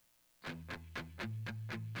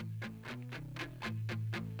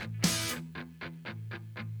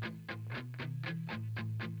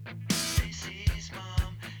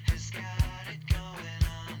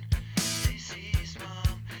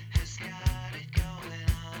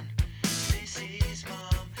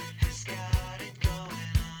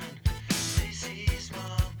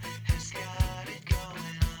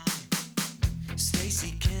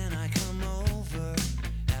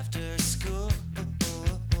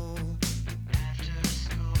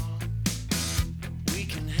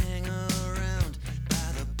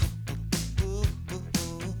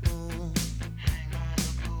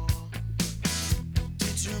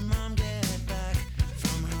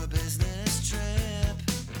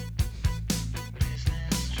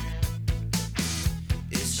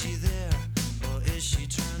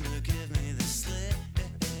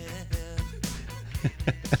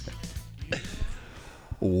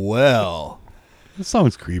Well, The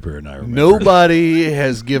song's creeper, and I remember. nobody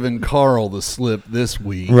has given Carl the slip this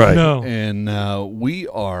week. Right. No. And we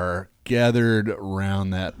are gathered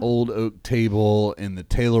around that old oak table in the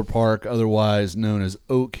Taylor Park, otherwise known as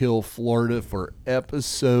Oak Hill, Florida, for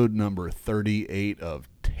episode number 38 of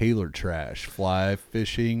Taylor Trash Fly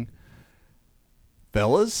Fishing.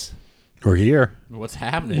 Fellas, We're here. What's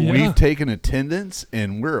happening? Yeah. we've taken attendance,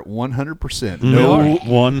 and we're at 100%. No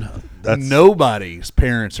one. That's Nobody's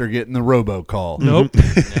parents are getting the robocall. Nope.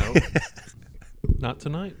 No. Not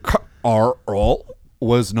tonight. Carl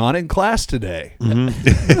was not in class today.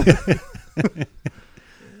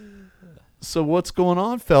 So what's going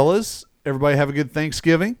on, fellas? Everybody have a good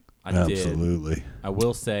Thanksgiving? I did. absolutely. I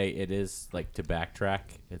will say it is, like, to backtrack,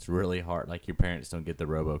 it's really hard. Like, your parents don't get the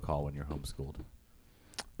robocall when you're homeschooled.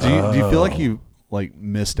 Do you feel like you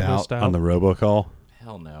missed out? Missed out. On the robocall.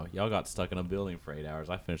 Hell no. Y'all got stuck in a building for 8 hours.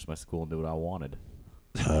 I finished my school and did what I wanted.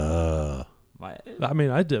 I mean,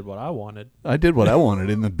 I did what I wanted I did what I wanted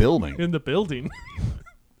in the building. in the building.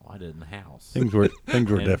 I did in the house. Things were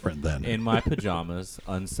And- different then. In my pajamas,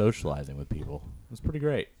 unsocializing with people. It was pretty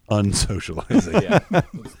great. Unsocializing. Yeah.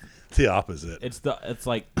 It's the opposite. It's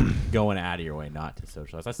like going out of your way not to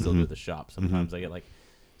socialize. I still do at the shop. Sometimes I get like,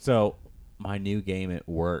 so my new game at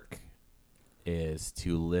work is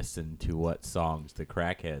to listen to what songs the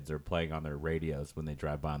crackheads are playing on their radios when they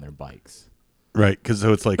drive by on their bikes. Right, because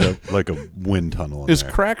so it's like a wind tunnel. In Is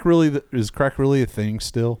there. crack really a thing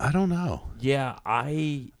still? I don't know. Yeah,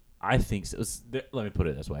 I think so. Let me put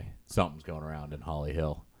it this way: something's going around in Holly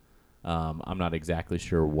Hill. I'm not exactly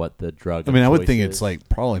sure what the drug. I mean, of I would choice think is. it's like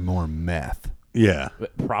probably more meth. Yeah.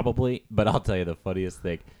 Probably, but I'll tell you the funniest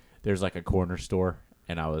thing. There's like a corner store,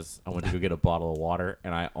 and I went to go get a bottle of water,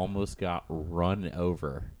 and I almost got run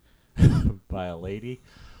over by a lady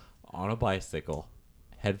on a bicycle,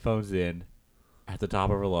 headphones in, at the top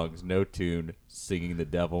of her lungs, no tune, singing "The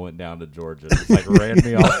Devil Went Down to Georgia." Just like ran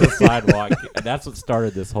me off the sidewalk, and that's what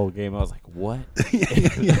started this whole game. I was like, "What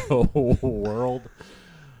in the world?"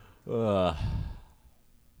 Yeah.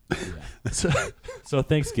 So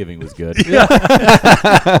Thanksgiving was good.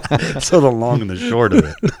 So the long and the short of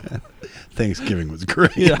it. Thanksgiving was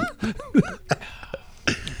great. Yeah.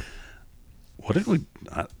 What did we?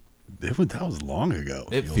 That was long ago.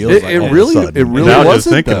 It feels feels It, like it all of a really, sudden. it really Now I'm just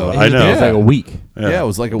wasn't thinking though. about it. I know. It was like a week. Yeah, it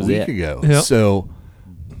was like a was week it. ago. Yep. So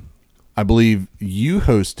I believe you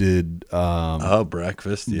hosted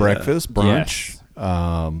Breakfast. Yeah. breakfast,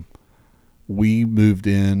 brunch. We moved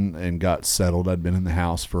in and got settled. I'd been in the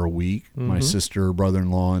house for a week. My sister,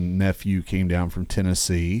 brother-in-law, and nephew came down from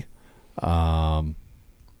Tennessee. I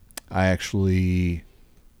actually,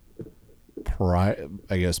 I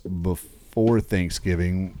guess before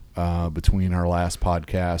Thanksgiving, between our last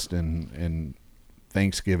podcast and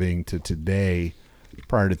Thanksgiving to today,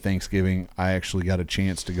 prior to Thanksgiving, I actually got a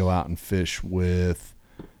chance to go out and fish with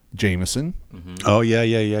Jameson. Oh yeah.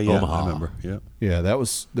 Omaha. I remember. Yeah. Yeah,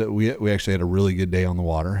 we actually had a really good day on the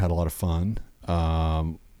water. Had a lot of fun. Did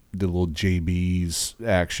a little JB's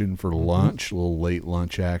action for lunch, a little late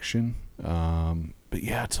lunch action. But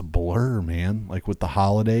yeah, it's a blur, man. Like with the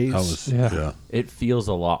holidays. Yeah. It feels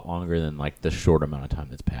a lot longer than like the short amount of time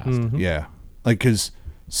that's passed. Yeah, like because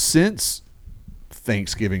since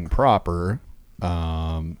Thanksgiving proper, here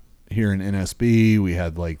in NSB, we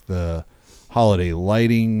had like the holiday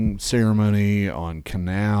lighting ceremony on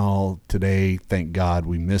Canal today. Thank God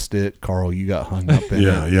we missed it. Carl, you got hung up in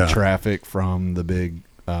the traffic from the big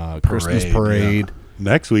Christmas parade. Yeah.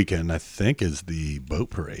 Next weekend, I think, is the boat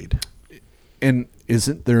parade. And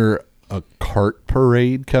isn't there a cart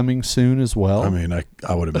parade coming soon as well? I mean,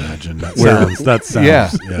 I would imagine that Where- sounds.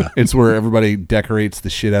 yeah. Yeah. It's where everybody decorates the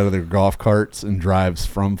shit out of their golf carts and drives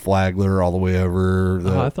from Flagler all the way over I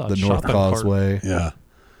the thought North shopping cart. Causeway. Yeah.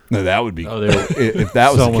 No, that would be. Oh, there- if that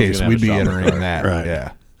was the Someone's case, gonna we'd have be a shopping entering cart. that. Right.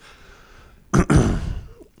 Yeah.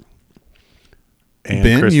 And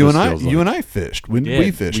Ben, Christmas you and feels I fished. When did Yeah,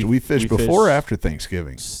 we fished? We fished we before or fished- after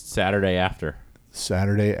Thanksgiving? Saturday after.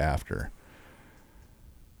 Saturday after.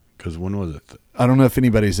 Because when was it? I don't know if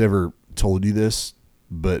anybody's ever told you this,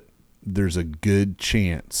 but there's a good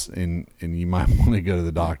chance, and you might want to go to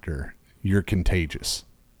the doctor. You're contagious.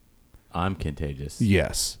 I'm contagious.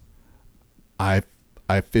 Yes. I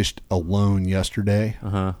fished alone yesterday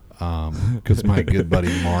because my good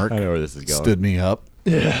buddy Mark I know where this is going. stood me up.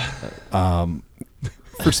 Yeah.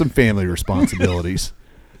 For some family responsibilities.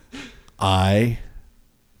 I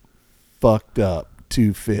fucked up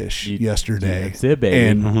 2 fish yesterday. That's it, baby.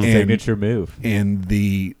 And Signature move. And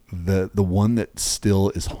the one that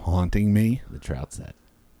still is haunting me, The trout set.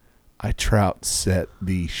 I trout set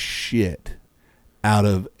the shit out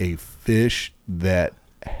of a fish that,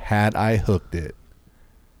 had I hooked it,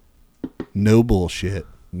 no bullshit,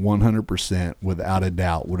 100% without a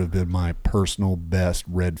doubt would have been my personal best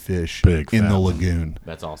redfish Big in fat the one. lagoon.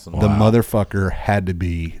 That's awesome. The motherfucker had to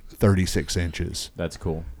be 36 inches. That's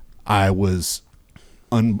cool. I was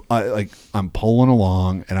I'm pulling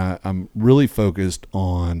along, and I'm really focused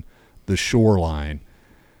on the shoreline,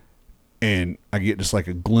 and I get just like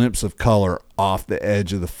a glimpse of color off the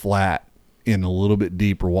edge of the flat in a little bit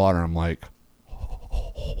deeper water. I'm like,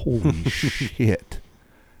 holy shit.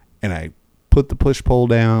 And I put the push pole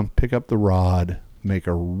down, pick up the rod, make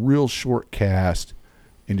a real short cast,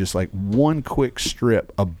 and just like one quick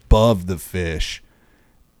strip above the fish,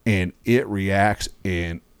 and it reacts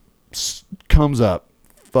and comes up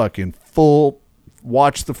fucking full.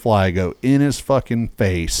 Watch the fly go in his fucking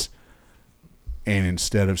face. And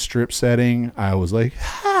instead of strip setting, I was like,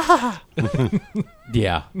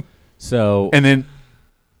 Yeah. So and then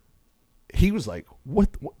he was like, what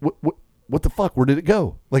the fuck? Where did it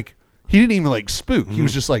go? Like, he didn't even like spook. He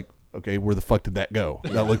was just like, okay, where the fuck did that go?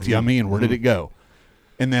 That looked yummy, and where did it go?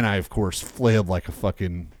 And then I, of course, flailed like a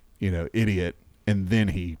fucking, idiot. And then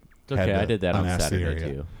he it's had okay. to I did that on unask the Saturday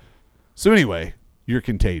area. too. So anyway, you're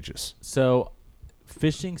contagious. So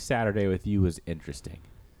fishing Saturday with you was interesting.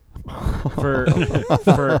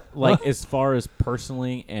 For like, as far as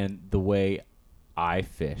personally and the way I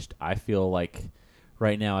fished, I feel like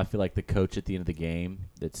right now I feel like the coach at the end of the game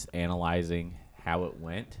that's analyzing how it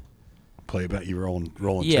went. Play about you rolling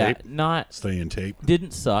Yeah, tape, not staying tape.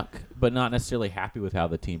 didn't suck, but not necessarily happy with how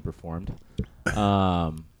the team performed.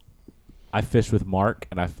 I fished with Mark,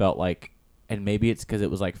 and I felt like, and maybe it's because it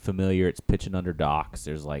was like familiar. It's pitching under docks.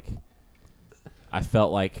 There's like, I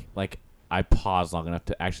felt like I paused long enough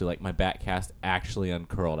to actually, like, my back cast actually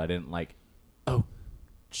uncurled. I didn't like, oh,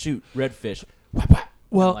 shoot, redfish. Whap, whap,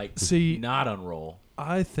 Well, and, like, see, not unroll.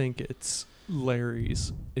 I think it's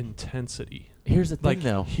Larry's intensity. Here's the thing, Like,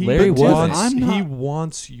 though. he Larry wants, wasn't. he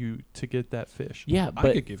wants you to get that fish. Yeah, I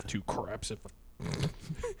but could give two craps if,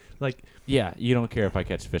 like, yeah, you don't care if I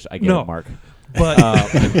catch fish. I get No. it, Mark. but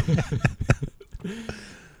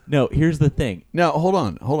No, here's the thing. Now, hold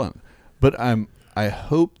on. But I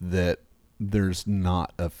hope that there's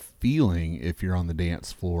not a feeling, if you're on the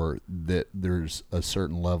dance floor, that there's a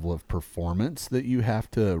certain level of performance that you have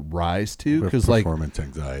to rise to, because like Performance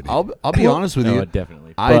anxiety. I'll be honest with No, you,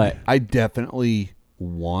 definitely. I But definitely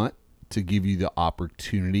want to give you the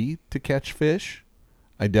opportunity to catch fish.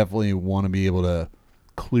 I definitely want to be able to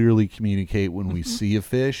clearly communicate when we see a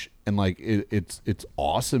fish, and like it's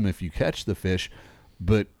awesome if you catch the fish,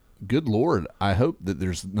 but good Lord, I hope that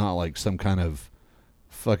there's not like some kind of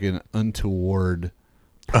fucking untoward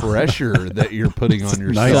pressure that you're putting on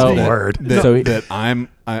yourself. Nice So- word. That I'm,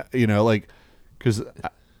 like, because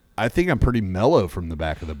I think I'm pretty mellow from the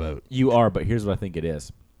back of the boat. you are, but here's what I think it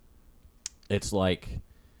is. It's like,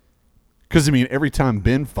 Because, I mean, every time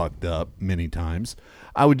Ben fucked up many times,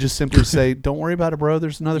 I would just simply say, don't worry about it, bro.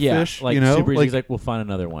 There's another yeah, fish. like super easy. He's like, we'll find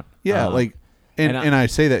another one. yeah, like, and and I- I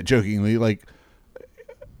say that jokingly, like,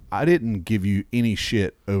 I didn't give you any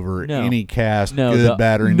shit over No. any cast, No, good, the-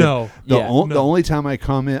 bad, or No. indifferent. Yeah, The only time I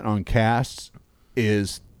comment on casts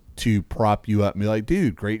is to prop you up and be like,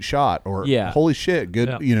 dude, great shot, or Yeah. holy shit,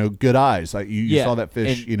 good, Yeah. good eyes. Like you Yeah, saw that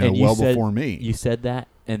fish, and you well said- before me. You said that,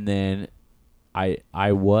 and then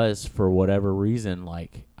I was, for whatever reason,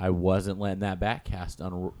 like, I wasn't letting that back cast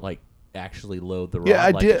actually load the rod. Yeah, I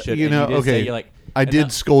like did. It should. You And know, did say, okay. you're like, I and did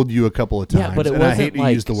that- scold you a couple of times, Yeah, but it and wasn't I hate to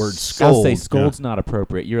like, use the word I'll scold. say scold's not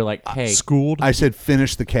appropriate. You're like, hey, schooled. I said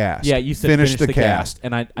finish the cast. yeah, you said finish the cast.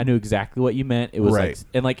 and I knew exactly what you meant. It was Right. like,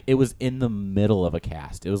 and like, it was in the middle of a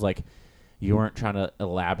cast. It was like, you weren't trying to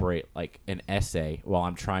elaborate like an essay while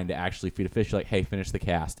I'm trying to actually feed a fish. You're like, hey, finish the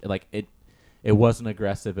cast. Like it wasn't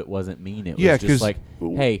aggressive. It wasn't mean. It was Yeah, just 'cause- like,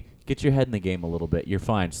 hey, get your head in the game a little bit. You're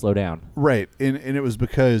fine. Slow down. Right, and it was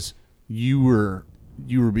because you were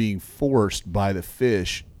being forced by the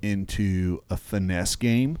fish into a finesse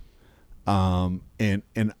game, and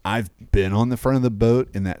I've been on the front of the boat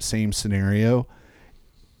in that same scenario,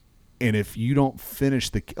 and if you don't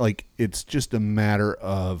finish it's just a matter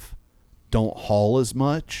of don't haul as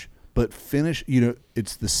much, but finish.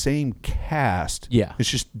 It's the same cast. Yeah. It's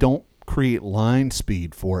just don't create line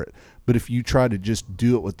speed for it. But if you try to just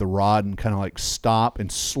do it with the rod and kind of like stop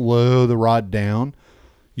and slow the rod down,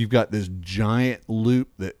 you've got this giant loop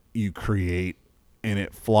that you create, and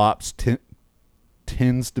it flops,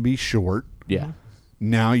 tends to be short. Yeah.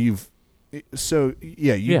 Now you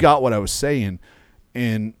Yeah. got what I was saying,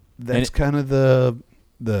 and that's kind of the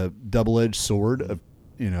double-edged sword of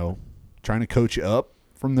trying to coach you up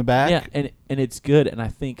from the back. Yeah, and it's good, and I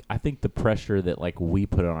think the pressure that like we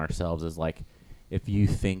put on ourselves is like if you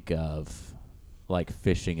think of like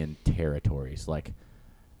fishing in territories, like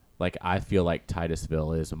I feel like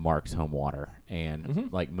Titusville is Mark's home water,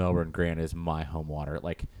 and like Melbourne Grant is my home water,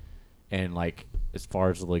 like, and like as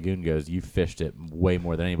far as the lagoon goes, you fished it way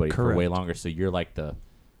more than anybody for way longer, so you're like the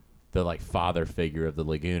like father figure of the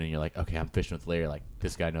lagoon, and you're like, okay, I'm fishing with Larry, like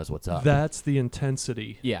this guy knows what's up. That's the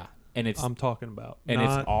intensity. Yeah, and it's I'm talking about, and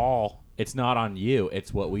it's not on you.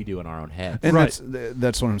 It's what we do in our own head. And Right.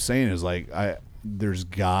 that's what I'm saying is like there's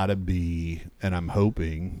gotta be, and I'm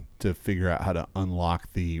hoping to figure out how to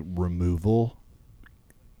unlock the removal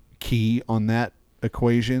key on that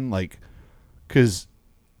equation, like, because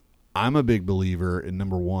I'm a big believer in,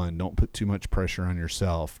 number one, don't put too much pressure on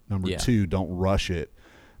yourself. Number two, don't rush it,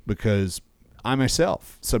 because I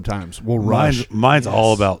myself sometimes will rush. Mine's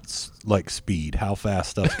all about like speed, how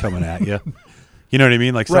fast stuff's coming at you. You know what I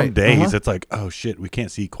mean? Like some Right. days it's like, oh shit, we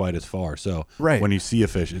can't see quite as far. So Right. when you see a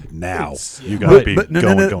fish, now you But, gotta be but no,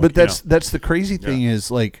 going, no, no, going. but you know? that's the crazy thing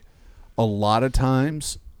is, like, a lot of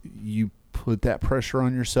times you put that pressure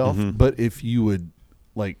on yourself, but if you would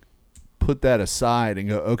like put that aside and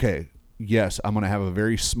go, okay, yes, I'm going to have a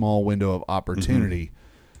very small window of opportunity,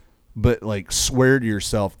 but like swear to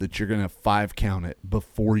yourself that you're going to 5 count it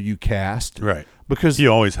before you cast, Right. Because You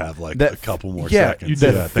always have like that a couple more yeah, seconds. the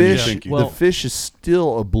Yeah, then you fish, think you- the fish is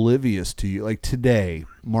still oblivious to you. Like today,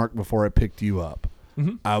 Mark, before I picked you up,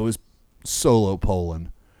 I was solo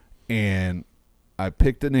poling, and I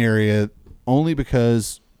picked an area only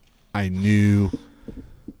because I knew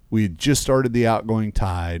we had just started the outgoing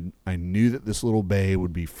tide. I knew that this little bay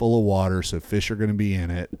would be full of water, so fish are going to be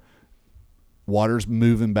in it. Water's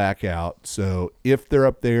moving back out, so if they're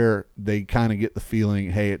up there, they kind of get the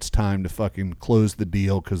feeling, hey, it's time to fucking close the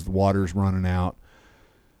deal because the water's running out.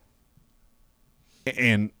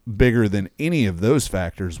 And bigger than any of those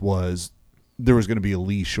factors was there was going to be a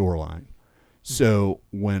lee shoreline. So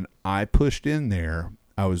when I pushed in there,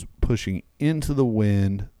 I was pushing into the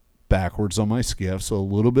wind backwards on my skiff, so a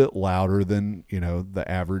little bit louder than, the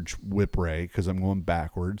average whip ray because I'm going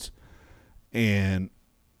backwards. And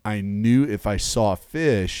I knew if I saw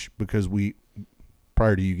fish, because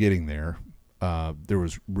prior to you getting there, there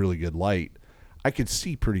was really good light, I could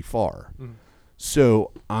see pretty far.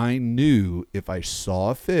 So I knew if I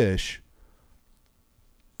saw a fish,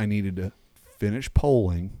 I needed to finish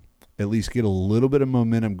poling, at least get a little bit of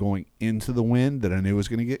momentum going into the wind that I knew was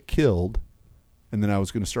going to get killed, and then I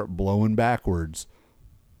was going to start blowing backwards.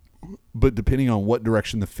 But depending on what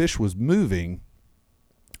direction the fish was moving,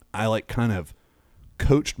 I like kind of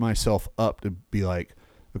coached myself up to be like,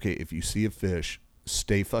 okay, if you see a fish,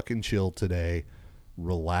 stay fucking chill today,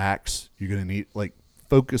 relax. You're going to need, like,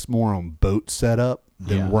 focus more on boat setup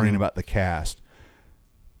than worrying about the cast.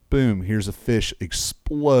 Boom, here's a fish,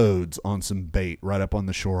 explodes on some bait right up on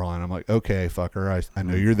the shoreline. I'm like, okay, fucker, I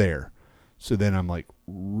know you're there. So then I'm like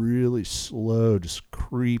really slow, just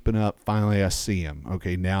creeping up. Finally, I see him.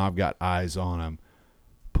 Okay, now I've got eyes on him.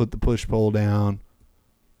 Put the push pole down,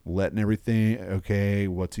 letting everything, okay,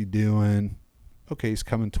 what's he doing? Okay, he's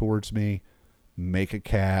coming towards me. Make a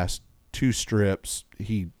cast, 2 strips.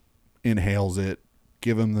 He inhales it.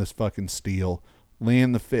 Give him this fucking steel.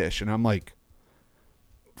 Land the fish. And I'm like,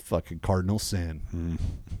 fucking cardinal sin.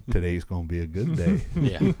 Today's going to be a good day.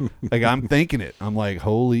 Yeah. Like, I'm thinking it. I'm like,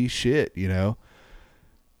 holy shit, And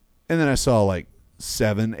then I saw like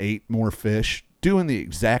 7, 8 more fish doing the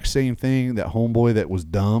exact same thing that homeboy that was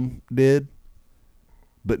dumb did.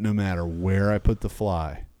 But no matter where I put the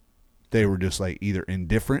fly, they were just like either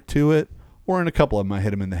indifferent to it, or in a couple of them I hit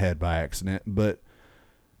them in the head by accident. But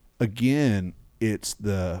again, it's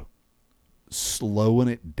the slowing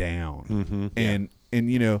it down. And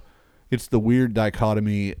it's the weird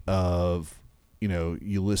dichotomy of,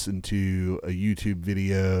 you listen to a YouTube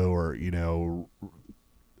video or,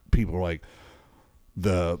 people are like,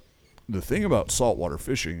 the thing about saltwater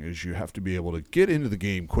fishing is you have to be able to get into the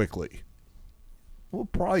game quickly. Well,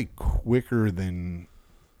 probably quicker than,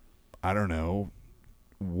 I don't know,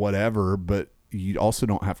 whatever, but you also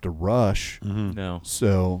don't have to rush. No.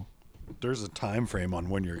 So, There's a time frame on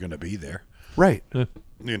when you're going to be there, right. but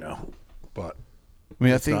I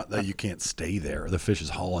mean, I it's think not that you can't stay there. The fish is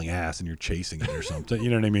hauling ass and you're chasing it or something. You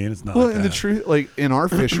know what I mean? It's not well, like in the that. truth, like in our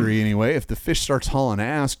fishery anyway, if the fish starts hauling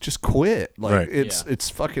ass, just quit. Like Right. it's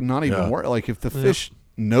fucking not even Yeah. worth. Like if the fish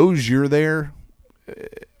knows you're there,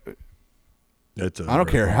 It's I don't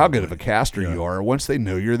care how good of a caster Yeah. you are. Once they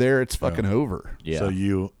know you're there, it's fucking over. Yeah. So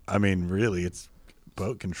really, it's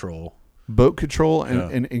boat control. Boat control and,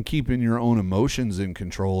 Yeah. and keeping your own emotions in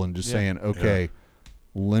control and just saying, okay,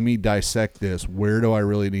 let me dissect this. Where do I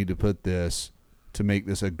really need to put this to make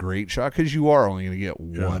this a great shot? Because you are only going to get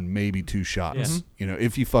one, maybe two shots. Yeah. You know,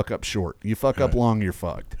 if you fuck up short, you fuck up long, you're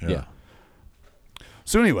fucked. Yeah.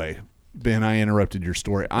 So anyway, Ben, I interrupted your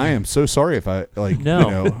story. I am so sorry if I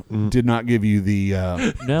No. did not give you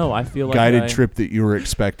the No, I feel like guided trip that you were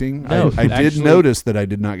expecting. No, I did actually- notice that I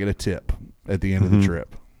did not get a tip at the end of the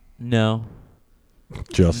trip. No.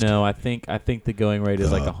 Just No, I think the going rate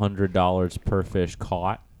is like $100 per fish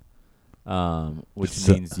caught, which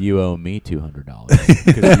So- means you owe me $200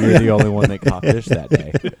 because you're the only one that caught fish that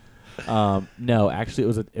day. No, actually,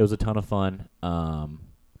 it was a ton of fun.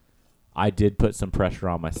 I did put some pressure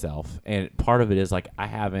on myself, and part of it is like I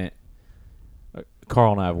haven't.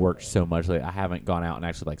 Carl and I have worked so much lately. I haven't gone out and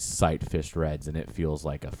actually like sight fished reds, and it feels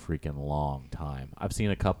like a freaking long time. I've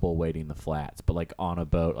seen a couple wading the flats, but like on a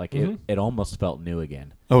boat, like it almost felt new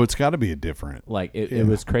again. Oh, it's got to be a different. Like it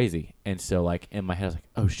was crazy. And so like in my head I was like,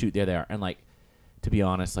 oh shoot, there they are. And like to be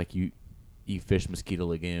honest, like you fish Mosquito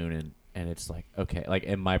Lagoon and it's like, okay, like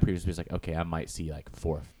in my previous was like, okay, I might see like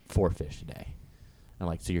four fish a day. And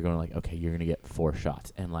like so you're going like, okay, you're gonna get 4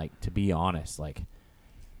 shots. And like to be honest, like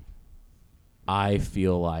I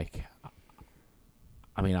feel like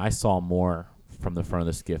I mean I saw more from the front of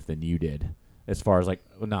the skiff than you did. As far as like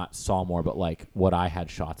not saw more, but like what I had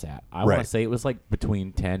shots at, I want to say it was like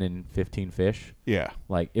between 10 and 15 fish. Yeah.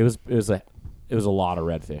 Like it was a lot of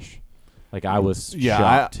redfish. Like I was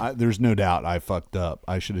Yeah, shocked. there's no doubt I fucked up.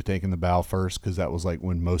 I should have taken the bow first because that was like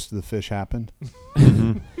when most of the fish happened.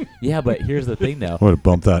 Yeah, but here's the thing though. I would have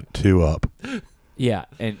bumped that 2 up. Yeah,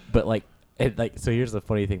 but so here's the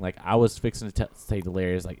funny thing. Like I was fixing to say to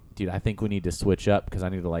Larry, like, dude, I think we need to switch up because I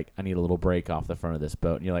need a little break off the front of this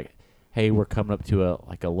boat. And you're like, hey, we're coming up to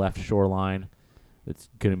a left shoreline. It's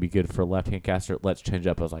gonna be good for a left-hand caster. Let's change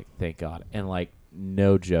up. I was like, thank God. And like,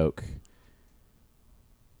 no joke.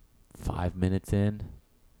 5 minutes in,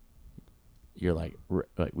 you're like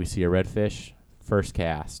we see a redfish, first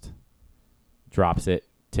cast, drops it,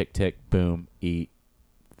 tick tick, boom, eat.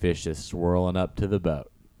 Fish is swirling up to the boat,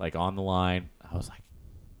 like on the line. I was like,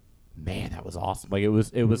 man, that was awesome. Like it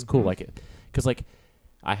was cool. Like it, because like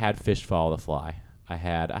I had fish follow the fly. I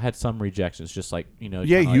had some rejections, just like Yeah,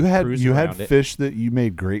 kinda, you like, had cruising around it. fish that you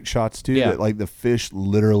made great shots to. Yeah. That like the fish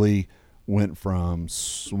literally went from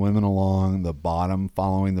swimming along the bottom,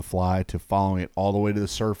 following the fly, to following it all the way to the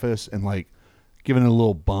surface and like giving it a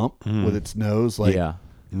little bump with its nose. Like, Yeah,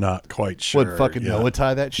 Not quite sure. what fucking Noah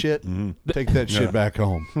tie that shit? Take that shit back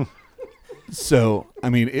home. So, I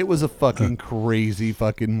mean, it was a fucking crazy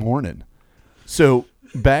fucking morning. So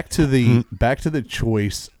back to the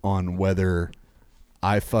choice on whether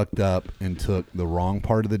I fucked up and took the wrong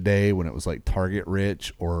part of the day when it was like target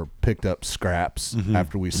rich or picked up scraps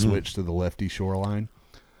after we switched to the lefty shoreline.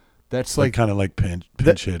 That's like like kind of like pinch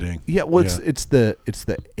hitting. yeah, well, it's the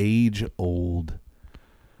age old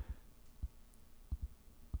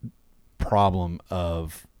problem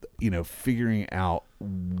of figuring out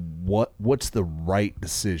what's the right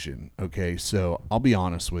decision. Okay, so I'll be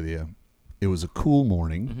honest with you, it was a cool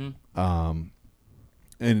morning,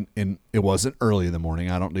 and it wasn't early in the morning.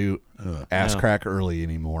 I don't do ass crack early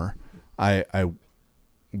anymore. I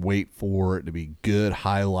wait for it to be good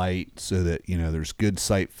highlight so that there's good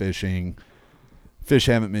sight fishing. Fish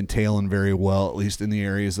haven't been tailing very well, at least in the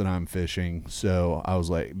areas that I'm fishing. So I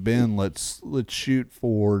was like, Ben, let's shoot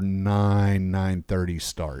for 9:30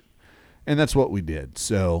 start. And that's what we did.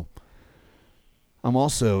 So I'm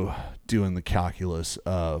also doing the calculus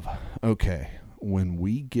of, okay, when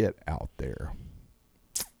we get out there,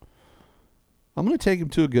 I'm going to take him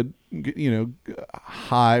to a good,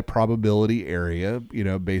 high probability area,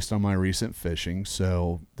 based on my recent fishing.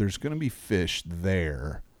 So there's going to be fish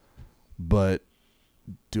there, but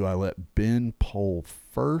do I let Ben pole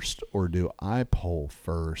first or do I pole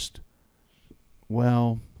first?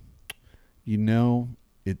 Well,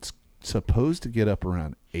 it's supposed to get up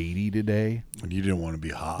around 80 today. And you didn't want to be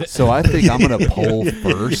hot. So I think I'm going to pole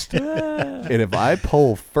first. And if I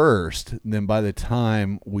pole first, then by the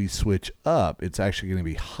time we switch up, it's actually going to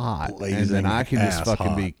be hot. Blazing and then I can just ass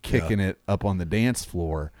fucking be hot. kicking it up on the dance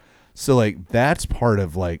floor. So like that's part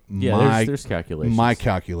of like there's calculations. my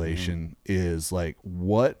calculation is like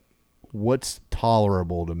what's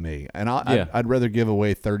tolerable to me. And I'd rather give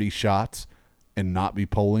away 30 shots and not be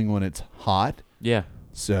polling when it's hot. Yeah.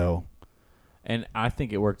 So And I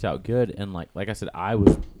think it worked out good. And like I said, I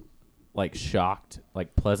was like shocked,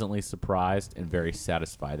 like pleasantly surprised, and very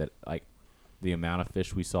satisfied that like the amount of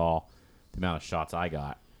fish we saw, the amount of shots I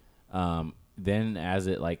got. Then as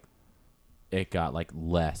it got like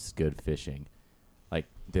less good fishing, like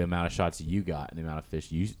the amount of shots you got and the amount of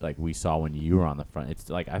fish we saw when you were on the front. It's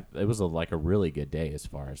like it was like a really good day as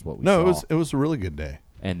far as what we saw. No, it was a really good day.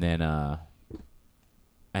 And then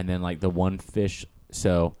like the one fish.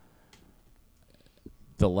 So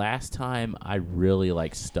the last time I really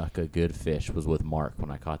like stuck a good fish was with Mark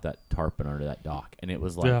when I caught that tarpon under that dock, and it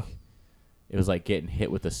was like it was like getting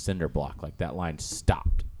hit with a cinder block. Like that line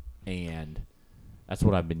stopped, and that's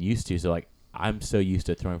what I've been used to. So like I'm so used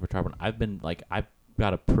to throwing for tarpon. I've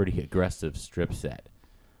got a pretty aggressive strip set,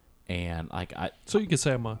 and like So you could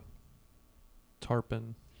say I'm a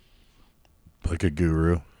tarpon Like a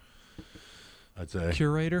guru, I'd say.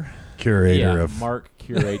 curator. Curator yeah, of. Mark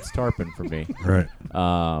curates tarpon for me. Right.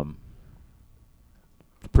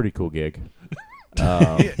 Pretty cool gig.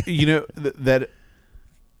 You know that.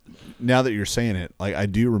 Now that you're saying it, like I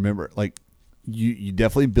do remember, like you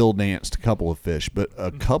definitely bill danced a couple of fish, but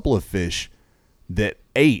a couple of fish that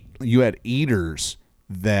ate. You had eaters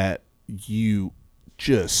that you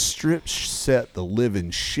just strip set the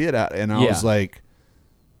living shit out, and I was like,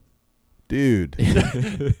 dude,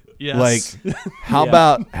 Yes. like how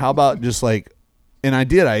about just like, and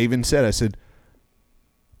I even said, I said,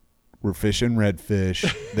 we're fishing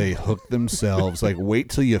redfish. They hook themselves. Like, wait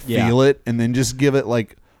till you feel it, and then just give it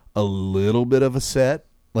like a little bit of a set.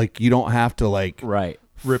 Like, you don't have to like Right.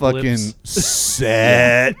 Rip fucking lips.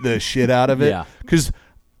 set the shit out of it. Yeah. Because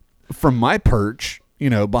from my perch, you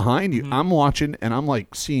know, behind you, I'm watching, and I'm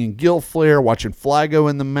like seeing gill flare, watching fly go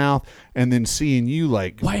in the mouth, and then seeing you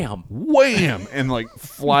like wham, and like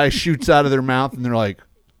fly shoots out of their mouth, and they're like,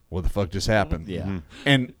 what the fuck just happened? Yeah.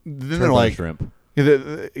 And then they're Turbo like, shrimp. you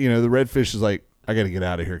know, the redfish is like, I got to get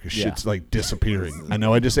out of here because shit's like disappearing. I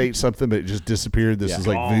know I just ate something, but it just disappeared. This is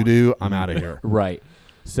like voodoo. I'm out of here. Right.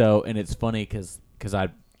 So, and it's funny because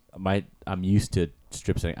I'm used to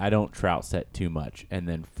strip setting. I don't trout set too much, and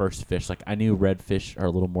then first fish, like I knew redfish are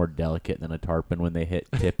a little more delicate than a tarpon when they hit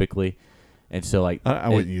typically, and so like I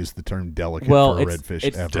wouldn't use the term delicate well, for a it's- redfish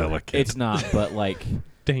it's ever. delicate. it's not, but like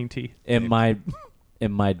Dainty. in my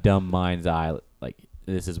dumb mind's eye, like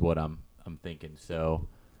this is what I'm thinking. So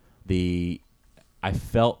I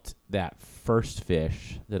felt that first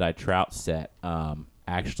fish that I trout set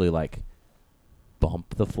actually like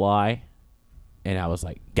bump the fly, and I was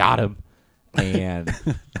like, got him. And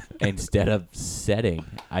instead of setting,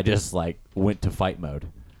 I just like went to fight mode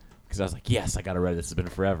because I was like, yes, I got a red. This has been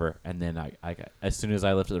forever. And then I got, as soon as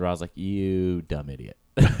I lifted the rod, I was like, you dumb idiot.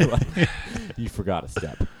 Like, you forgot a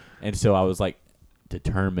step. And so I was like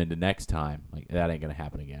determined the next time, like that ain't going to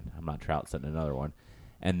happen again. I'm not trout setting another one.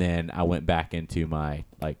 And then I went back into my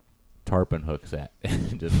like tarpon hook set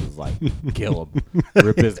and just was like, kill him,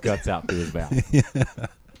 rip his guts out through his mouth.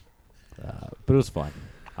 But it was fun.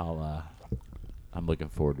 I'm looking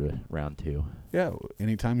forward to round 2. Yeah,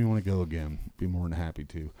 anytime you want to go again, be more than happy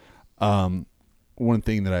to. One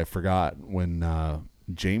thing that I forgot when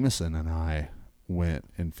Jameson and I went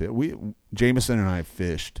and Jameson and I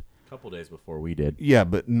fished. A couple days before we did. Yeah,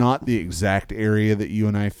 but not the exact area that you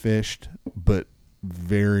and I fished, but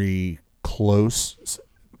very close,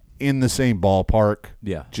 in the same ballpark.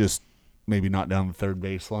 Yeah. Just maybe not down the third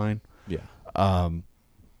baseline. Yeah.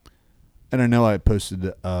 And I know I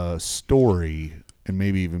posted a story and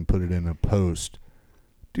maybe even put it in a post.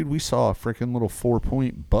 Dude, we saw a freaking little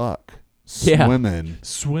 4-point buck swimming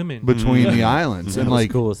between the islands. That And was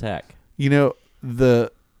like, cool as heck. you know,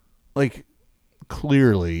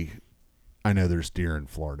 clearly, I know there's deer in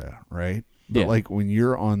Florida, right? But Yeah. like when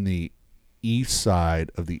you're on the east side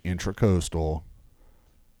of the intracoastal,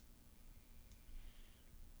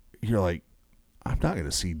 you're like, I'm not going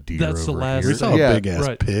to see deer That's the over last here. We saw Yeah, a big ass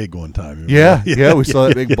right. pig one time. Yeah, we saw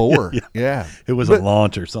that big boar. Yeah. It was a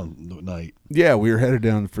launch or something at night. Yeah, we were headed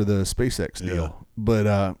down for the SpaceX deal. Yeah.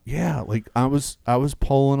 But like I was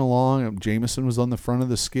pulling along. Jameson was on the front of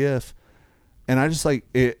the skiff, and I just like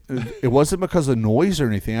it. It wasn't because of noise or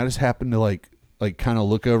anything. I just happened to like kind of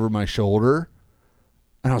look over my shoulder,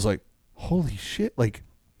 and I was like, "Holy shit!" Like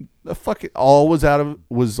the fuck it all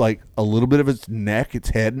was like a little bit of its neck, its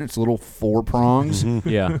head, and its little 4 prongs.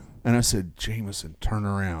 Yeah. And I said, Jameson, turn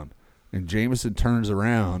around. And Jameson turns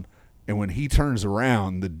around. And when he turns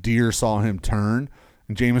around, the deer saw him turn.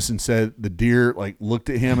 And Jameson said the deer like looked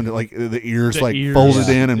at him and like the ears folded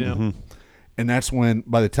in. And and that's when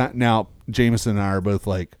by the time now Jameson and I are both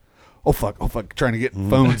like, oh fuck, trying to get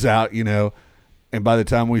phones out, you know. And by the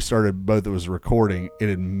time we started both of us recording, it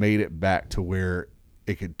had made it back to where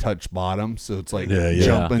it could touch bottom. So it's like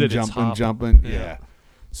jumping. Yeah.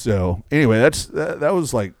 So anyway, that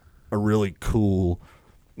was like a really cool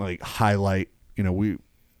like highlight. You know,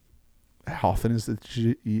 how often is it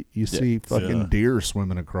you see fucking Yeah. deer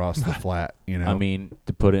swimming across the flat? You know, I mean,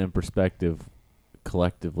 to put it in perspective,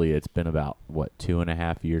 collectively, it's been about,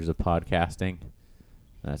 2.5 years of podcasting.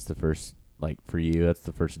 That's the first, for you, that's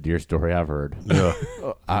the first deer story I've heard. Yeah.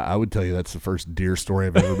 I would tell you that's the first deer story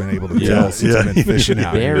I've ever been able to Yeah, tell since yeah. I've been fishing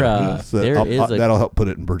out There, here. there is a- that'll help put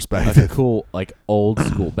it in Like perspective. a cool, old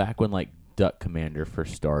school, back when Duck Commander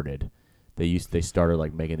first started, they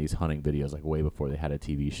started making these hunting videos way before they had a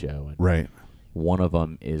TV show, and Right. one of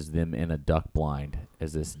them is them in a duck blind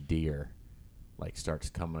as this deer starts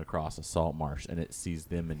coming across a salt marsh, and it sees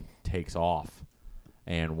them and takes off,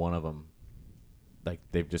 and one of them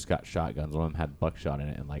they've just got shotguns, one of them had buckshot in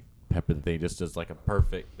it, and pepper the thing, just does a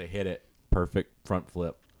perfect, they hit it perfect front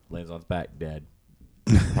flip, lands on its back dead.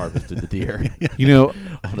 Harvested the deer You know,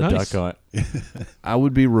 on the Nice. duck hunt. I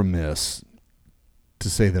would be remiss to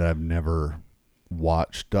say that I've never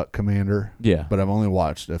watched Duck Commander. Yeah. But I've only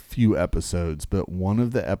watched a few episodes. But one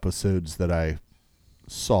of the episodes that I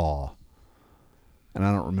saw, and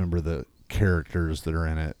I don't remember the characters that are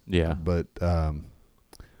in it. Yeah. But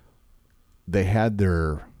they had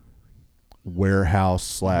their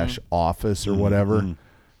warehouse / office or whatever. Mhm.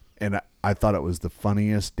 And I thought it was the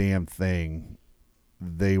funniest damn thing.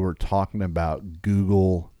 They were talking about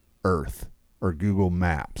Google Earth or Google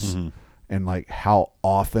Maps and how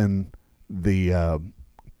often the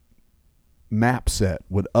map set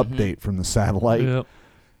would update from the satellite. Yep.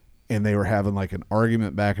 And they were having an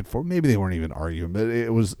argument back and forth. Maybe they weren't even arguing, but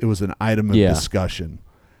it was an item of Yeah. discussion.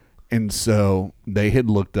 And so they had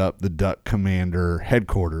looked up the Duck Commander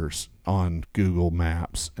headquarters on Google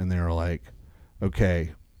Maps, and they were like,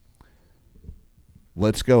 okay,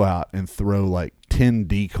 let's go out and throw 10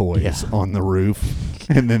 decoys on the roof,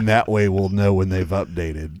 and then that way we'll know when they've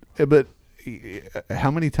updated. But how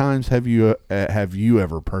many times have you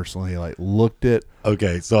ever personally looked at?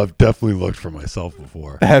 Okay, so I've definitely looked for myself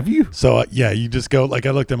before. Have you? So yeah, you just go I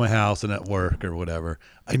looked at my house and at work or whatever.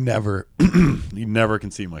 I never, you never can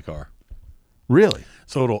see my car. Really?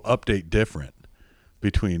 So it'll update different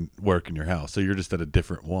between work and your house. So you're just at a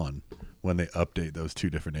different one when they update those two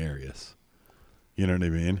different areas. You know what I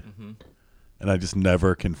mean? Mm-hmm. And I just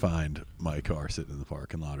never can find my car sitting in the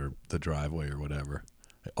parking lot or the driveway or whatever.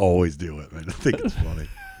 I always do it, man. I think it's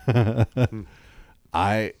funny.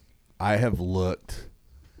 I have looked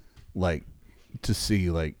to see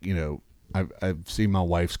I've seen my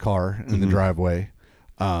wife's car in the driveway.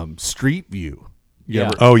 Street View. You Yeah.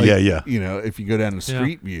 ever- Oh, yeah. If you go down to Yeah.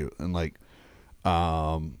 Street View and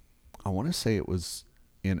I want to say it was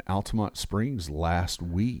in Altamont Springs last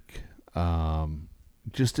week.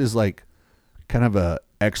 Just as kind of a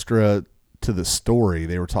extra to the story,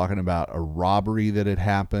 they were talking about a robbery that had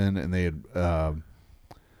happened, and they had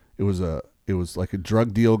it was a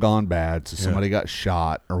drug deal gone bad, so somebody got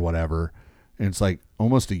shot or whatever, and it's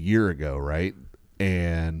almost a year ago, right?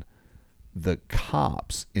 And the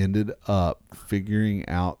cops ended up figuring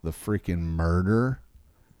out the freaking murder.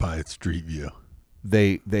 By Street View.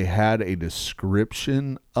 They had a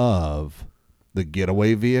description of the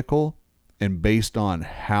getaway vehicle, and based on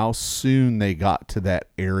how soon they got to that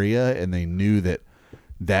area, and they knew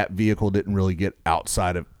that vehicle didn't really get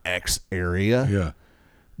outside of X area, Yeah.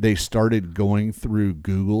 they started going through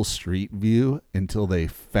Google Street View until they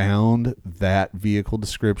found that vehicle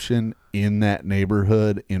description in that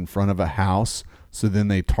neighborhood in front of a house. So then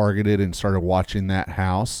they targeted and started watching that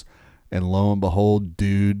house, and lo and behold,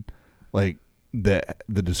 dude, the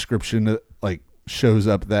description shows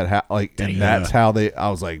up that and that's how I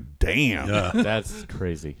was like, damn. Yeah. That's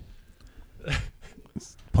crazy.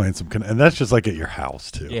 Playing some, and that's just at your house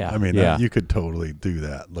too. Yeah. I mean, Yeah. you could totally do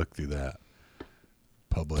that. Look through that.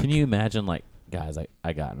 Public. Can you imagine, guys,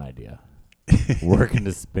 I got an idea. Working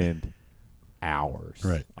to spend hours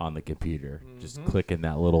Right. on the computer, just clicking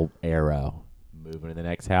that little arrow, moving to the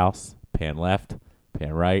next house, pan left,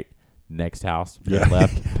 pan right, next house, pan Yeah.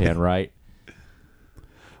 left, pan right.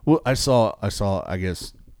 Well, I saw, I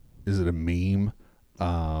guess, is it a meme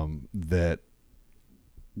that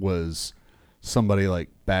was somebody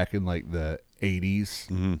back in the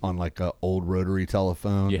 80s on a old rotary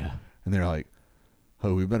telephone. Yeah. And they're like,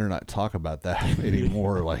 oh, we better not talk about that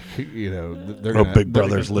anymore. They're Oh, gonna, Big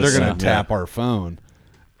Brother's they're going listening, to tap our phone.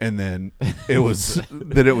 And then it was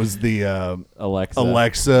the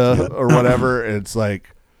Alexa or whatever. It's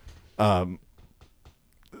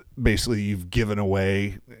basically you've given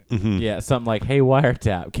away. Yeah, something like, hey,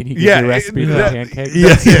 wiretap, can you give Yeah, me a recipe for that- pancakes?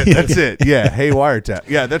 That's it. That's it. Yeah. Hey, wiretap.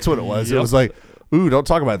 Yeah, that's what it was. It Yep. was ooh, don't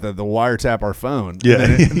talk about that. The wiretap our phone. Yeah.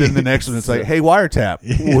 And then the next one, it's hey, wiretap.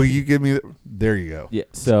 Will you give me? There you go. Yeah,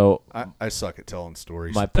 so I suck at telling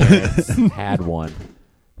stories. my parents had one.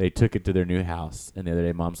 they took it to their new house, and the other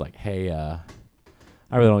day, mom's like, "Hey, I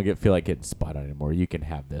really don't feel like getting spied on anymore. You can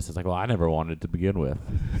have this." It's like, well, I never wanted it to begin with.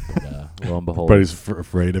 But, lo and behold, Everybody's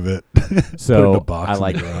afraid of it. Put it in so a box I in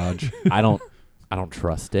like. the garage. I don't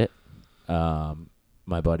trust it.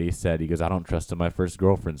 My buddy said, he goes, "I don't trust it. My first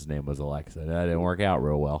girlfriend's name was Alexa. That didn't work out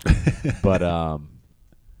real well." But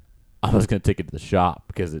I was gonna take it to the shop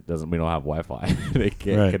because we don't have Wi-Fi. They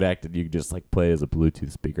can't Right. connect, and you can just like play it as a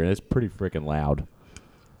Bluetooth speaker, and it's pretty freaking loud.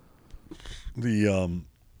 The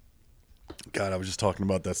God, I was just talking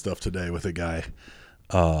about that stuff today with a guy,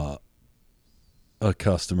 a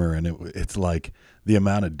customer, and it's like the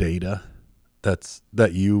amount of data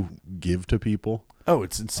that you give to people. Oh,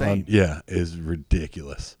 it's insane. Is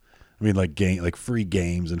ridiculous. I mean, like free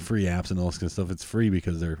games and free apps and all this kind of stuff. It's free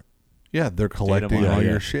because they're They're collecting mining. all yeah.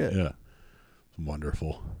 your shit. Yeah, it's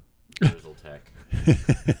wonderful. Digital tech.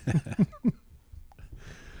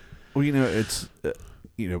 Well, it's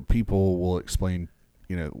people will explain,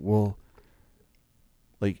 well,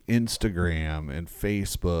 like Instagram and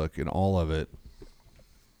Facebook and all of it.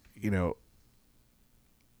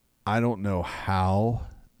 I don't know how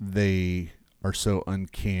they are so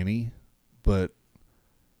uncanny, but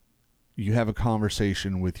you have a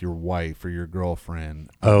conversation with your wife or your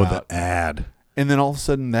girlfriend Oh, about, the ad. and then all of a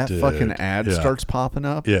sudden that Dude, fucking ad yeah. starts popping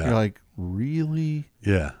up. Yeah. You're like, really?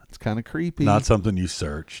 Yeah, It's kind of creepy. not something you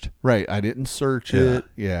searched. Right. I didn't search Yeah. it.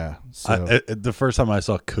 Yeah. So, The first time I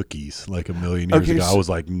saw cookies like a million years Okay, ago, so- I was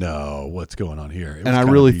like, "No, what's going on here?" It was and I kind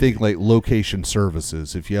of really easy. think like location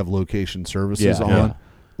services, if you have location services Yeah, on, yeah.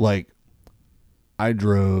 like I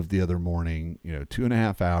drove the other morning,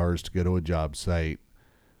 2.5 hours to go to a job site,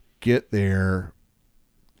 get there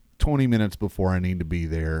 20 minutes before I need to be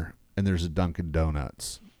there, and there's a Dunkin'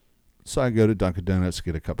 Donuts. So I go to Dunkin' Donuts,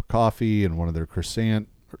 get a cup of coffee and one of their croissant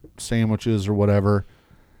sandwiches or whatever.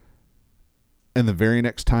 And the very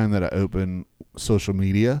next time that I open social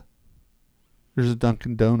media, there's a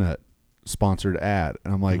Dunkin' Donut sponsored ad.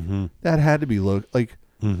 And I'm like, Mhm. that had to be like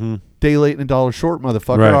Mm-hmm. day late and a dollar short,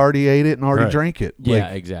 motherfucker. Right. Already ate it and already Right. drank it. Yeah,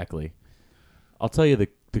 Like, exactly. I'll tell you the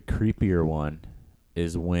creepier one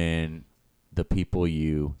is when the people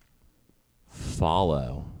you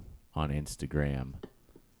follow on Instagram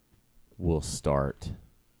will start,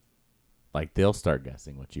 like, they'll start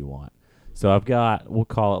guessing what you want. So we'll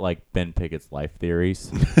call it like Ben Pickett's life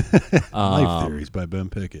theories. Life Theories by Ben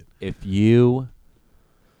Pickett. If you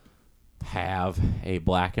have a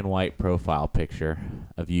black and white profile picture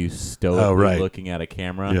of you stoically right. looking at a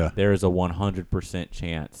camera, Yeah. there is a 100%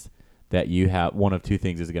 chance that you have one of two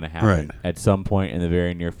things is going to happen. Right. At some point in the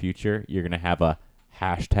very near future, you're going to have a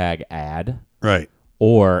hashtag ad, Right.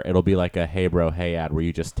 or it'll be like a hey bro, hey ad where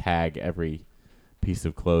you just tag every piece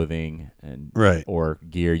of clothing and Right. or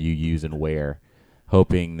gear you use and wear,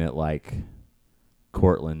 hoping that like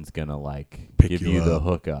Cortland's going to like Pick give you you the up.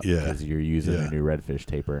 hookup Yeah. because you're using Yeah. a new redfish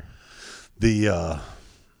taper. The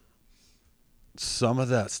some of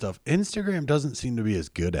that stuff, Instagram doesn't seem to be as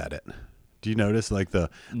good at it. Do you notice like the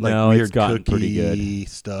No, weird it's gotten cookie pretty good.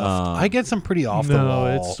 stuff? Um, I get some pretty off the No, wall.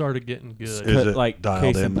 it started getting good. Is Cut- it like dialed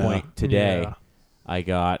case in in now? point, today Yeah. I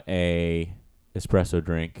got a espresso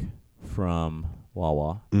drink from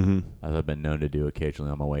Wawa, Mm-hmm. as I've been known to do occasionally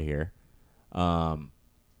on my way here.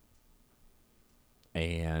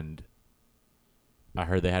 And I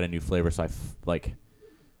heard they had a new flavor, so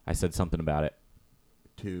I said something about it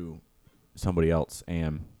to somebody else,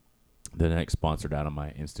 and the next sponsored out on my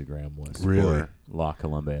Instagram was Really? for La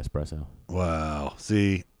Colombe Espresso. Wow.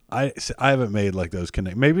 See, I haven't made like those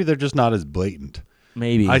connect. Maybe they're just not as blatant.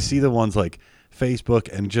 Maybe I see the ones like Facebook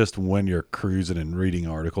and just when you're cruising and reading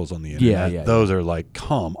articles on the internet. yeah, those are like,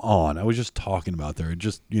 come on. I was just talking about there.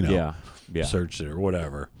 Just, yeah. searched it or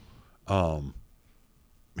whatever.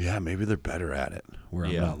 Yeah, maybe they're better at it. Where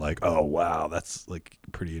I'm Yeah. not like, oh wow, that's like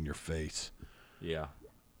pretty in your face. Yeah.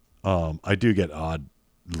 I do get odd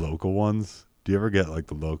local ones. Do you ever get like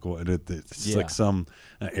the local and it's Yeah. like some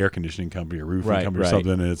air conditioning company or roofing Right, company right. or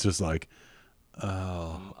something, and it's just like,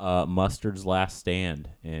 oh, Mustard's Last Stand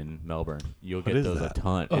in Melbourne. You'll What get is those that? a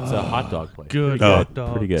ton. It's a hot dog place. Good Pretty hot good.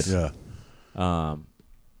 dogs. Pretty good. yeah,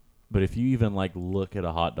 But if you even like look at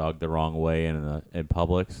a hot dog the wrong way in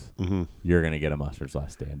Publix, mm-hmm. you're gonna get a Mustard's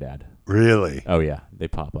Last Stand ad. Really? Oh yeah, they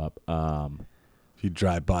pop up. If you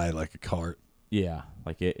drive by like a cart, Yeah,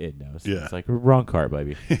 like it knows. Yeah. It's like wrong cart,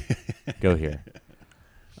 baby. Go here.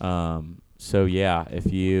 So yeah,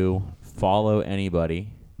 if you follow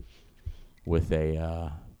anybody with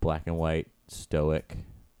a black and white stoic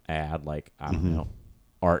ad, like I don't Mhm. know,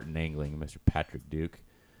 art and angling, Mr. Patrick Duke,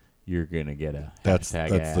 you're gonna get a that's hashtag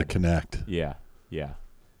the ad. connect. Yeah, yeah.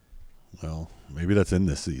 Well, maybe that's in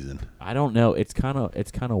this season. I don't know. It's kind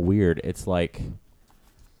of weird. It's like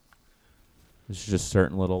it's just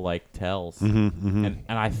certain little like tells, and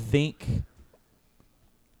I think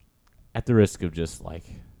at the risk of just like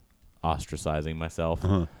ostracizing myself,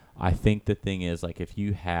 I think the thing is like if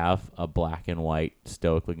you have a black and white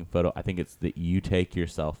stoic looking photo, I think it's that you take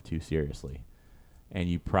yourself too seriously. And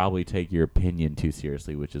you probably take your opinion too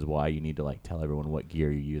seriously, which is why you need to like tell everyone what gear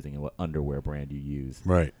you're using and what underwear brand you use.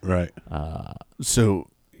 Right. So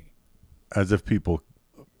As if people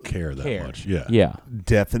care that much. Yeah. Yeah.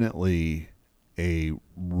 definitely a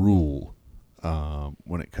rule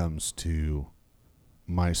when it comes to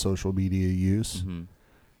my social media use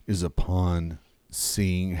is upon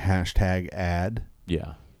seeing hashtag ad,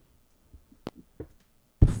 Yeah.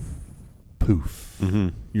 poof,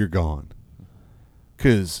 you're gone.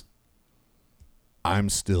 Because I'm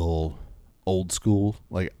still old school.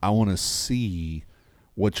 Like, I want to see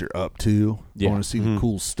what you're up to. Yeah. I want to see the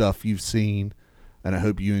cool stuff you've seen. And I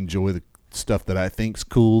hope you enjoy the stuff that I think's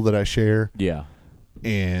cool that I share. Yeah.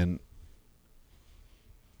 And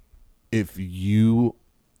if you,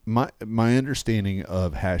 my understanding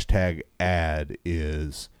of hashtag ad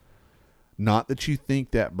is not that you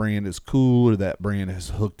think that brand is cool or that brand has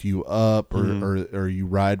hooked you up or you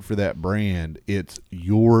ride for that brand. It's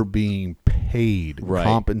you're being paid, Right.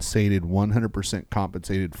 compensated, 100%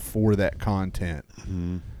 compensated for that content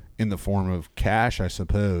in the form of cash, I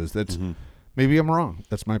suppose. That's maybe I'm wrong.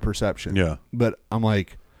 That's my perception. Yeah. But I'm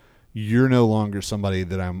like, you're no longer somebody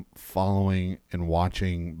that I'm following and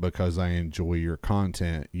watching because I enjoy your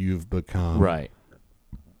content. You've become Right.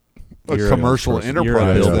 a You're a commercial salesperson. You're a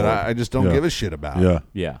enterprise billboard. that I just don't Yeah. give a shit about. Yeah.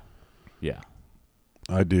 Yeah. Yeah.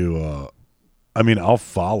 I do. I mean, I'll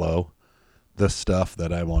follow the stuff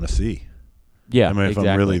that I want to see. Yeah. I mean, if exactly.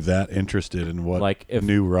 I'm really that interested in what Like if-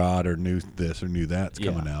 new rod or new this or new that's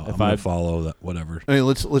Yeah. coming out, If I'm going I- to follow that, whatever. I mean,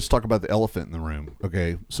 let's talk about the elephant in the room,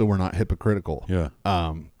 okay? So we're not hypocritical. Yeah.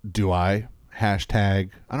 Do I hashtag?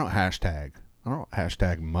 I don't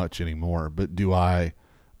hashtag much anymore, but do I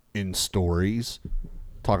in stories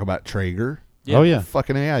talk about Traeger? Yeah. Oh, yeah.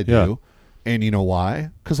 Fucking A, I do. Yeah. And you know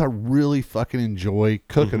why? Because I really fucking enjoy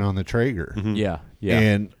cooking on the Traeger. Yeah. Yeah.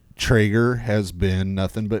 And Traeger has been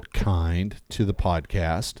nothing but kind to the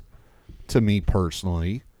podcast, to me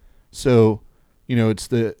personally. So, you know,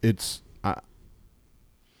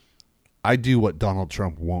 I do what Donald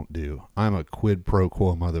Trump won't do. I'm a quid pro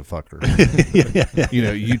quo motherfucker. You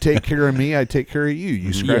know, you take care of me, I take care of you.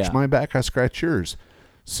 You scratch Yeah. my back, I scratch yours.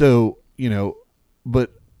 So, you know,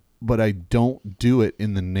 but I don't do it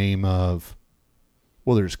in the name of,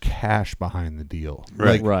 well, there's cash behind the deal.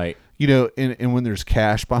 Right. Like, Right. you know, and when there's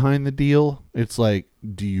cash behind the deal, it's like,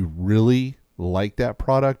 do you really like that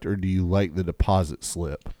product or do you like the deposit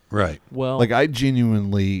slip? Right. Well, Like, I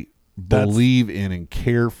genuinely believe in and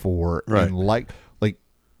care for Right. and like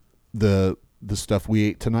the stuff we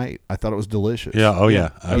ate tonight. I thought it was delicious. Yeah. Oh, yeah.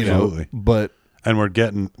 You know, Absolutely. but And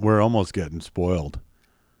we're almost getting spoiled.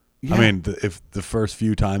 yeah, I mean, if the first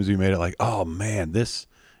few times we made it, like, oh man,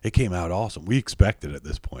 it came out awesome. We expected at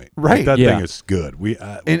this point, Right. Like, that Yeah. thing is good.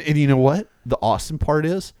 and you know what? The awesome part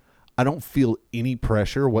is I don't feel any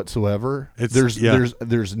pressure whatsoever. It's-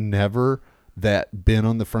 There's never that been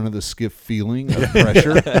on the front of the skiff feeling of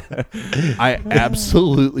pressure. I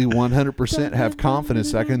absolutely 100% have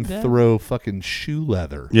confidence I can throw fucking shoe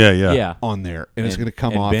leather yeah. yeah. on there and it's And- going to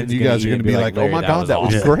come and off Ben's and you guys are eat it going to be like, oh "Larry, my God, that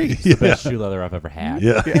was awesome. great. It's the best shoe leather I've ever had.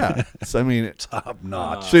 Yeah. Yeah. So, I mean, Top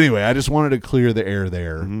notch. so anyway, I just wanted to clear the air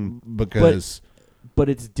there because But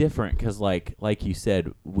it's different because, like you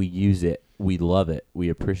said, we use it, we love it, we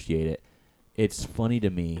appreciate it. It's funny to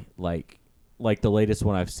me, like the latest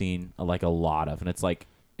one I've seen, like a lot of, and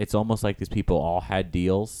it's almost like these people all had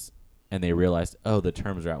deals, and they realized, oh, the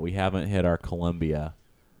terms are out. We haven't hit our Columbia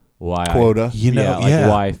Quota.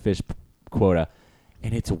 why fish quota,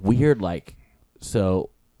 and it's weird. Like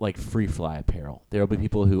free fly apparel. There will be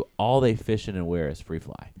people who all they fish in and wear is free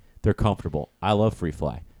fly. They're comfortable. I love free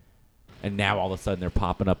fly. And now all of a sudden they're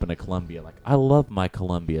popping up in a Columbia. Like, I love my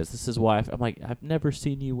Columbias. This is why I'm like, I've never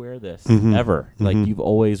seen you wear this ever. Like, you've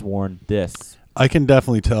always worn this. I can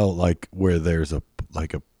definitely tell like where there's a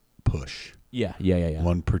push. Yeah.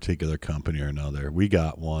 One particular company or another. We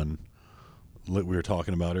got one we were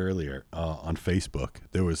talking about earlier on Facebook.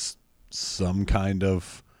 There was some kind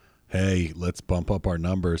of, hey, let's bump up our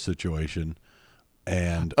numbers situation,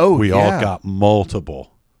 and we all got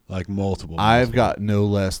multiple. I've got no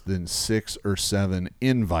less than 6 or 7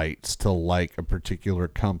 invites to like a particular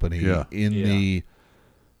company in the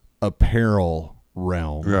apparel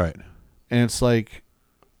realm. right. And it's like,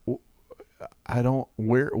 I don't,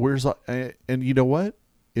 where's, and you know what?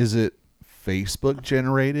 Is it Facebook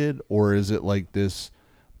generated, or is it like this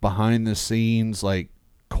behind the scenes like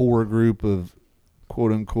core group of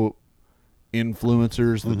quote unquote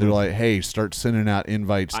influencers that they're like, hey, start sending out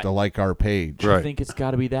invites to like our page? Right. I think it's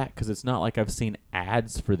got to be that because it's not like I've seen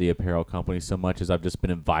ads for the apparel company so much as I've just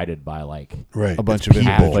been invited by like Right. A bunch of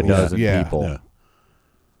half a individuals. dozen Yeah. people. Yeah.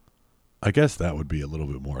 I guess that would be a little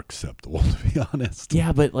bit more acceptable, to be honest.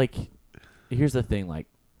 Yeah, but like, here's the thing: like,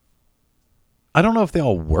 I don't know if they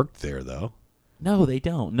all worked there though. no, they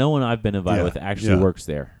don't. No one I've been invited Yeah, with actually yeah. works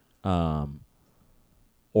there,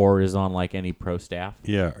 or is on like any pro staff.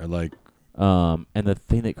 Yeah, or like And the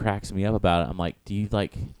thing that cracks me up about it, I'm like, do you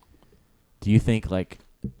think like,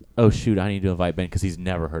 oh shoot, I need to invite Ben because he's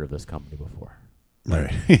never heard of this company before.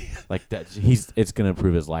 right. Like that, it's gonna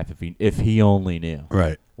improve his life if he only knew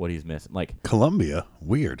right. what he's missing. Like, Columbia,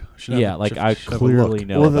 weird. Should yeah, have- like should- I should have a clearly look.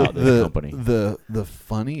 know about this company. The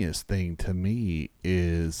funniest thing to me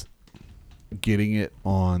is getting it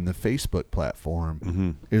on the Facebook platform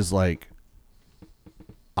Mhm. is like,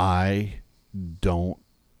 I don't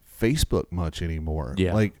Facebook much anymore.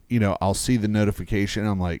 Yeah. Like, I'll see the notification.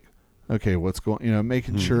 I'm like, okay, what's going,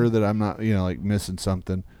 making Mm-hmm. sure that I'm not, like missing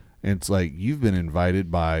something. And it's like, you've been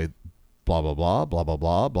invited by blah, blah, blah, blah, blah,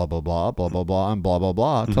 blah, blah, blah, blah, blah, blah, blah, and blah, blah,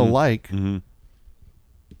 blah to like. Mhm.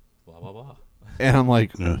 Blah blah blah. And I'm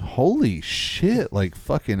like, Yeah. holy shit, like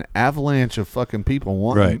fucking avalanche of fucking people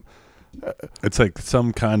wanting. Right. It's like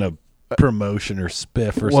some kind of promotion or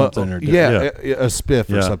spiff or Well, something. Or a spiff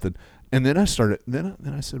or Yeah. something. And then I started, then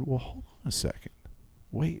I said, well, hold on a second.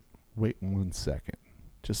 Wait 1 second.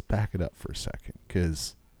 Just back it up for a second.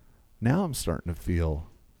 Because now I'm starting to feel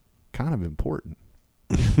kind of important.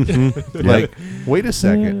 Like, wait a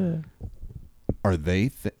second. Are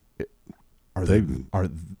they, are they,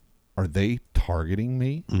 are they targeting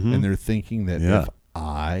me? Mhm. And they're thinking that Yeah.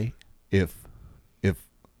 if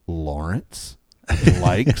Lawrence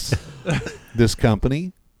likes this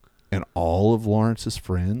company and all of Lawrence's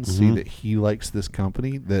friends see Mhm. that he likes this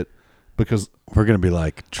company, that because We're gonna be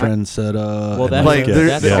like trendsetter. Well, and that's- like get- there-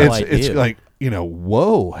 that's yeah. all I it's do. like,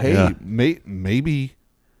 whoa, hey, Yeah. maybe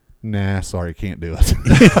nah, sorry, can't do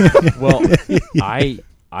it. Well,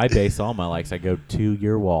 I base all my likes. I go to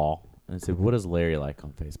your wall and say, what does Larry like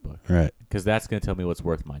on Facebook? Right. Because that's going to tell me what's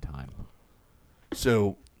worth my time.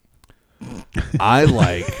 So I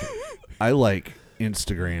like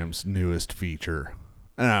Instagram's newest feature.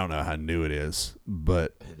 And I don't know how new it is,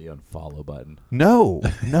 but The unfollow button. no.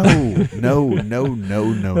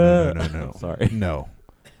 Sorry. No.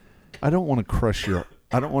 I don't want to crush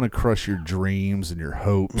your dreams and your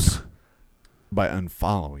hopes by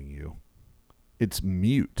unfollowing you. It's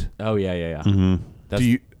mute. Oh, yeah. Mm-hmm. That's Do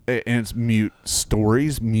you and it's mute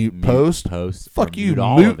stories, mute mute post. posts. Fuck or you, mute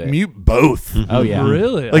all mute, of it. mute both. Oh, yeah.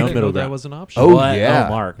 Really? I Like- didn't middle know that ground. was an option. Oh, What? yeah. Oh,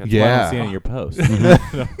 Mark. That's why I Yeah. don't see it in your posts.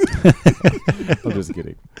 I'm just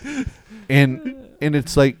kidding. And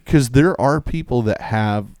it's like, because there are people that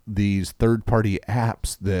have these third-party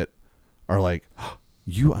apps that are like,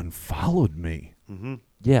 you unfollowed me.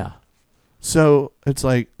 Yeah. So it's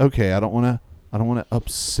like, okay, I don't want to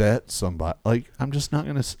upset somebody. Like, I'm just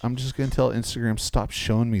gonna tell Instagram, stop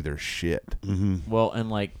showing me their shit. Mm-hmm. Well, and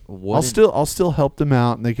like, what? I'll still help them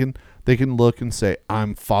out, and they can look and say,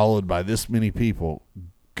 I'm followed by this many people.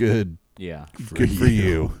 Good Yeah. for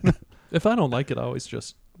you. If I don't like it, I always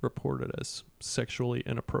just report it as sexually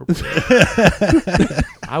inappropriate.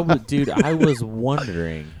 I was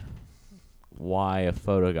wondering why a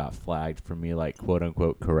photo got flagged for me, like, quote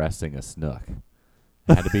unquote, caressing a snook.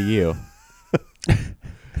 Had to be you.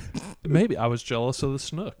 Maybe I was jealous of the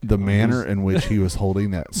snook. The manner in which he was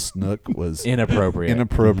holding that snook was Inappropriate.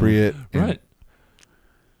 inappropriate. and- Right.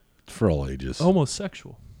 For all ages. Almost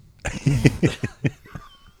sexual.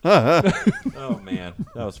 Oh man,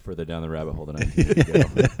 that was further down the rabbit hole than I needed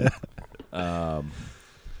to go.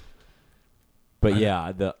 But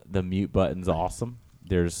yeah, the mute button's awesome.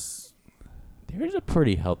 There's a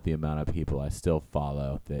pretty healthy amount of people I still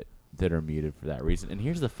follow that are muted for that reason. And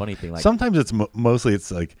here's the funny thing, like Sometimes it's mostly it's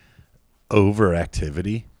like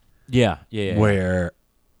overactivity yeah. where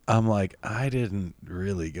I'm like, I didn't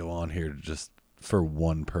really go on here just for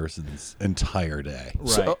one person's entire day. Right.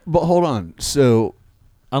 So, but hold on. So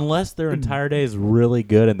Unless their entire day is really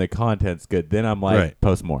good and the content's good, then I'm like, Right.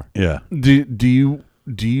 post more. Yeah. do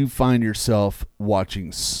you find yourself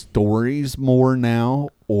watching stories more now,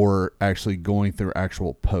 or actually going through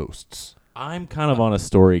actual posts? I'm kind of on a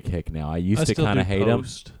story kick now. I used I to still kind of do hate them,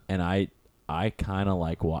 post. and I kind of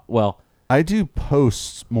like well, I do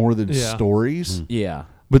posts more than Yeah. stories, yeah.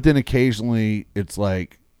 but then occasionally it's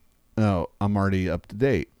like, oh, I'm already up to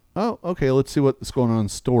date. Oh, okay, let's see what's going on in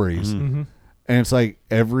stories. Mm-hmm. And it's like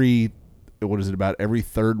every what is it, about every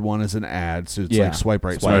third one is an ad, so it's Yeah. like swipe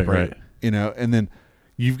right, Swipe swipe right, right. you know, and then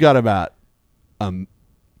you've got about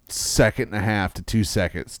second and a half to 2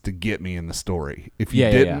 seconds to get me in the story. If you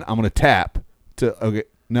Yeah, didn't, I'm gonna tap to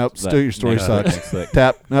nope, So still your story next click, sucks. next click.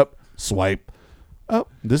 Tap, nope, swipe. Oh,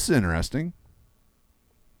 this is interesting.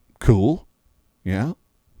 Cool. Yeah.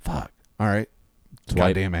 Fuck. All right. Swipe.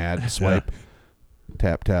 Goddamn ad. Swipe.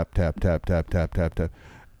 Tap, tap, tap, tap, tap, tap, tap, tap.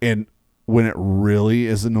 And when it really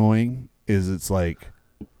is annoying is it's like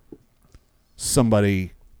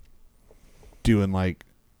somebody doing like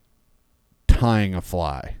tying a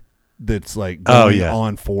fly that's like going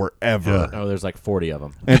on forever. Yeah. Oh, there's like 40 of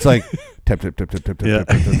them. And it's like tap, tap, tap, tap, tap, tap, Yeah.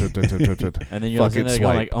 tap, tap, tap, tap, tap, tap, tap. And then you're Fucking sitting there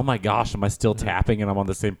going like, swipe. oh my gosh, am I still tapping and I'm on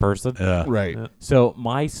the same person? Yeah. Right. Yeah. So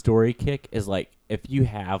my story kick is like if you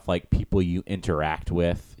have like people you interact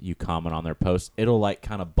with, you comment on their posts, it'll like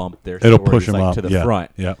kind of bump their It'll stories push them like up to the yeah.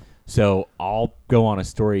 front. Yeah. So I'll go on a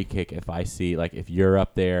story kick if I see like if you're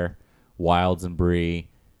up there, Wilds and Bree,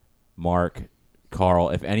 Mark, Carl,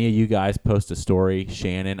 if any of you guys post a story,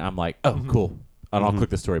 Shannon, I'm like, oh cool, and I'll click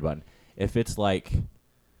the story button. If it's like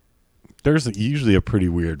There's usually a pretty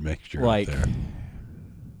weird mixture like out there.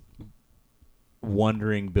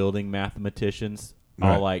 wondering building mathematicians,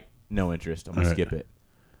 Right. I'll like no interest. I'm gonna Right. skip it.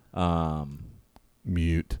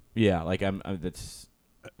 Mute. Yeah, like I'm that's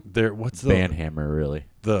There. What's the Banhammer really.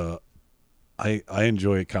 I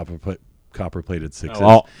enjoy copper plated sixes.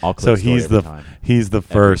 I'll click So story he's every the time. he's the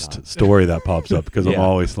first time. story that pops up because I'm Yeah.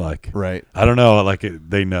 always like, Right. I don't know, like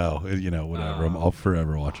they know, you know, whatever. I'll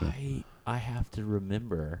forever watch it. I have to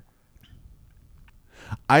remember.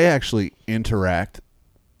 I actually interact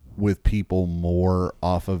with people more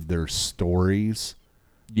off of their stories.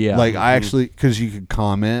 Yeah, Like I actually, because you can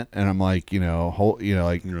comment, and I'm like,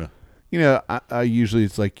 like, Yeah. I usually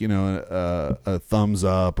it's like, a thumbs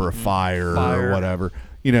up or a fire or whatever,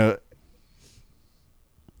 and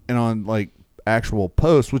on like actual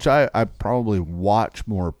posts, which I probably watch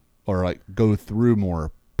more or like go through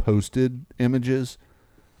more posted images.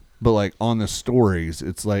 But like on the stories,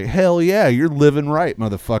 it's like, hell yeah, you're living right,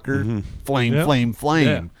 motherfucker. Flame, Yep. flame,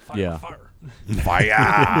 flame. Yeah.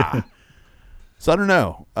 Fire. So I don't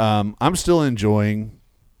know. I'm still enjoying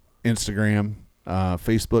Instagram.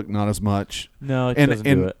 Facebook, not as much. No, it And doesn't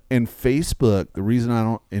do it. and Facebook, the reason I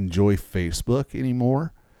don't enjoy Facebook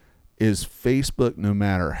anymore is Facebook, no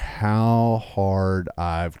matter how hard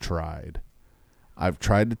I've tried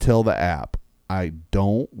to tell the app, I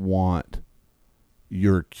don't want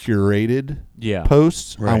your curated Yeah.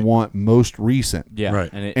 posts. I Right. want most recent. Yeah, Right.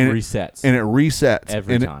 and it And resets. And it resets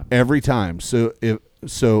Every time. time.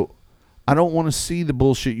 So I don't want to see the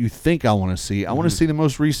bullshit you think I want to see. I want to see the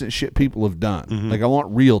most recent shit people have done. Like I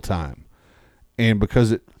want real time. And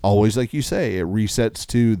because it always, like you say, it resets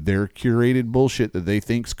to their curated bullshit that they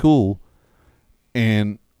think's cool,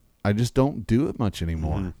 and I just don't do it much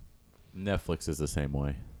anymore. Netflix is the same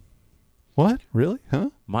way. What? Really? Huh?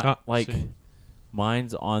 See.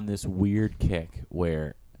 Mine's on this weird kick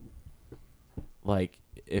where, like,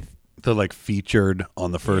 if The like featured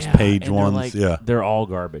on the first yeah, page and they're ones. like- Yeah. they're all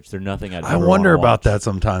garbage. They're nothing. I wonder about that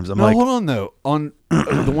sometimes. I'm No, like, hold on though. On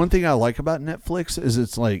the one thing I like about Netflix is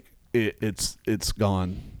it's like it's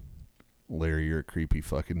gone. Larry, you're a creepy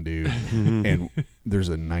fucking dude, and there's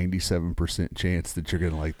a 97% chance that you're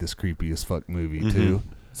gonna like this creepy as fuck movie too.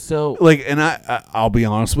 So Like, and I'll be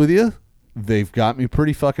honest with you, they've got me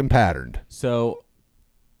pretty fucking patterned. so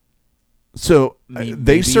So Maybe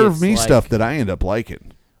they serve it's me like- stuff that I end up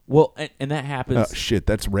liking. well, and that happens. Oh shit,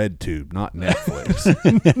 that's RedTube, not Netflix.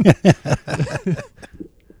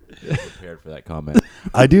 Prepared for that comment.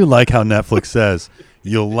 I do like how Netflix says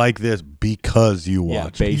you'll like this because you Yeah,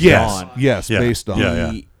 watched. it. based yes, on yes, Yeah, based on.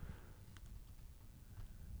 yeah. the-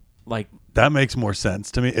 like That makes more sense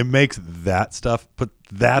to me. It makes that stuff, but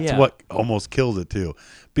that's Yeah. what almost kills it too.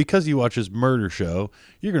 Because you watch this murder show,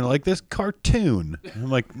 you're gonna like this cartoon. I'm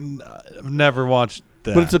like, I've never watched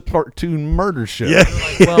that. But it's a cartoon murder show. yeah.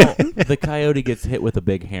 well, the coyote gets hit with a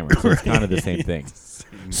big hammer, so it's kind of the same thing.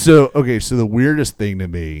 So okay, so the weirdest thing to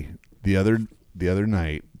me the other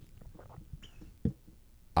night,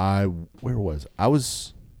 where was I? I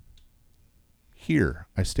was here.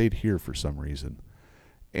 I stayed here for some reason,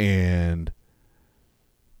 and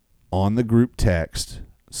on the group text,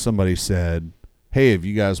 somebody said, "Hey, have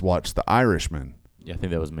you guys watched The Irishman?" Yeah, I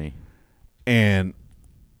think that was me. And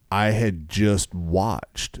I had just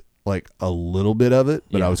watched like a little bit of it,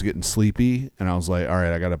 but Yeah. I was getting sleepy, and I was like, "All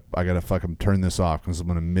right, I gotta fucking turn this off because I'm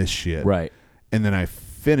gonna miss shit." Right. And then I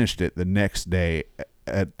finished it the next day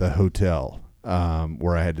at the hotel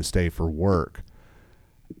where I had to stay for work.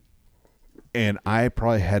 And I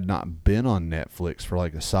probably had not been on Netflix for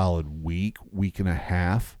like a solid week and a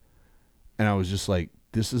half. And I was just like,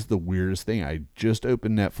 this is the weirdest thing. I just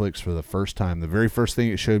opened Netflix for the first time. The very first thing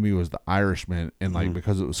it showed me was The Irishman. And like,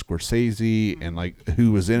 because it was Scorsese and like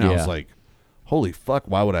who was in it, I was like, holy fuck,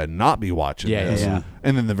 why would I not be watching this? Yeah.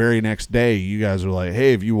 And then the very next day, you guys are like,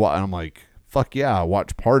 hey, have you watched? And I'm like, fuck yeah, I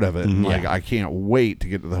watched part of it. And like, I can't wait to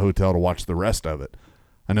get to the hotel to watch the rest of it.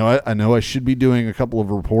 I know I should be doing a couple of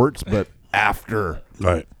reports, but after.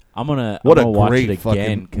 Right. I'm gonna What a watch great it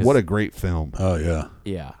again. what a great film. Oh yeah.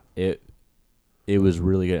 Yeah, it was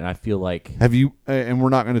really good, and I feel like Have you, and we're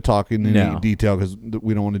not going to talk in any No. detail because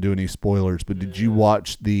we don't want to do any spoilers, but did you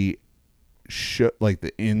watch the show, like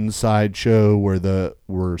the inside show where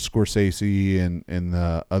Scorsese and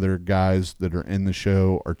the other guys that are in the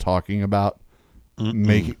show are talking about the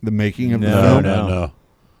making of the No, film? No.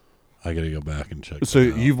 I got to go back and check. So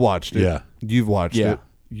that out. you've watched it. Yeah. You've watched Yeah. it.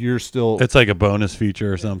 You're still. It's like a bonus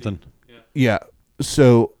feature or something. Yeah.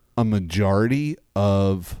 So a majority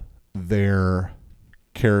of their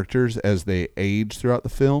characters as they age throughout the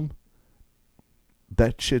film,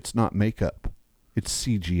 that shit's not makeup. It's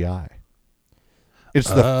CGI. It's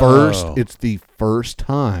the first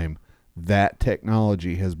time that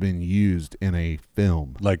technology has been used in a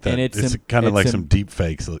film. Like that. And It's kind of like some deep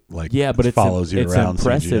fakes. Like yeah, but follows you it's around.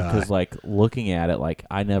 impressive CGI. because like looking at it, like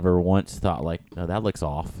I never once thought like, no, that looks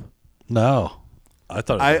off. No, I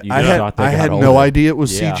thought I it was- had got no older. idea it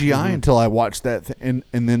was Yeah. CGI until I watched that, and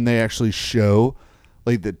then they actually show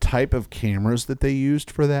like the type of cameras that they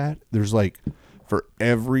used for that. There's like for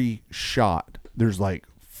every shot, there's like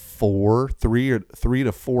three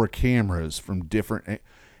to four cameras from different.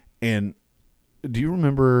 And do you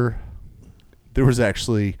remember? There was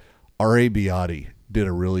actually R.A. Biotti did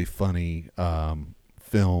a really funny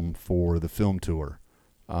film for the film tour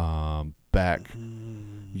back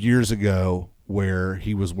years ago, where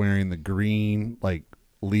he was wearing the green like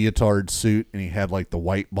leotard suit and he had like the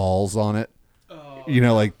white balls on it.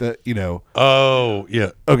 Oh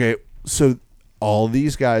yeah. Okay, so all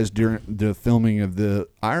these guys during the filming of The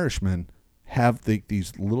Irishman have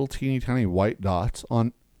these little teeny tiny white dots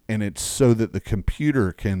on, and it's so that the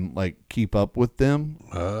computer can like keep up with them,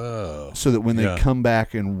 so that when they come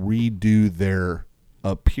back and redo their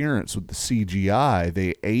appearance with the CGI,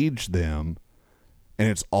 they age them, and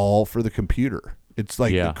it's all for the computer. It's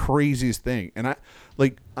like the craziest thing, and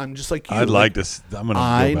I'm just like you. I'd like to. I'm gonna. Go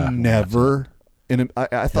back and watch never. And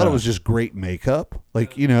I thought it was just great makeup.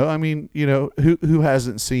 Like, I mean, who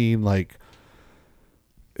hasn't seen like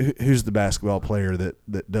who's the basketball player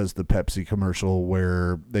that does the Pepsi commercial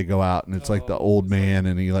where they go out and it's like the old man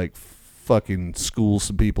and he like fucking schools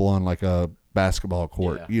some people on like a basketball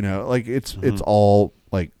court. Like it's all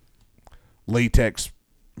like latex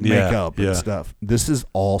makeup and stuff. This is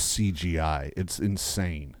all CGI. It's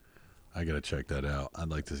insane. I gotta check that out. I'd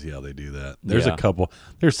like to see how they do that. There's a couple.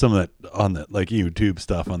 There's some of that on the like YouTube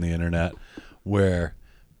stuff on the internet where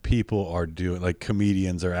people are doing like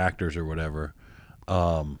comedians or actors or whatever.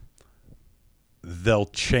 They'll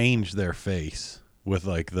change their face with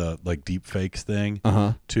like the deep fakes thing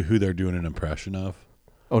to who they're doing an impression of.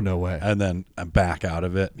 Oh, no way. And then back out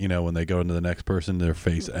of it. When they go into the next person, their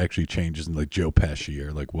face actually changes in like Joe Pesci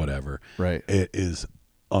or like whatever. Right. It is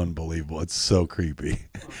unbelievable. It's so creepy,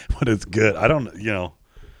 but it's good. I don't, I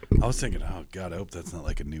was thinking, oh God, I hope that's not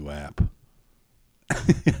like a new app.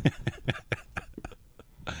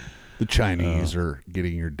 The Chinese are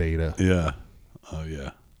getting your data. Yeah. Oh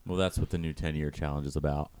yeah. Well, that's what the new 10-year challenge is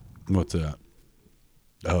about. What's that?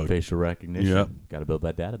 Oh, Facial recognition. Yep. Got to build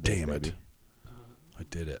that database. damn baby. it! I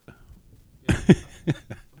did it.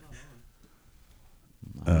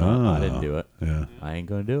 I didn't do it. Yeah. I ain't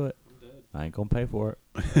gonna do it. I ain't gonna pay for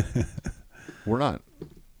it. We're not.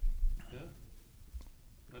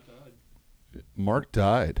 I died. Mark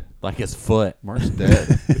died. Like his foot. Mark's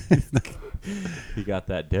dead. He got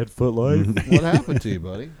that dead foot life. What happened to you,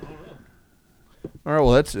 buddy? All right,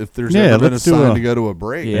 well, that's if there's Yeah, ever been a let's do sign a- to go to a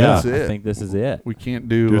break. Yeah, that's I it. think this is it. We can't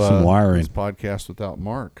do Do some wiring. this podcast without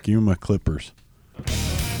Mark. Give me my clippers.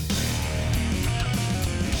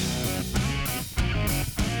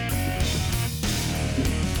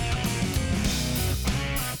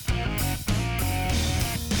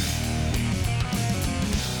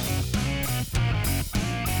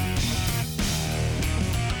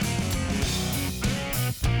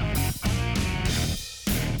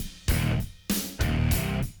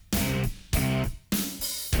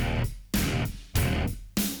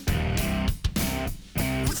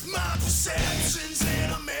 With my perception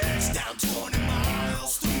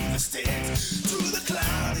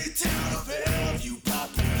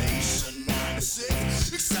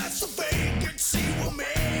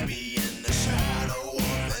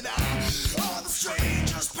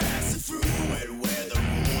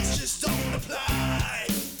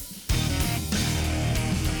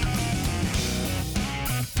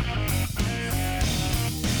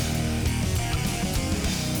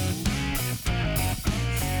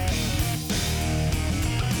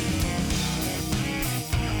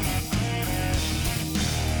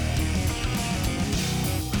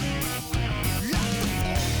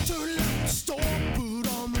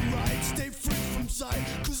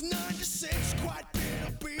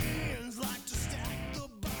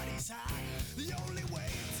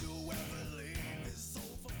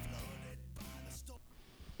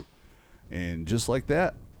And just like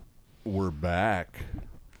that, we're back.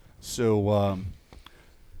 So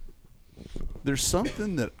there's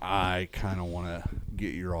something that I kind of want to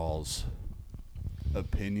get your all's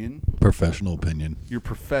opinion, Professional opinion. your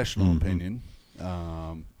professional opinion,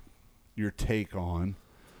 your take on,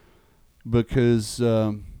 because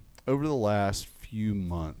over the last few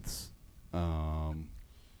months, I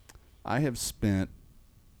have spent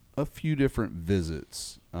a few different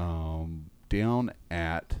visits down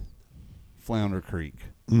at Flounder Creek,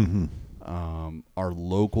 our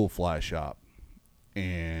local fly shop.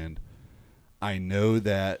 And I know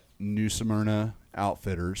that New Smyrna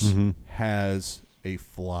Outfitters has a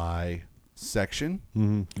fly section,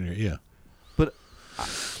 Yeah. but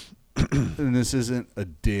and this isn't a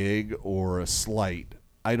dig or a slight.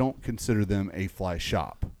 I don't consider them a fly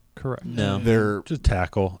shop. Correct. No. They're Just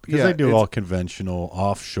tackle. Because Yeah, they do it's- all conventional,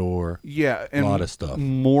 offshore. and lot of stuff.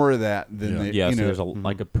 More of that than Yeah. they, Yeah, you so know, there's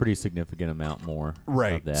like a pretty significant amount more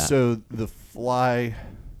right. of that. So the fly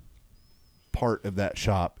part of that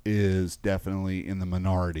shop is definitely in the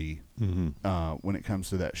minority when it comes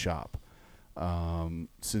to that shop.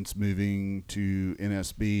 Since moving to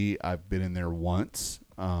NSB, I've been in there once.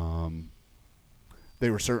 They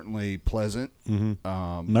were certainly pleasant.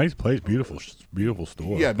 Nice place. Beautiful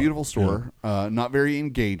store. Yeah, beautiful store. Not very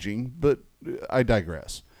engaging, but I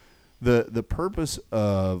digress. The purpose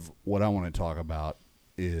of what I want to talk about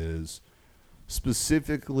is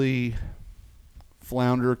specifically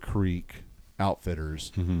Flounder Creek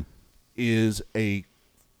Outfitters is a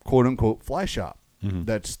quote unquote fly shop.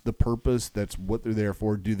 That's the purpose. That's what they're there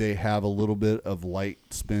for. Do they have a little bit of light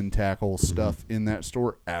spin tackle stuff in that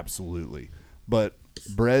store? Absolutely. But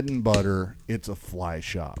bread and butter, it's a fly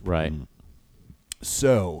shop. right.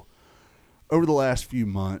 So, over the last few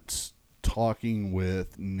months, talking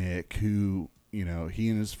with Nick, who, you know, he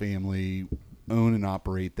and his family own and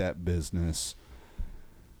operate that business,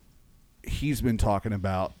 he's been talking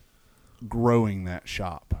about growing that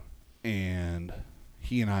shop. And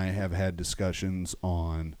he and I have had discussions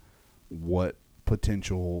on what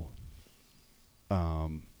potential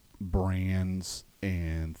brands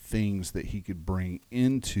and things that he could bring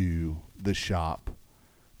into the shop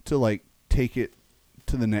to like take it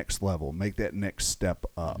to the next level, make that next step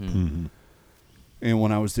up. And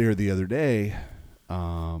when I was there the other day,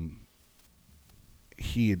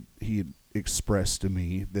 he had expressed to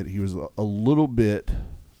me that he was a little bit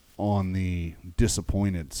on the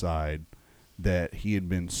disappointed side, that he had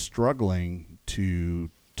been struggling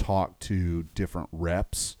to talk to different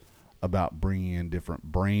reps about bringing in different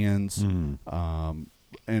brands.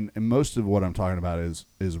 And most of what I'm talking about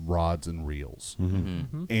is rods and reels.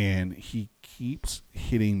 And he keeps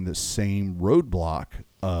hitting the same roadblock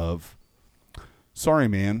of, sorry,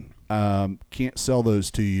 man, can't sell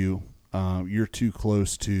those to you. You're too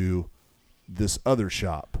close to this other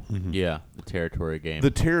shop. Yeah, the territory game.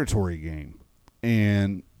 The territory game.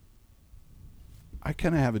 And I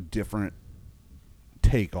kind of have a different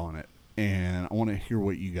take on it, and I want to hear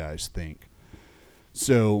what you guys think.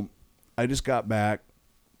 So I just got back,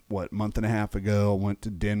 month and a half ago. I went to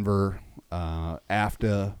Denver.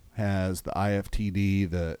 AFTA has the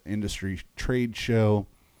IFTD, the industry trade show.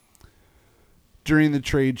 During the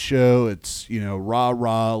trade show, it's, you know,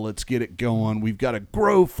 rah, let's get it going. We've got to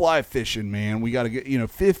grow fly fishing, man. We got to get,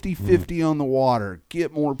 50-50 on the water,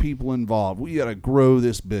 get more people involved. We got to grow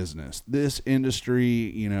this business. This industry,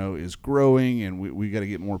 is growing, and we got to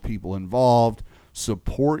get more people involved.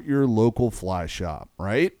 Support your local fly shop,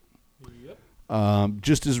 right? Yep.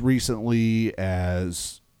 Just as recently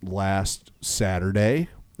as last Saturday,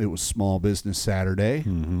 it was Small Business Saturday,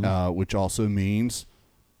 which also means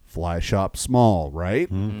fly shop small, right?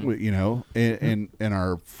 And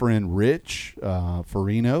our friend Rich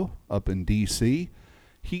Farino up in DC,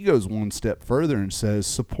 he goes one step further and says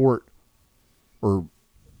support, or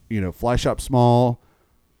fly shop small,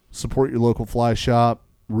 support your local fly shop.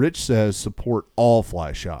 Rich says support all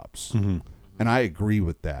fly shops, and I agree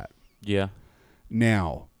with that. Yeah.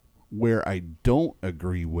 Now, where I don't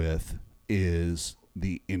agree with is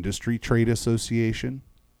the Industry Trade Association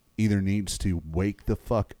either needs to wake the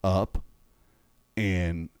fuck up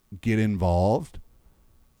and get involved.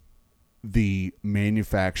 The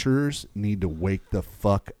manufacturers need to wake the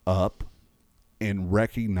fuck up and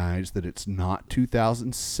recognize that it's not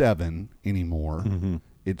 2007 anymore.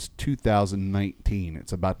 It's 2019.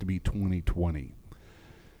 It's about to be 2020.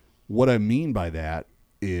 What I mean by that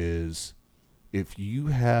is if you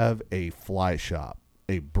have a fly shop,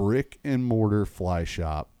 a brick and mortar fly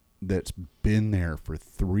shop that's been there for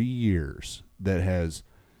 3 years, that has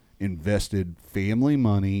invested family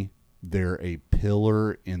money, they're a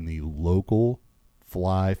pillar in the local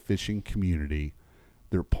fly fishing community.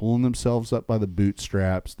 They're pulling themselves up by the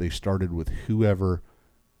bootstraps. They started with whoever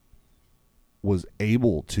was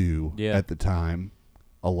able to, at the time,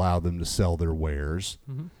 allow them to sell their wares.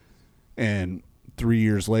 Mm-hmm. And 3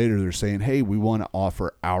 years later, they're saying, hey, we want to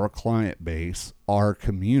offer our client base, our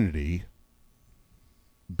community,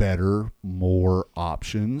 better, more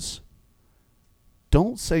options.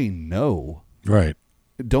 Don't say no. Right.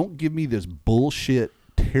 Don't give me this bullshit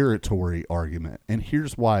territory argument. And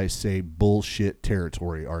here's why I say bullshit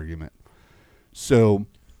territory argument. So,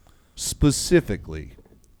 specifically,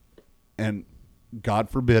 and God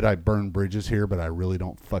forbid I burn bridges here, but I really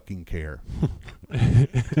don't fucking care.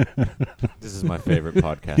 This is my favorite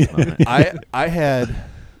podcast moment. I had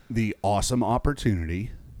the awesome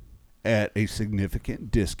opportunity at a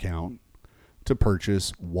significant discount to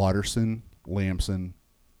purchase Watterson Lamson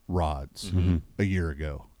rods a year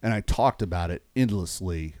ago. And I talked about it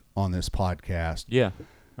endlessly on this podcast. Yeah, I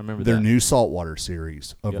remember Their that. new saltwater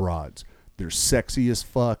series of rods. They're sexy as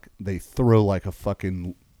fuck. They throw like a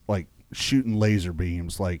fucking, like shooting laser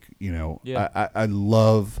beams. Like, you know, I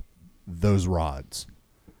love those rods.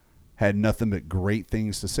 Had nothing but great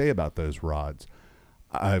things to say about those rods.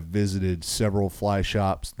 I've visited several fly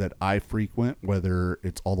shops that I frequent, whether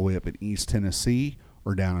it's all the way up in East Tennessee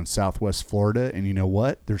or down in Southwest Florida. And you know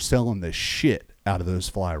what? They're selling the shit out of those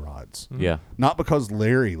fly rods. Yeah. Not because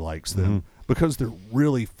Larry likes them, because they're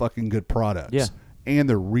really fucking good products. Yeah. And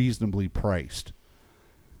they're reasonably priced.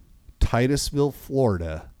 Titusville,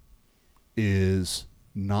 Florida is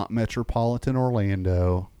not metropolitan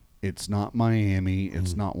Orlando. It's not Miami.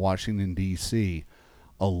 It's not Washington, D.C.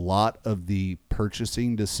 A lot of the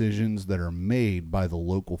purchasing decisions that are made by the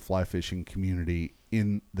local fly fishing community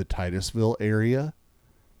in the Titusville area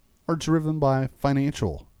are driven by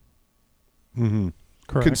financial Correct.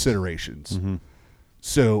 considerations.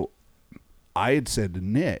 So I had said to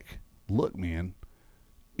Nick, look, man,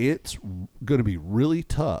 it's going to be really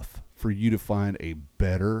tough for you to find a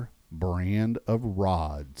better brand of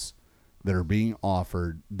rods that are being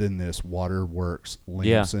offered than this Waterworks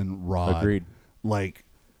Lamson rod. Agreed. Like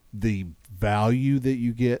the value that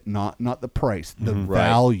you get, not the price, the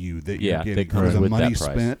value that you're getting that for comes the with money that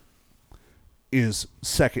price. spent is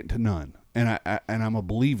second to none. And I'm a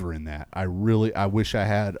believer in that. I wish I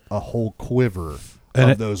had a whole quiver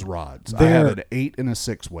of those rods. I have an 8 and a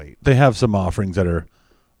 6 weight. They have some offerings that are,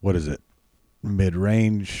 what is it,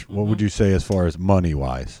 mid-range? What would you say as far as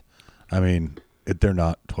money-wise? I mean, they're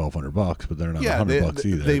not $1,200, but they're not $100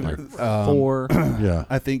 either. They're- For yeah.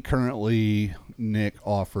 I think currently Nick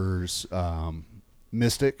offers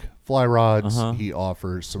Mystic fly rods. He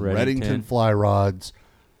offers some Reddington fly rods.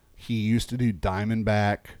 He used to do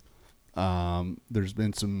Diamondback. There's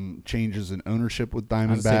been some changes in ownership with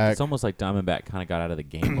Diamondback. It's almost like Diamondback kind of got out of the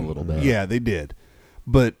game a little bit. Yeah, they did.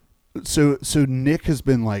 But so Nick has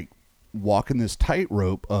been like walking this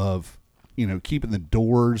tightrope of, you know, keeping the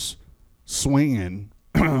doors swinging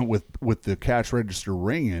with the cash register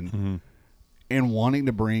ringing and wanting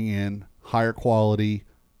to bring in higher quality,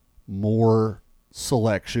 more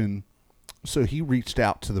selection. So he reached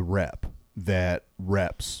out to the rep that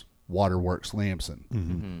reps Waterworks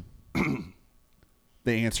Lamson.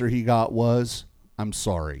 The answer he got was, I'm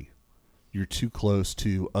sorry, you're too close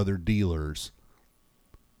to other dealers.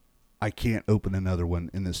 I can't open another one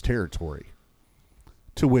in this territory.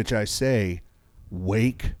 To which I say,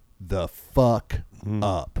 wake the fuck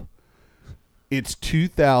up. It's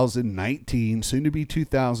 2019, soon to be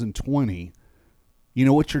 2020. You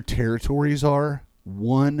know what your territories are?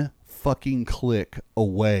 One fucking click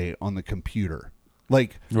away on the computer.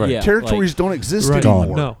 Like, Yeah, territories don't exist Right.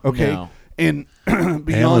 anymore. No. Okay? No. And beyond,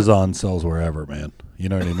 Amazon sells wherever, man. You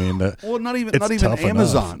know what I mean? well, not even It's tough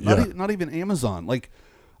Amazon. enough. Yeah. Not even Amazon. Like,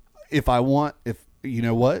 if you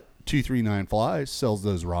know what, 239 Flies sells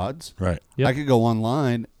those rods. Right. Yep. I could go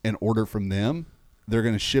online and order from them. They're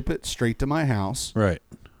going to ship it straight to my house. Right.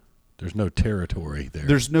 There's no territory there.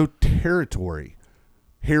 There's no territory.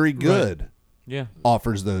 Harry Good Yeah.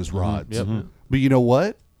 offers those rods. Yep. But you know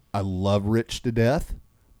what? I love Rich to death,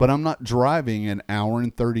 but I'm not driving an hour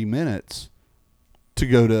and 30 minutes to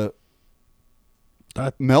go to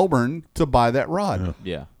Melbourne to buy that rod.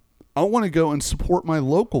 Yeah. I want to go and support my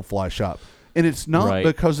local fly shop. And it's not Right.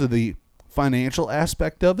 because of the financial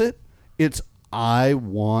aspect of it. It's I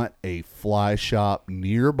want a fly shop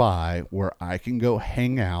nearby where I can go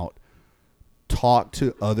hang out, talk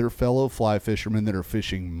to other fellow fly fishermen that are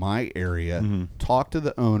fishing my area, talk to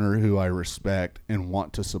the owner who I respect and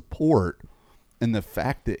want to support. And the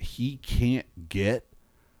fact that he can't get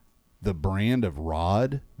the brand of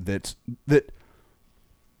rod that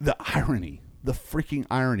the irony, the freaking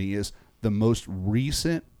irony is the most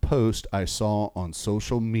recent post I saw on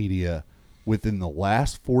social media within the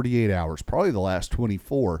last 48 hours, probably the last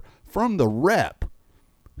 24, from the rep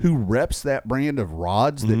who reps that brand of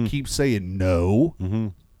rods that keeps saying no,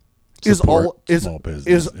 is Support all is small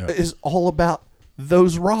business, yeah. is all about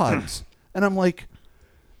those rods. And I'm like,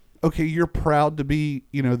 okay, you're proud to be,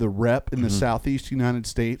 the rep in the Southeast United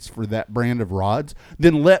States for that brand of rods.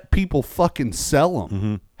 Then let people fucking sell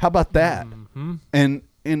them. How about that?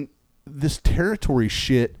 And this territory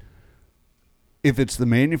shit, if it's the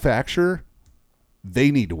manufacturer, they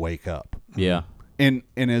need to wake up. Yeah. And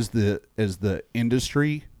as the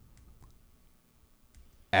industry,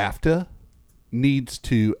 AFTA needs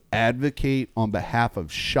to advocate on behalf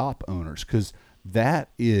of shop owners, because that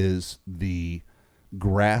is the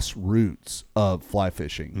grassroots of fly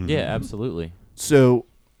fishing. Yeah, absolutely. So,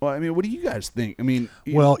 well, I mean, what do you guys think? I mean,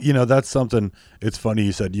 Well, that's something. It's funny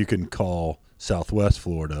you said you can call Southwest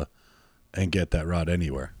Florida and get that rod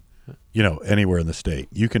anywhere. Anywhere in the state.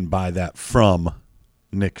 You can buy that from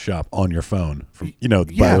Nick's shop on your phone. Buy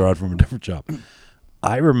the rod from a different shop.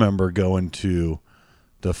 I remember going to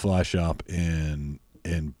the fly shop in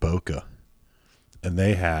Boca, and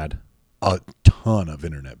they had a ton of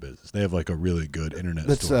internet business. They have like a really good internet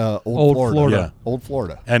that's store. Old Old Florida. Florida. Yeah. Old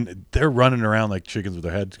Florida. And they're running around like chickens with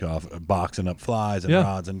their heads cut off, boxing up flies and Yeah.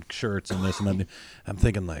 rods and shirts and this and that. I'm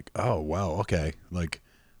thinking like, oh wow, okay. Like,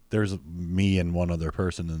 there's me and one other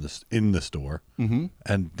person in the store,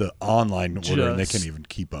 and the online ordering they can't even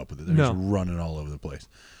keep up with it. They're just running all over the place.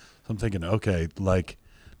 So I'm thinking, okay, like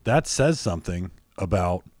that says something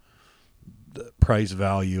about the price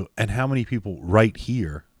value and how many people right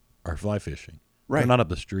here are fly fishing. Right. They're not up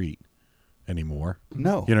the street anymore.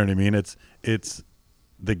 No. You know what I mean? It's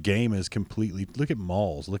the game is completely. Look at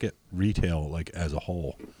malls. Look at retail like as a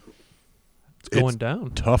whole. It's going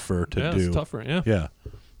down. Tougher to do. It's tougher. Yeah. Yeah.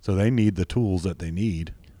 So they need the tools that they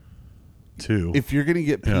need to. If you're going to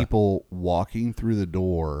get people walking through the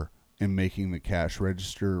door and making the cash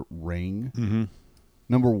register ring,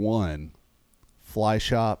 number one, fly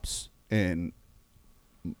shops, and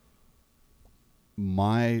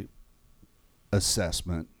my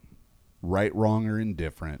assessment, right, wrong, or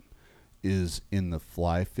indifferent, is in the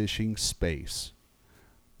fly fishing space.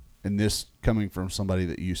 And this coming from somebody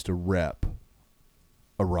that used to rep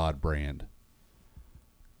a rod brand.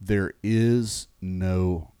 There is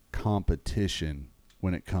no competition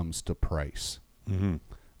when it comes to price.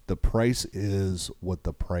 The price is what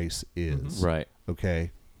the price is. Right.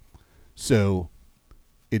 Okay? So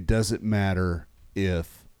it doesn't matter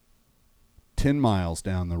if 10 miles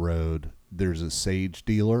down the road there's a sage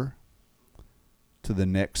dealer to the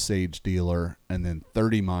next sage dealer, and then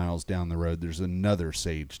 30 miles down the road there's another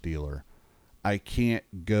sage dealer. I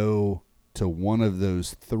can't go to one of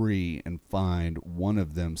those three and find one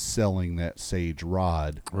of them selling that sage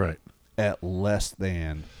rod right. at less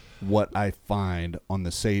than what I find on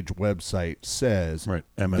the Sage website says. Right.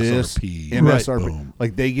 This MSRP. MSRP. Boom.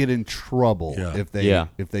 Like they get in trouble Yeah. if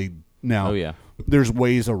they now. Oh, yeah. There's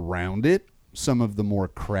ways around it. Some of the more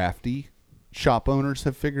crafty shop owners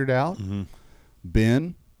have figured out.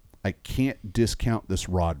 Ben, I can't discount this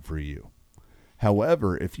rod for you.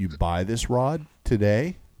 However, if you buy this rod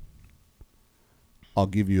today, I'll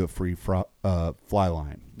give you a free fly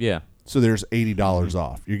line. Yeah. So there's $80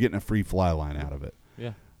 off. You're getting a free fly line out of it.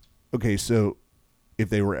 Yeah. Okay, so if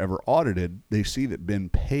they were ever audited, they see that Ben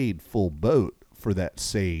paid full boat for that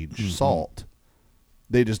sage salt.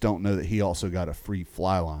 They just don't know that he also got a free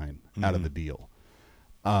fly line out of the deal.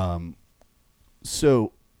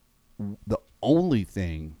 So the only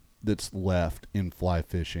thing that's left in fly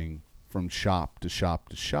fishing from shop to shop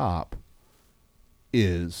to shop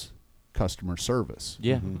is customer service.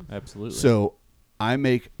 Yeah. Absolutely. So I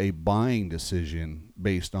make a buying decision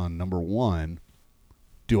based on, number one,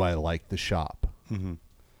 do I like the shop?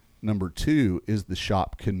 Number two, is the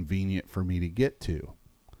shop convenient for me to get to?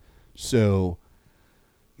 So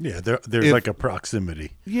Yeah, there's like a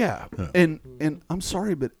proximity. yeah, and I'm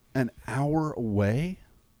sorry, but an hour away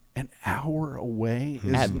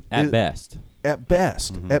is at best. at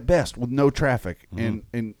best with no traffic and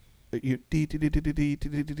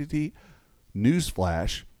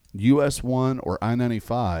newsflash, US 1 or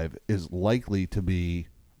I-95 is likely to be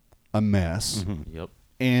a mess. Yep.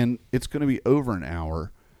 And it's going to be over an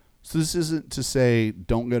hour. So this isn't to say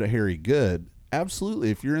don't go to Harry Good.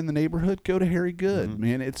 Absolutely, if you're in the neighborhood, go to Harry Good.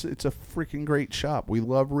 Man, it's a freaking great shop. We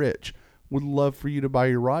love Rich. Would love for you to buy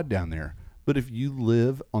your rod down there. But if you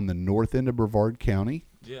live on the north end of Brevard County,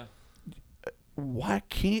 Yeah. why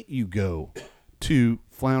can't you go to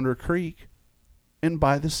Flounder Creek and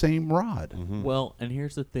buy the same rod? Well, and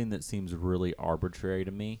here's the thing that seems really arbitrary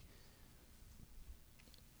to me.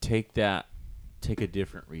 take a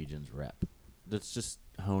different region's rep. Let's just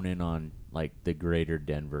hone in on like the greater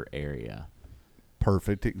Denver area.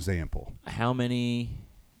 Perfect example. How many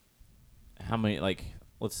like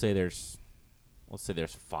let's say there's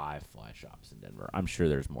 5 fly shops in Denver. I'm sure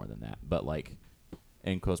there's more than that, but like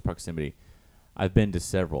in close proximity, I've been to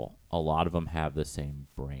several. A lot of them have the same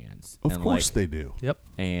brands. Of And, course like, they do.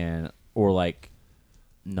 Yep. or like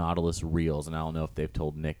Nautilus reels, and I don't know if they've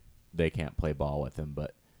told Nick they can't play ball with him,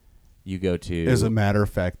 but you go to As a matter of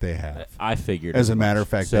fact, they have. I figured As as a matter much. of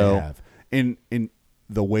fact, So, they have. In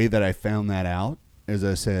the way that I found that out is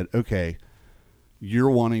I said, okay, you're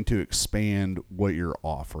wanting to expand what you're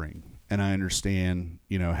offering. And I understand,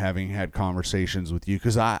 having had conversations with you,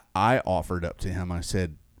 because I offered up to him, I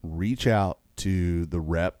said, reach out to the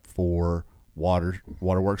rep for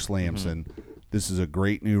Waterworks Lamson. This is a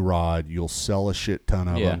great new rod. You'll sell a shit ton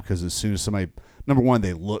of them, because as soon as somebody, number one,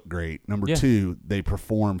 they look great. Number two, they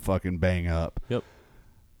perform fucking bang up. Yep.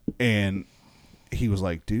 And he was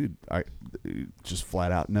like, dude, I just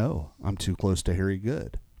flat out no. I'm too close to Harry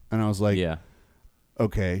Good. And I was like, Yeah.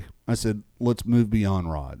 okay. I said, let's move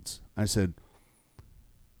beyond rods. I said,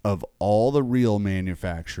 of all the reel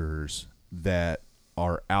manufacturers that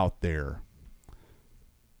are out there,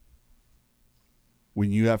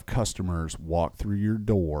 when you have customers walk through your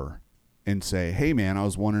door and say, hey, man, I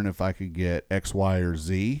was wondering if I could get X, Y, or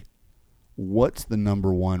Z, what's the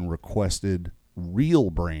number one requested reel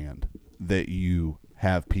brand that you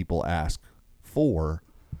have people ask for?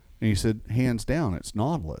 And he said, hands down, it's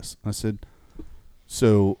Nautilus. I said,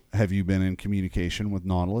 so have you been in communication with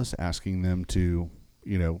Nautilus asking them to,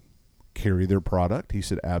 carry their product? He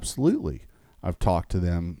said, absolutely. I've talked to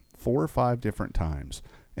them 4 or 5 different times.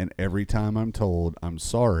 And every time I'm told, I'm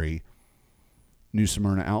sorry, New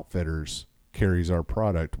Smyrna Outfitters carries our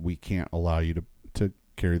product. We can't allow you to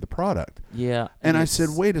carry the product. Yeah. And I said,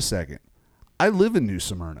 wait a second. I live in New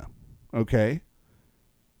Smyrna, okay?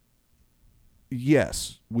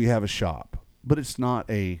 Yes, we have a shop, but it's not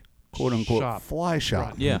a quote-unquote Shop. fly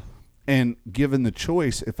shop. Right. Yeah. And given the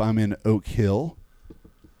choice, if I'm in Oak Hill,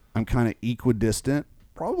 I'm kind of equidistant,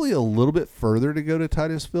 probably a little bit further to go to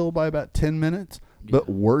Titusville by about 10 minutes, but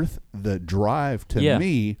worth the drive to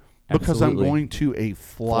me because absolutely. I'm going to a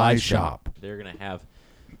fly shop. They're going to have,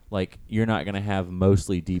 like, you're not going to have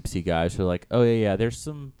mostly deep sea guys who are like, oh, yeah, there's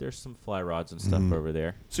some fly rods and stuff over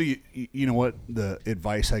there. So you know what the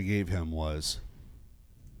advice I gave him was,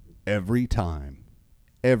 every time,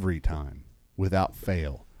 without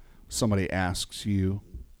fail, somebody asks you,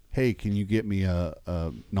 hey, can you get me a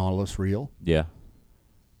Nautilus reel? Yeah.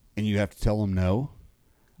 And you have to tell them no.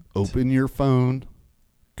 Open your phone,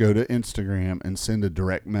 go to Instagram, and send a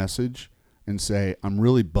direct message and say, I'm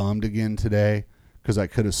really bummed again today because I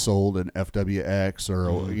could have sold an FWX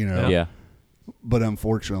or, Yeah. but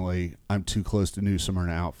unfortunately, I'm too close to New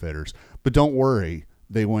Smyrna Outfitters. But don't worry,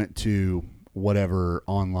 they went to whatever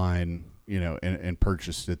online, and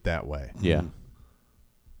purchased it that way. Yeah.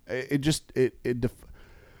 That's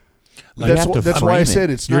why I said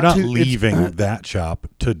it's You're not too, leaving that shop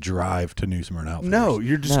to drive to New Smyrna Outfitters. No,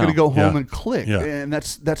 you're just No. going to go home Yeah. and click. Yeah. And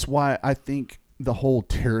that's why I think the whole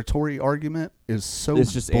territory argument is so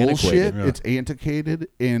It's just bullshit. antiquated. Yeah. It's antiquated.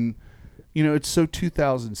 And, it's so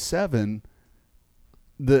 2007.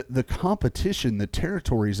 The competition, the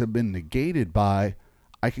territories have been negated by,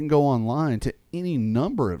 I can go online to any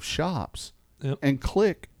number of shops Yep. and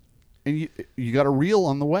click, and you got a reel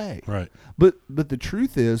on the way. Right. But the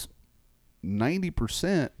truth is,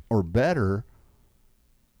 90% or better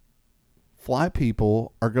fly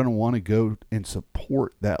people are going to want to go and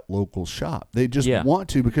support that local shop. They just want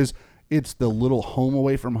to because it's the little home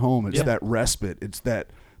away from home. It's that respite. It's that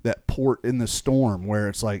port in the storm where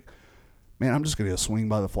it's like, man, I'm just going to go swing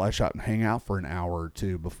by the fly shop and hang out for an hour or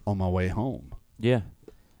two on my way home. Yeah.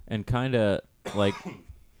 And kind of like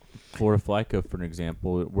Florida Flyco, for an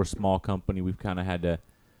example, we're a small company. We've kind of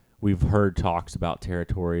we've heard talks about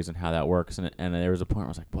territories and how that works. And there was a point where I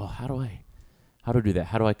was like, well, how do I do that?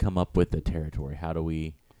 How do I come up with the territory? How do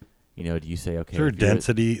we, do you say, okay. Sure,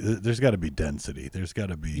 density. There's got to be density. There's got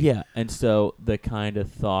to be. Yeah. And so the kind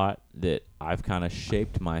of thought that I've kind of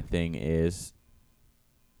shaped my thing is,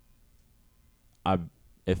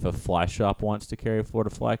 if a fly shop wants to carry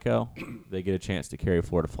Florida Flyco, they get a chance to carry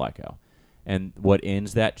Florida Flyco. And what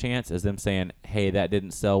ends that chance is them saying, hey, that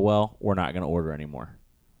didn't sell well, we're not going to order anymore.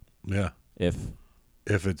 Yeah. If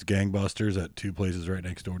it's gangbusters at 2 places right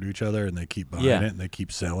next door to each other and they keep buying it and they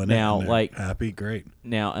keep selling Now, it and they're like, happy, great.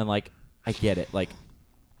 Now, and like, I get it. Like,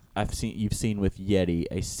 you've seen with Yeti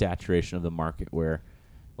a saturation of the market where,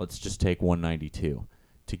 let's just take 192.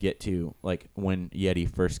 to get to, like when Yeti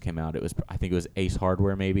first came out, I think it was Ace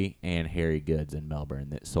Hardware maybe and Harry Goods in Melbourne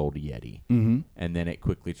that sold Yeti. Mm-hmm. And then it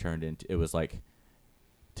quickly turned into, it was like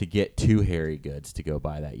to get to Harry Goods to go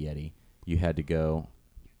buy that Yeti, you had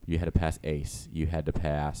to pass Ace, you had to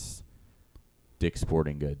pass Dick's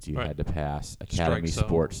Sporting Goods, you Right. had to pass Academy Strike Zone.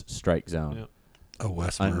 Sports, Strike Zone. Yeah. A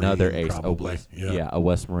West Marine, Another Ace, probably. a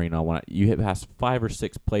West Marine on one. You hit past 5 or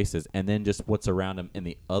 6 places, and then just what's around them in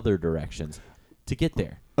the other directions to get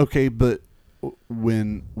there. Okay, but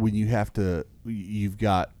when you have to, you've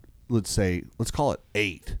got, let's call it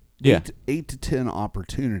 8. Yeah. 8 to 10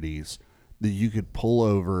 opportunities that you could pull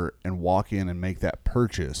over and walk in and make that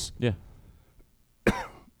purchase. Yeah.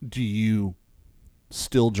 Do you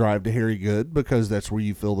still drive to Harry Good because that's where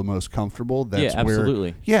you feel the most comfortable? That's Yeah, where,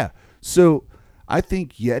 absolutely. Yeah. So I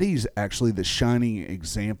think Yeti's actually the shining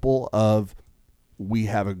example of we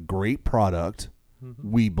have a great product.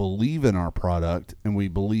 We believe in our product, and we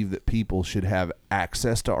believe that people should have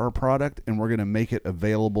access to our product, and we're going to make it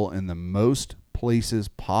available in the most places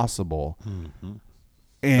possible.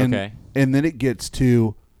 And Okay. and then it gets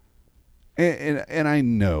to, and I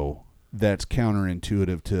know that's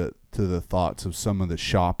counterintuitive to the thoughts of some of the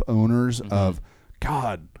shop owners of,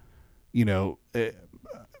 God,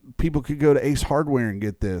 people could go to Ace Hardware and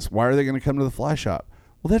get this. Why are they going to come to the fly shop?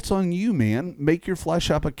 Well, that's on you, man. Make your fly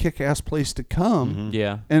shop a kick-ass place to come.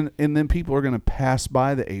 Yeah. And then people are going to pass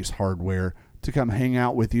by the Ace Hardware to come hang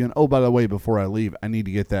out with you. And, oh, by the way, before I leave, I need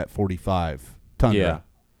to get that 45 Tundra. Yeah.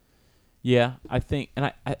 Yeah, I think,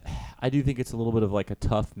 and I do think it's a little bit of like a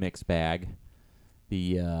tough mixed bag.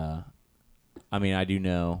 I mean, I do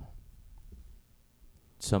know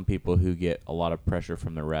some people who get a lot of pressure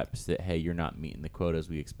from the reps that, hey, you're not meeting the quotas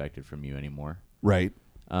we expected from you anymore. Right.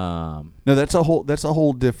 No, that's a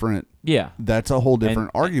whole different. Yeah. That's a whole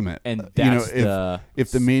different argument. And that's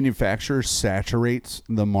if the manufacturer saturates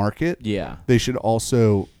the market, yeah. they should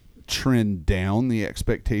also trend down the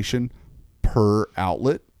expectation per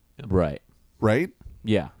outlet, Right. right?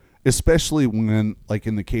 Yeah. Especially when, like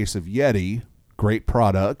in the case of Yeti, great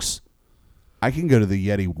products, I can go to the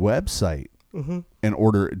Yeti website and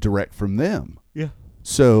order it direct from them. Yeah.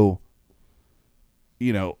 So,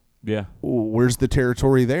 Yeah. where's the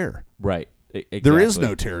territory there? Right. There is Exactly.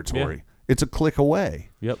 no territory. It's a click away.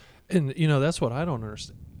 Yep. And that's what I don't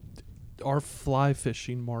understand. Our fly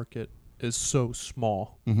fishing market is so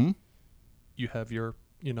small. Mm-hmm. You have your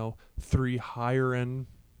 3 higher end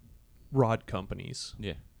rod companies.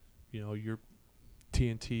 Yeah. Your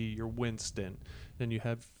TNT, your Winston, then you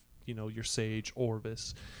have your Sage,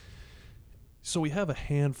 Orvis. So we have a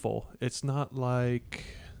handful. It's not like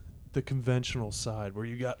the conventional side where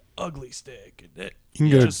you got Ugly Stick. You can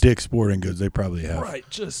go to Dick's Sporting Goods. They probably have Right,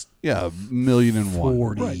 just Yeah, 1,000,001.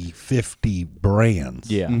 40, Right. 50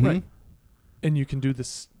 brands. Yeah. Mhm. Right. And you can do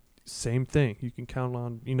this same thing. You can count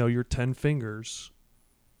on, your 10 fingers,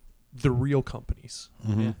 the real companies.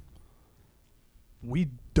 Mhm. Yeah. We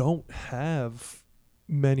don't have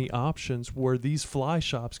many options where these fly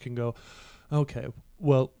shops can go, okay,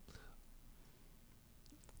 well,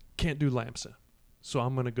 can't do Lamsa. So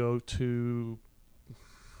I'm going to go to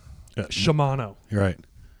Yeah, Shimano. You're right.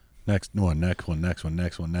 Next one.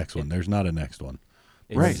 There's not a next one.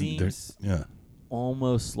 It Right. seems Yeah.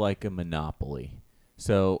 almost like a monopoly.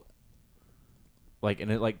 So,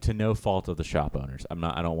 to no fault of the shop owners.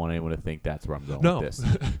 I don't want anyone to think that's where I'm going No. with this.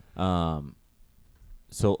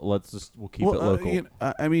 So we'll keep it local.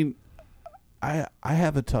 I mean, I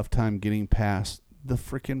have a tough time getting past the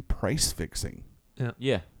freaking price fixing.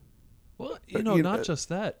 Yeah. Well, you not know, just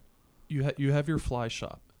that. You have your fly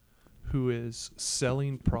shop who is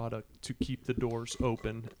selling product to keep the doors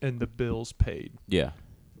open and the bills paid. Yeah.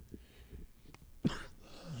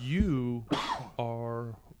 You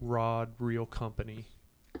are Rod Reel Company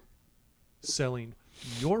selling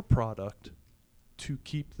your product to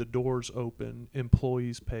keep the doors open,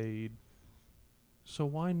 employees paid. So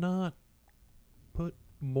why not put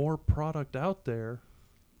more product out there?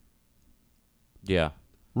 Yeah.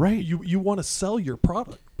 Right. You want to sell your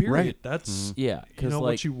product, period. Right. That's Yeah. Because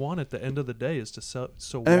what you want at the end of the day is to sell.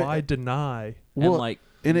 So I- why deny? Well,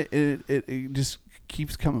 and and it just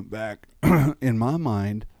keeps coming back in my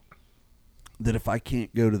mind that if I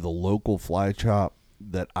can't go to the local fly shop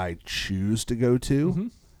that I choose to go to,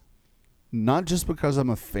 Mhm. not just because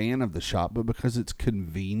I'm a fan of the shop, but because it's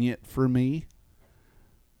convenient for me,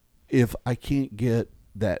 if I can't get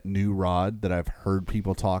that new rod that I've heard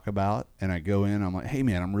people talk about and I go in, I'm like, hey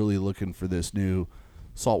man, I'm really looking for this new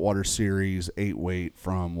Saltwater Series 8-weight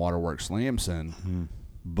from Waterworks Lamson,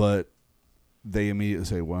 but they immediately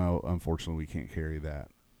say, well, unfortunately we can't carry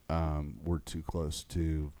that. We're too close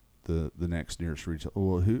to the next nearest retail.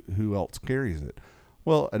 Well, who else carries it?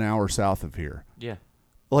 Well, an hour south of here. Yeah.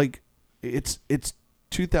 Like it's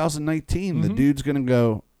 2019. The dude's gonna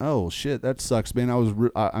go, oh shit, that sucks, man.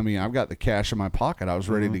 I mean, I've got the cash in my pocket. I was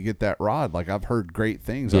ready to get that rod. Like, I've heard great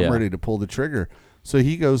things. Yeah. I'm ready to pull the trigger. So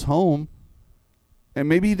he goes home, and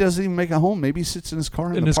maybe he doesn't even make it home. Maybe he sits in his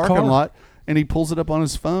car in the parking lot, and he pulls it up on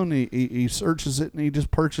his phone. He searches it, and he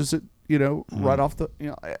just purchases it. Right off the.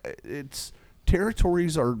 It's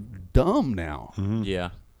territories are dumb now. Yeah.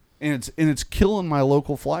 And it's killing my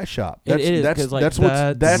local fly shop. It is, 'cause,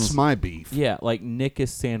 like, That's my beef. Yeah, like Nick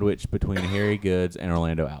is sandwiched between Harry Goods and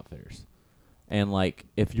Orlando Outfitters. And like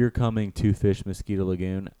if you're coming to fish Mosquito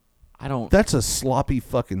Lagoon, I don't That's a sloppy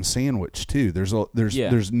fucking sandwich too.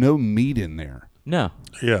 There's no meat in there. No.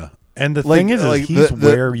 Yeah. And the Like- thing is like he's the-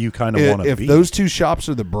 where you kind of want to If be. those two shops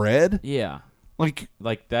are the bread, Yeah. like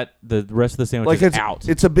That the rest of the sandwich is it's out.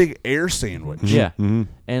 it's a big air sandwich. Yeah. Mhm.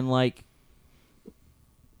 And like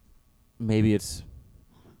maybe it's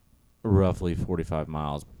roughly 45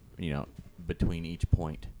 miles, between each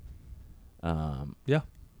point. Yeah.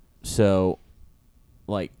 So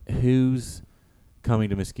like who's coming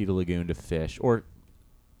to Mosquito Lagoon to fish, or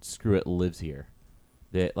screw it, lives here,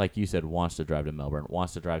 that, like you said, wants to drive to Melbourne,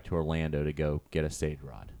 wants to drive to Orlando to go get a sage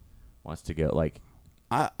rod, wants to go like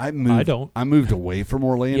I moved away from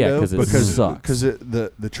Orlando. Yeah, 'cause it sucks. Because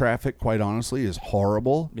the traffic, quite honestly, is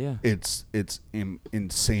horrible. Yeah. It's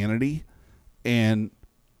insanity. And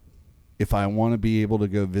if I want to be able to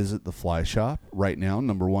go visit the fly shop right now,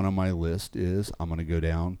 number one on my list is I'm going to go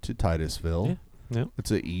down to Titusville. Yeah.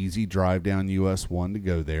 It's an easy drive down US 1 to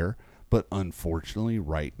go there. But unfortunately,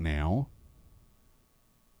 right now,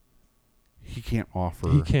 he can't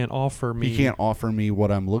offer me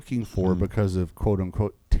what I'm looking for because of quote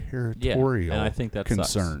unquote territorial and I think that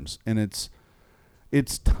concerns. And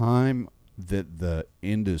it's time that the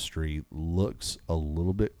industry looks a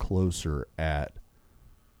little bit closer at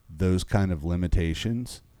those kind of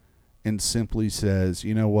limitations and simply says,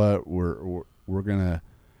 you know what, we're gonna,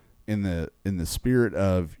 in the spirit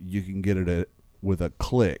of you can get it with a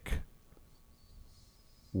click,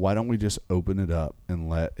 why don't we just open it up and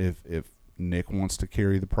let, if Nick wants to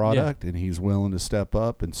carry the product and he's willing to step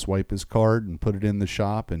up and swipe his card and put it in the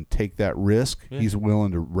shop and take that risk, he's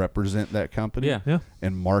willing to represent that company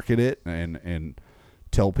and market it and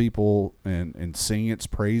tell people and sing its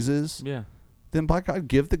praises, then by God,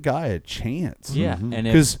 give the guy a chance. Yeah. And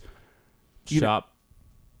because shop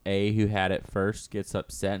A, who had it first, gets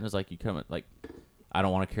upset and is like, you come, like, I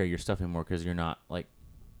don't want to carry your stuff anymore because you're not like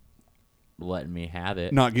letting me have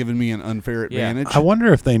it, not giving me an unfair advantage. I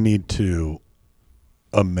wonder if they need to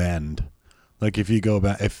amend, like if you go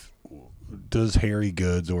back, does Harry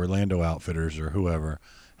Goods or Orlando Outfitters or whoever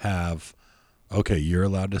have, okay, you're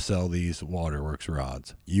allowed to sell these Waterworks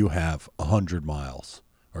rods, you have 100 miles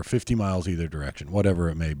or 50 miles either direction, whatever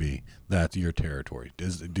it may be, that's your territory.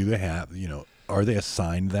 Do they have, are they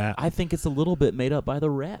assigned that? I think it's a little bit made up by the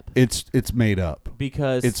rep. It's made up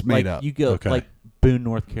Because it's made like, up. You go Okay. like Boone,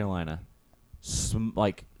 North Carolina,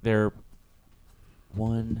 like they're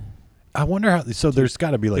one. I wonder how. So there's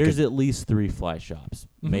got to be like There's at least 3 fly shops,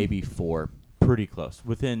 maybe 4, pretty close.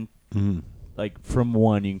 Within like from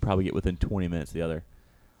one, you can probably get within 20 minutes of the other.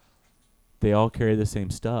 They all carry the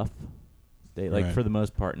same stuff. They Right. for the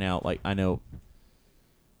most part now. Like I know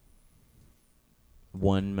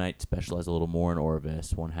one might specialize a little more in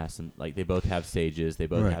Orvis. One has some, like they both have sages. They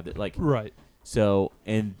both Right. have like Right. So,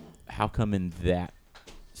 and how come in that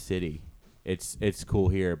city, it's cool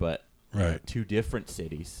here, but Right. 2 different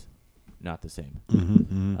cities, not the same.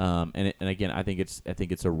 Mm-hmm. And again, I think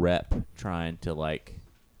it's a rep trying to like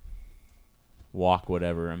walk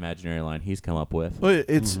whatever imaginary line he's come up with. Well,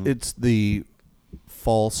 it's the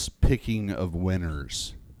false picking of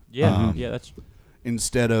winners. Yeah, yeah, that's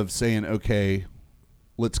Instead of saying, okay,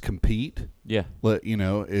 let's compete. yeah,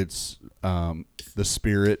 It's the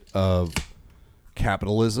spirit of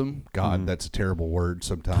capitalism. God, that's a terrible word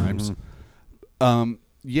sometimes.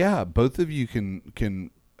 Yeah, both of you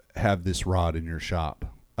can have this rod in your shop.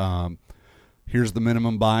 Here's the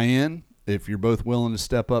minimum buy-in. If you're both willing to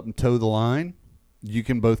step up and toe the line, you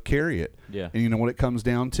can both carry it. Yeah. And you know what it comes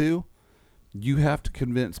down to? You have to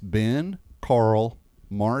convince Ben, Carl,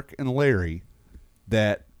 Mark, and Larry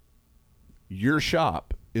that your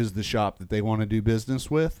shop is the shop that they want to do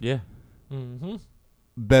business with, yeah, Mm-hmm.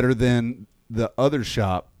 better than the other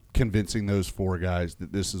shop convincing those 4 guys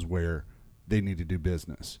that this is where they need to do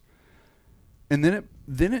business. And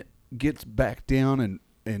then it gets back down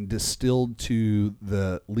and distilled to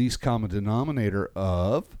the least common denominator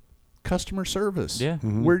of customer service. Yeah.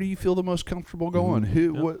 Where do you feel the most comfortable going?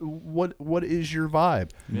 Who? What is your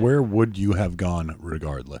vibe? Where would you have gone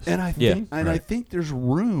regardless? And I Yeah. think, I think there's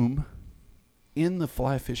room in the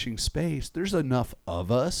fly fishing space. There's enough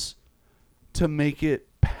of us to make it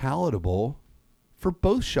palatable for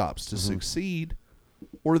both shops to succeed,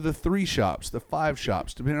 or the 3 shops, the 5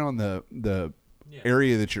 shops, depending on the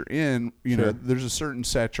area that you're in. You know, there's a certain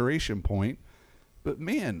saturation point. But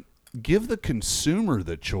man, give the consumer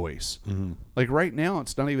the choice. Like right now,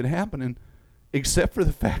 it's not even happening, except for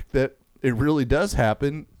the fact that it really does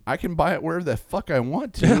happen. I can buy it wherever the fuck I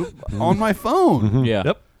want to on my phone. Yeah.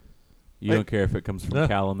 Yep. You don't care if it comes from No.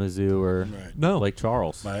 Kalamazoo or No. Lake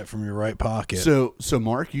Charles. Buy it from your right pocket. So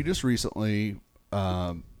Mark, you just recently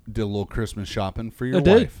did a little Christmas shopping for your I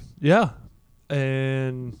did. wife. Yeah.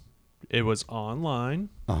 And it was online.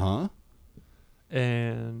 Uh-huh.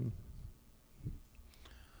 And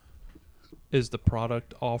is the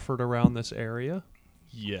product offered around this area?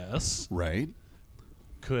 Yes. Right.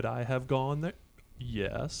 Could I have gone there?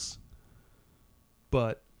 Yes.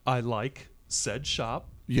 But I like said shop.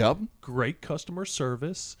 Yep. Great customer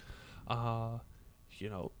service. You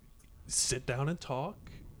know, sit down and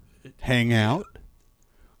talk. Hang out.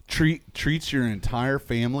 Treats your entire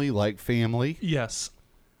family like family. Yes.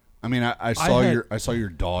 I mean, I saw had- I saw your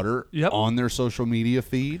daughter Yep. on their social media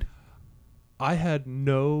feed. I had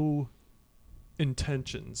no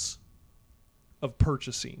intentions of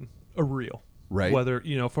purchasing a reel. Right. Whether,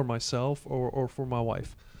 you know, for myself or for my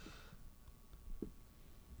wife.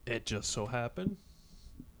 It just so happened.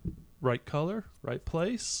 Right color, right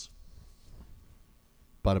place.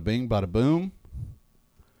 Bada bing, bada boom.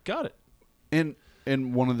 Got it.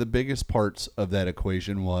 And one of the biggest parts of that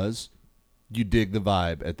equation was you dig the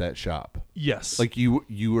vibe at that shop. Yes. Like you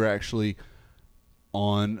were actually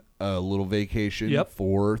on a little vacation Yep.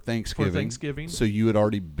 for Thanksgiving. For Thanksgiving. So you had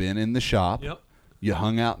already been in the shop. Yep. You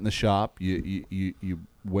hung out in the shop. You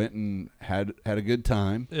went and had a good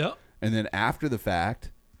time. Yep. And then after the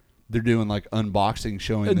fact, they're doing like unboxing,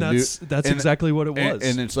 showing And the that's and- exactly what it and- was.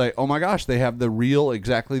 And it's like, oh my gosh, they have the reel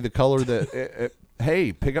exactly the color that.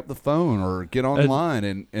 Hey, pick up the phone or get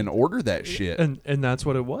online and order that shit. and that's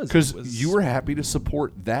what it was. Because It was- you were happy to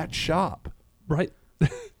support that shop, right.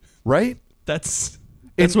 right? That's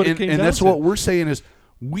And, what it and, came and down that's to. what we're saying is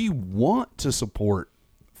we want to support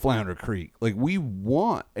Flounder Creek. Like we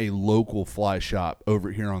want a local fly shop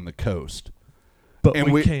over here on the coast. But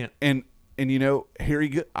And we can't. And you know, Harry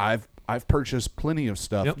Good, I've purchased plenty of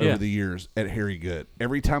stuff Yep. over Yeah. the years at Harry Good.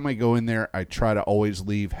 Every time I go in there, I try to always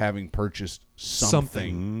leave having purchased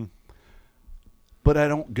something. But I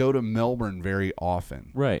don't go to Melbourne very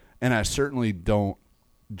often. Right. And I certainly don't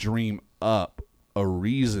dream up a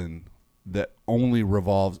reason that only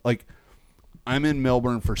revolves like I'm in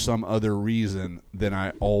Melbourne for some other reason than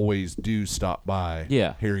I always do stop by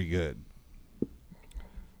Yeah. Harry Good.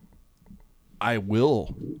 I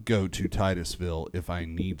will go to Titusville if I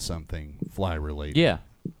need something fly related. Yeah.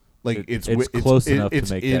 Like It's close enough to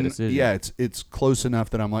make that decision. Yeah, it's close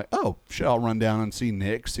enough that I'm like, oh shit, I'll run down and see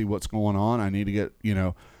Nick, see what's going on. I need to get, you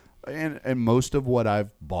know, and most of what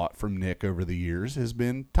I've bought from Nick over the years has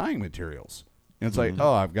been tying materials. And it's like,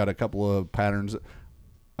 oh, I've got a couple of patterns.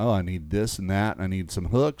 Oh, I need this and that. I need some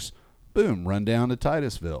hooks. Boom, run down to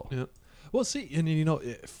Titusville. Yeah. Well, see, and you know,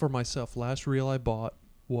 for myself, last reel I bought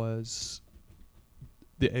was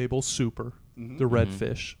the Able Super, the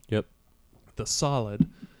Redfish, Yep. the Solid.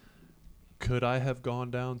 Could I have gone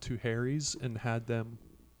down to Harry's and had them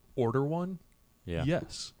order one? Yeah.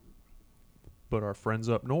 Yes. But our friends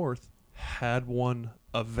up north had one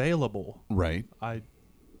available. Right. I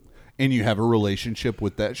And you have a relationship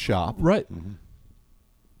with that shop. right.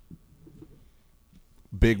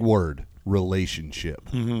 Big word, relationship.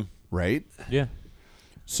 Right? Yeah.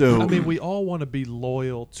 So I mean, we all want to be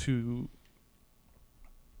loyal to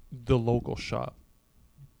the local shop.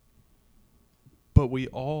 But we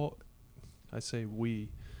all, I say we,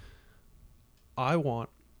 I want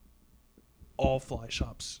all fly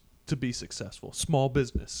shops to be successful. Small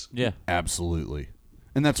business. Yeah. absolutely.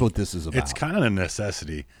 And that's what this is about. It's kind of a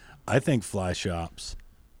necessity. I think fly shops,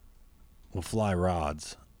 well, fly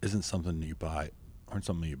rods isn't something you buy, aren't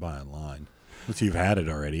something you buy online. Once you've had it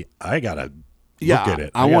already, I gotta look at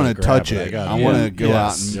it. I want to gotta grab touch it. gotta- I want to go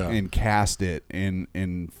Yes. out and cast it and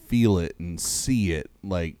feel it and see it.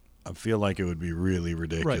 Like, I feel like it would be really Right.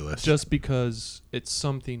 ridiculous. Just because it's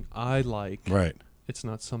something I like, right. it's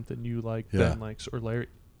not something you like, Yeah. Ben likes, or Larry.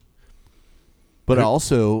 but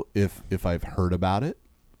also if I've heard about it,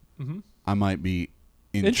 Mm-hmm. I might be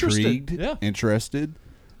Interested, intrigued, yeah. interested,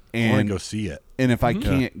 I want and to go see it. and if I Mhm.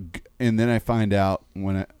 can't, and then I find out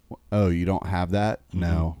when oh, you don't have that,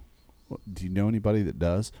 no. Do you know anybody that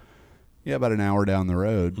does? Yeah, about an hour down the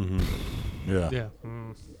road. Yeah. Yeah.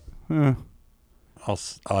 Huh.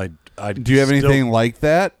 I'd Do you have anything like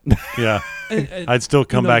that? Yeah. And, I'd still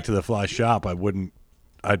come you know- back to the fly shop.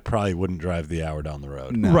 I probably wouldn't drive the hour down the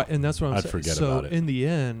road. No. Right, and that's what I'm I'd saying. forget so about it. in the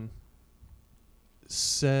end,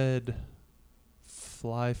 said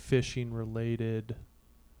fly fishing related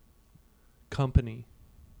company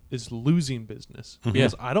is losing business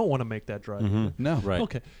because I don't want to make that drive. Mhm. either. No. Right.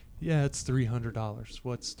 Okay, yeah, it's $300.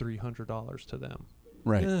 What's $300 to them?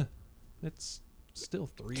 Right. It's still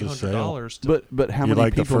a sale. $300 to But how You many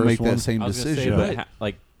like the people first make one? that same I was gonna decision? say, but Right.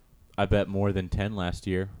 like, I bet more than 10 last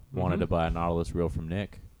year wanted Mhm. to buy a Nautilus reel from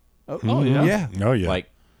Nick. Oh, Mhm. yeah. Oh yeah. Like,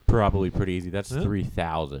 probably pretty easy. That's Yeah.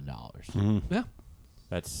 $3,000. Mhm. Yeah.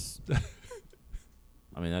 That's.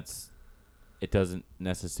 I mean, that's. It doesn't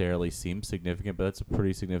necessarily seem significant, but it's a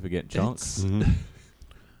pretty significant chunk. It's- Mhm.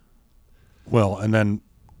 Well, and then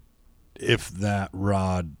if that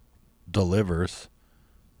rod delivers,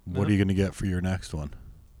 what Yeah. are you going to get for your next one?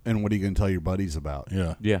 And what are you going to tell your buddies about?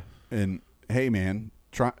 Yeah. Yeah. And hey, man,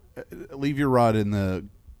 try leave your rod in the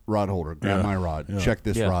rod holder. Grab Yeah. my rod. Yeah. Check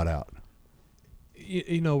this Yeah. rod out.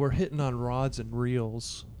 you know, we're hitting on rods and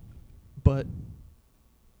reels, but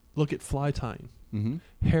look at fly tying. Mm-hmm.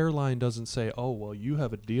 Hairline doesn't say, "Oh, well, you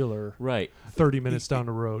have a dealer Right. 30 minutes down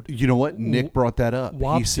the road." You know what? Nick brought that up.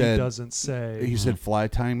 Wopsy He said doesn't say, he said fly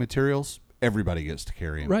tying materials. Everybody gets to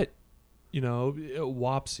carry them. right? You know,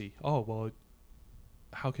 Wopsy. Oh, well,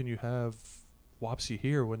 how can you have Wopsy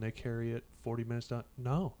here when they carry it 40 minutes down?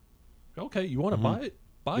 No. Okay, you want to Mhm. buy it?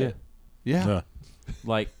 Buy Yeah. it. Yeah. Yeah.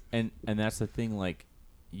 Like, and that's the thing. Like,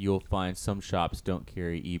 you'll find some shops don't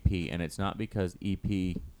carry EP, and it's not because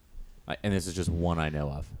EP. And this is just one I know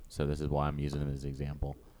of, so this is why I'm using them as an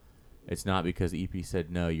example. It's not because EP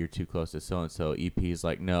said no, you're too close to so and so. EP is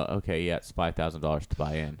like, no, okay, yeah, it's $5,000 to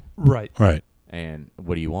buy in, Right. Right. and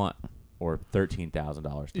what do you want? Or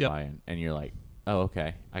 $13,000 to Yep. buy in, and you're like, oh,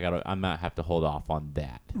 okay, I might have to hold off on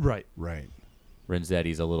that. Right. Right.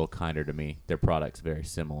 Renzetti's a little kinder to me. Their product's very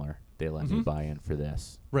similar. They let me Mhm. buy in for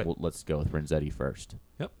this. Right. Well, let's go with Renzetti first.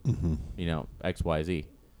 Mm-hmm. You know, XYZ.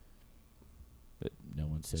 But no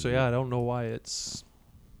one said So yeah, I don't know why it's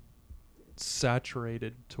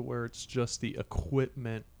saturated to where it's just the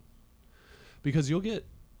equipment, because you'll get,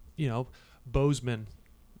 you know, Bozeman,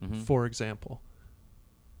 Mhm. for example.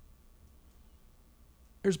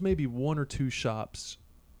 There's maybe one or two shops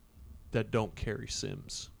that don't carry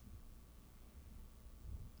Sims,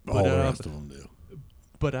 All the But, rest of them do.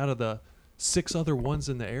 but out of the 6 other ones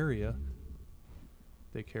in the area,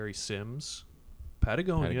 they carry Sims,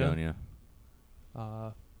 Patagonia.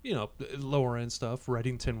 You know, lower end stuff,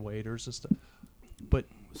 Reddington waders and stuff. But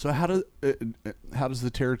So how does the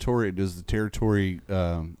territory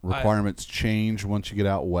requirements change once you get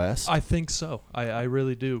out west? I think so. I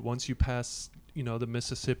really do. Once you pass, you know, the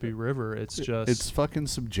Mississippi River, it's just it's fucking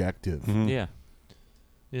subjective. Mhm. Yeah.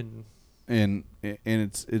 in and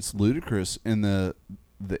it's ludicrous, and the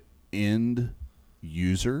end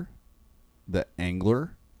user, the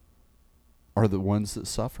angler, are the ones that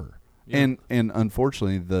suffer. Yeah. And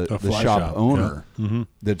unfortunately the fly shop owner Yeah. Mhm.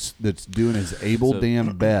 that's doing his able So-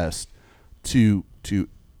 damn best to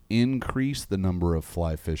increase the number of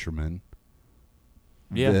fly fishermen,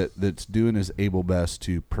 Yeah. that's doing his able best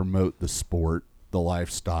to promote the sport, the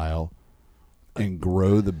lifestyle, and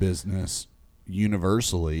grow the business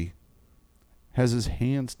universally, has his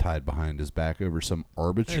hands tied behind his back over some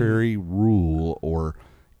arbitrary rule or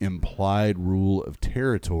implied rule of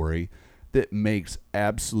territory that makes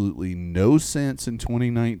absolutely no sense in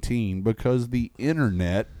 2019 because the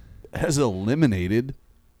internet has eliminated.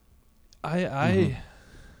 I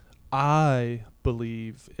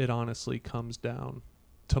believe it honestly comes down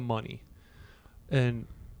to money. And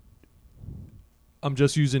I'm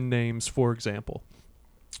just using names for example.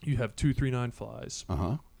 You have 239 Flies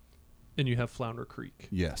and you have Flounder Creek.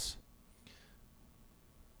 Yes.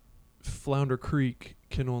 Flounder Creek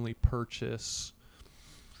can only purchase,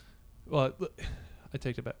 well, I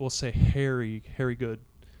take it back. We'll say Harry Good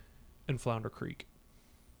and Flounder Creek.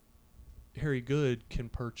 Harry Good can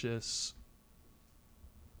purchase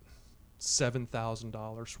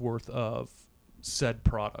 $7,000 worth of said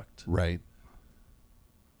product. Right.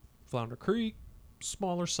 Flounder Creek,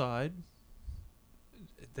 smaller side,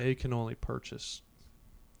 they can only purchase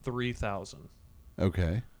 $3,000.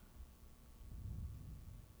 Okay.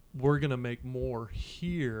 We're gonna make more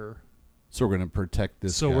here, So we're going to protect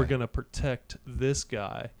this so guy. we're gonna protect this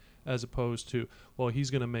guy, as opposed to, well,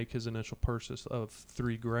 he's gonna make his initial purchase of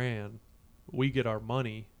 $3,000. We get our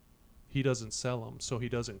money, he doesn't sell them, so he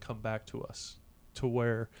doesn't come back to us. To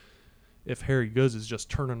where if Harry Goods is just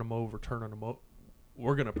turning them over,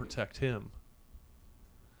 we're going to protect him.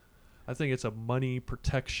 I think it's a money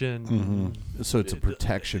protection. So it's a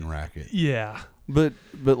protection racket. Yeah. But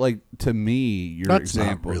like, to me, your That's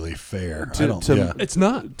example not really fair. To- I don't. to- yeah. It's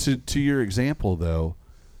not. to your example though,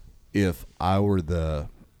 if I were the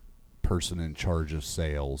person in charge of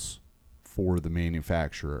sales for the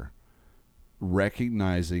manufacturer,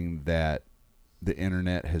 recognizing that the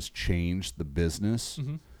internet has changed the business,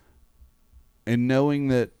 Mhm. and knowing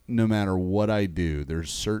that no matter what I do,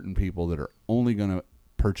 there's certain people that are only going to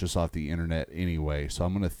purchase off the internet anyway. So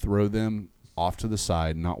I'm going to throw them off to the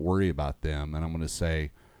side, not worry about them, and I'm going to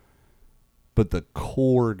say, but the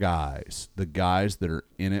core guys, the guys that are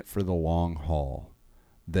in it for the long haul,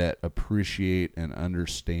 that appreciate and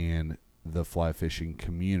understand the fly fishing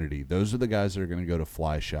community, those are the guys that are going to go to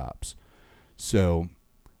fly shops. So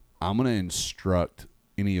I'm going to instruct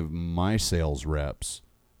any of my sales reps,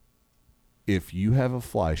 if you have a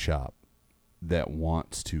fly shop that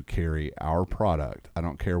wants to carry our product, I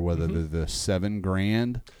don't care whether they're the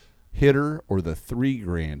 $7,000 hitter or the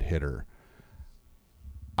 $3,000 hitter,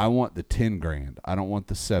 I want the $10,000. I don't want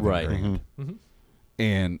the $7,000. Mhm.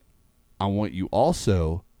 And I want you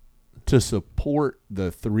also to support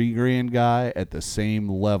the $3,000 guy at the same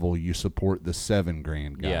level you support the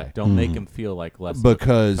 $7,000 guy. Yeah, don't make him feel like less of a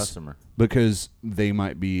because customer. because they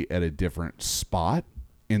might be at a different spot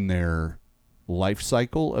in their life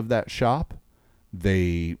cycle of that shop.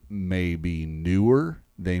 They may be newer,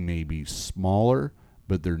 they may be smaller,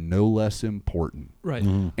 but they're no less important. Right.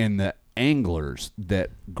 And the anglers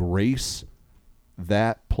that grace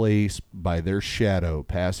that place by their shadow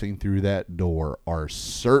passing through that door are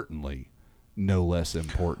certainly no less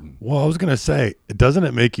important. Well, I was gonna say, doesn't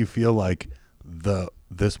it make you feel like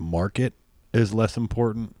this market is less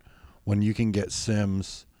important when you can get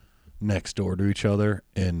Sims next door to each other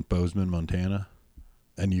in Bozeman, Montana,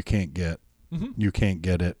 and you can't get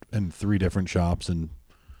it in 3 different shops in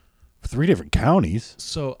 3 different counties?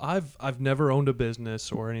 So I've never owned a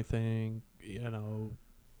business or anything,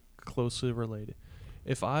 closely related.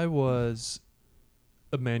 If I was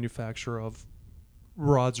a manufacturer of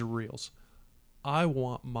rods or reels, I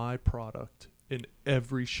want my product in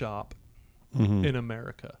every shop in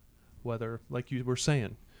America, whether, like you were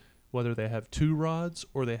saying, whether they have 2 rods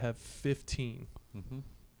or they have 15.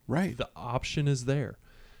 Right. The option is there.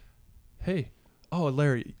 Hey,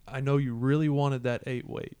 Larry, I know you really wanted that 8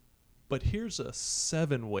 weight, but here's a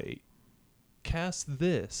 7 weight. Cast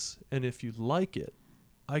this, and if you like it,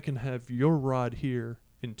 I can have your rod here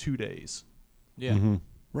in 2 days. Yeah.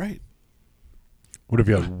 Right. What if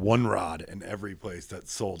you had 1 rod in every place that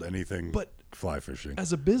sold anything But fly fishing?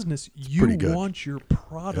 as a business, you pretty good. want your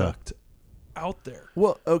product out there.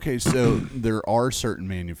 Well, okay, so there are certain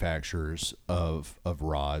manufacturers of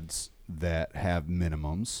rods that have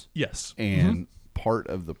minimums. Yes. And part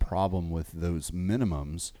of the problem with those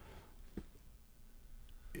minimums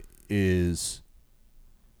is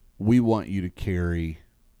we want you to carry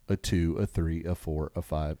a 2, a 3, a 4, a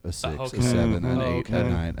 5, a 6, Okay. a 7, an 8, Okay. a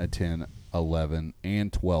 9, a 10, 11,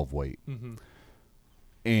 and 12 weight. Mm-hmm.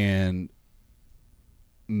 And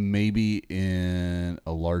maybe in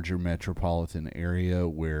a larger metropolitan area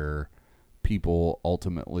where people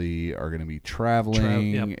ultimately are going to be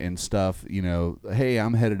traveling Yep. and stuff, hey,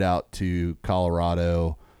 I'm headed out to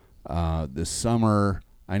Colorado this summer.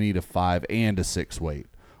 I need a 5 and a 6 weight.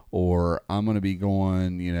 Or I'm going to be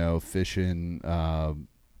going, fishing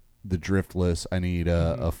the driftless. I need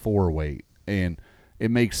a 4 weight. And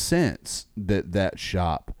it makes sense that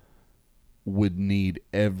shop would need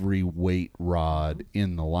every weight rod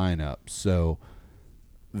in the lineup. So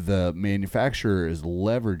the manufacturer is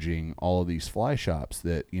leveraging all of these fly shops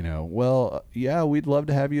that, we'd love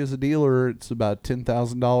to have you as a dealer. It's about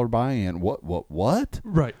 $10,000 buy-in. What?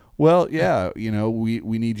 Right. Well, yeah, we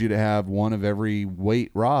need you to have one of every weight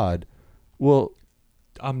rod. Well,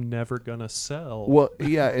 I'm never gonna sell. well,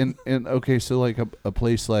 yeah, and okay, so like a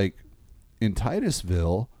place like in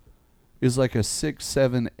Titusville is like a 6,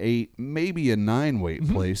 7, 8, maybe a 9 weight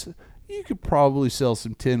place. You could probably sell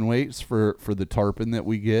some 10 weights for the tarpon that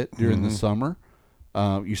we get during the summer.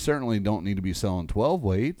 You certainly don't need to be selling 12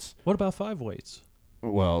 weights. What about 5 weights?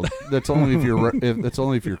 Well, that's only if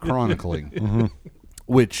you're chronicling.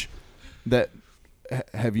 Which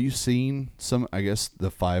have you seen some? I guess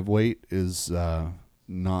the 5 weight is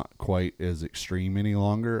not quite as extreme any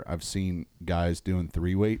longer. I've seen guys doing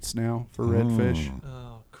 3 weights now for redfish.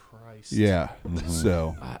 Oh Christ. Yeah.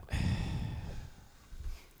 So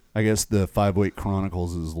I guess the 5 weight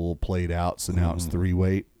chronicles is a little played out, so now it's 3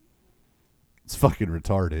 weight. It's fucking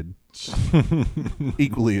retarded.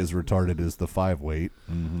 Equally as retarded as the 5-weight.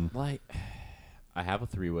 Like, I have a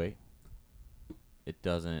 3-weight. It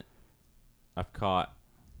doesn't. I've caught.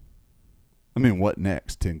 I mean, what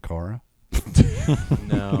next, Tenkara?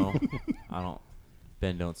 No, I don't.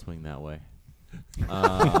 Ben, don't swing that way.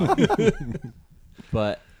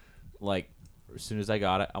 But like, as soon as I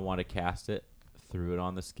got it, I wanted to cast it. Threw it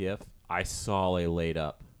on the skiff. I saw a laid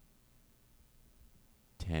up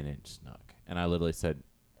 10-inch snook, and I literally said,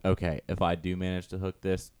 "Okay, if I do manage to hook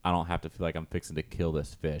this, I don't have to feel like I'm fixing to kill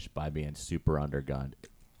this fish by being super undergunned."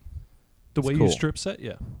 The It's way cool. you strip set,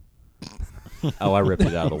 yeah. Oh, I ripped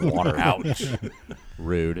it out of the water. Ouch.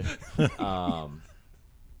 Rude.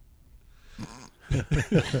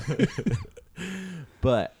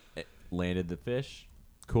 But it landed the fish.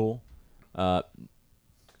 Cool.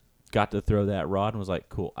 Got to throw that rod and was like,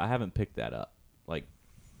 cool. I haven't picked that up. Like,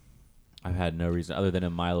 I've had no reason other than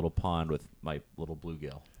in my little pond with my little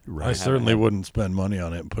bluegill. I certainly wouldn't spend money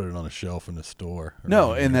on it and put it on a shelf in the store.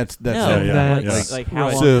 No, and that's No, that's- like how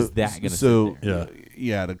right. long is that going to so sit there?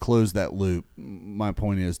 yeah, to close that loop, my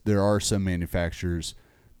point is there are some manufacturers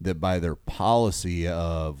that by their policy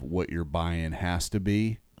of what you're buying has to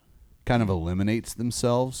be kind of eliminates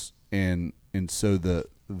themselves, and so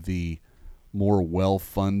the more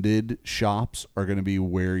well-funded shops are going to be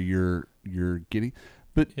where you're getting,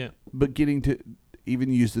 but getting to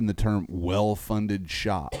even using the term well-funded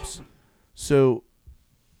shops. So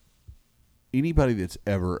anybody that's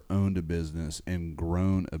ever owned a business and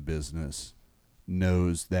grown a business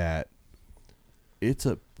knows that it's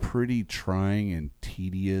a pretty trying and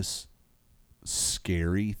tedious,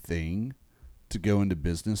 scary thing to go into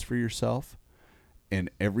business for yourself.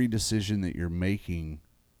 And every decision that you're making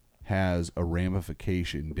has a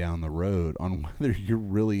ramification down the road on whether you're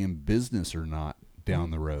really in business or not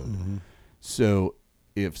down the road. Mm-hmm. So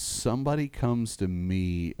if somebody comes to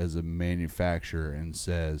me as a manufacturer and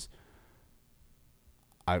says,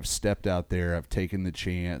 I've stepped out there, I've taken the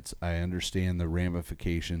chance, I understand the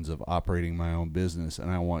ramifications of operating my own business, and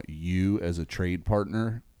I want you as a trade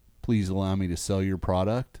partner, please allow me to sell your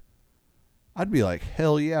product, I'd be like,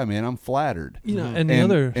 hell yeah, man, I'm flattered. You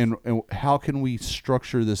know, and how can we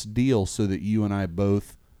structure this deal so that you and I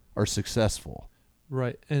both are successful?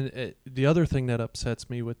 Right. And the other thing that upsets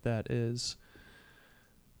me with that is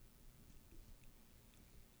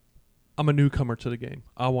I'm a newcomer to the game.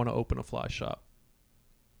 I want to open a fly shop.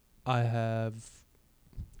 I have,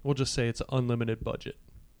 we'll just say it's an unlimited budget.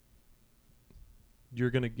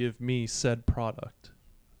 You're going to give me said product,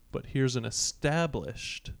 but here's an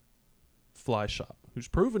established fly shop who's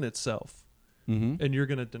proven itself, and you're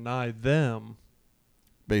going to deny them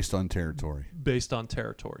based on territory.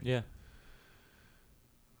 Yeah.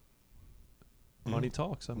 Money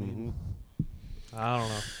talks. I mean, I don't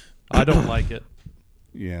know. I don't like it.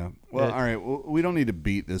 Yeah. Well, all right. Well, we don't need to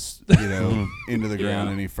beat this, into the ground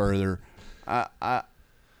any further. I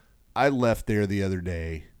left there the other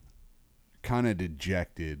day, kind of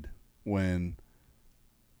dejected when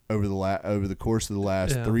over the course of the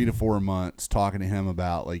last 3 to 4 months, talking to him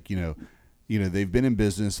about they've been in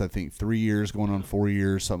business, I think 3 years, going on 4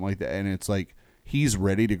 years, something like that, and it's like he's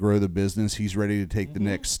ready to grow the business, he's ready to take the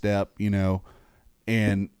next step,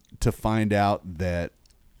 and to find out that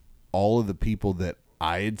all of the people that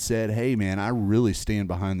I had said, hey man, I really stand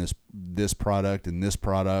behind this product and this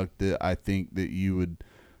product, that I think that you would,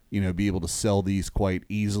 be able to sell these quite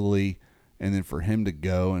easily. And then for him to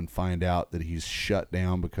go and find out that he's shut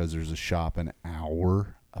down because there's a shop a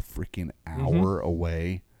freaking hour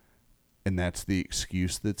away, and that's the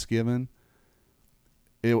excuse that's given.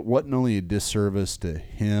 It wasn't only a disservice to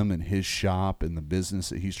him and his shop and the business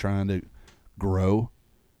that he's trying to grow.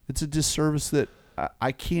 It's a disservice that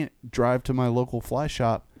I can't drive to my local fly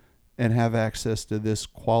shop and have access to this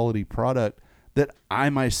quality product that I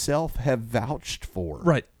myself have vouched for.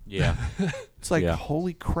 Right. Yeah. It's like,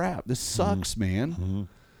 holy crap, this sucks, man. Mm-hmm.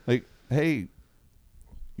 Like, hey,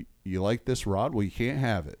 you like this rod? Well, you can't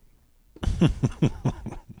have it.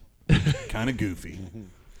 Kind of goofy.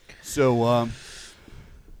 So,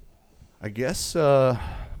 I guess the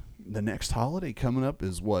next holiday coming up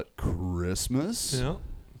is what? Christmas? Yeah.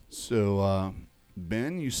 So,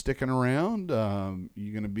 Ben, you sticking around?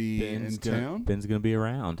 You going to be in town? Ben's going to be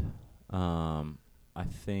around. I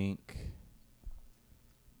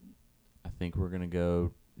think we're going to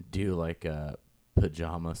go do like a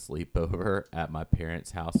pajama sleepover at my parents'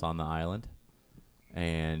 house on the island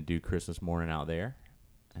and do Christmas morning out there.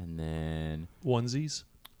 And then onesies.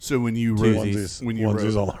 So when you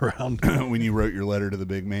onesies all around, when you wrote your letter to the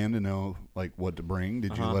big man to know like what to bring,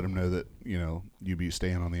 did you let him know that you'd be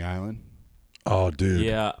staying on the island? Oh, dude.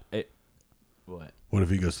 Yeah. What? What if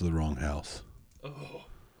he goes to the wrong house?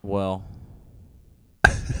 Well,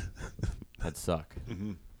 that'd suck.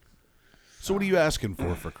 So what are you asking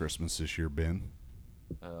for Christmas this year, Ben?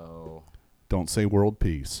 Oh. Don't say world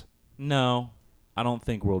peace. No, I don't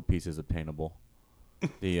think world peace is attainable.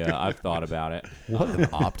 I've thought about it. What an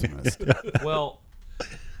optimist. Well,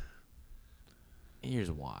 here's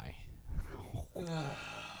why.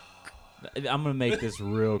 I'm gonna make this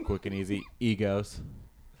real quick and easy. Egos.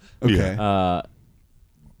 Okay.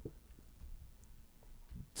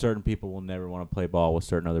 Certain people will never want to play ball with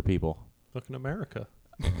certain other people. Look in America.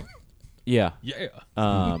 Yeah. Yeah.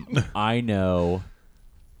 I know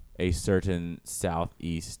a certain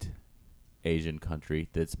Southeast Asian country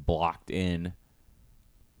that's blocked in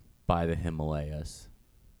by the Himalayas.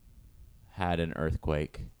 Had an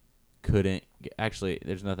earthquake. Couldn't actually.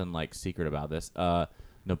 There's nothing like secret about this.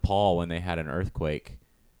 Nepal, when they had an earthquake,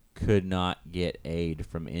 could not get aid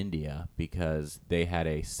from India because they had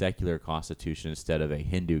a secular constitution instead of a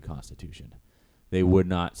Hindu constitution. They would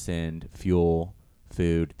not send fuel,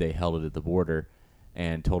 food. They held it at the border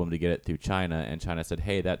and told them to get it through China. And China said,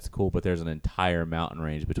 hey, that's cool, but there's an entire mountain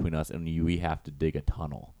range between us and we have to dig a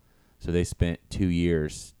tunnel. So they spent 2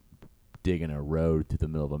 years digging a road through the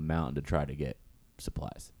middle of a mountain to try to get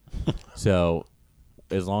supplies. So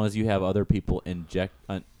as long as you have other people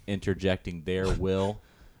interjecting their will,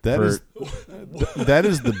 That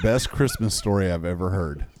is the best Christmas story I've ever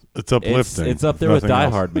heard. It's uplifting. it's up there with Nothing Die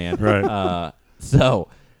else. Hard, man. Right.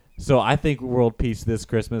 So I think world peace this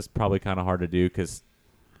Christmas probably kind of hard to do because,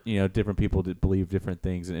 different people believe different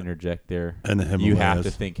things and interject there. And the You have to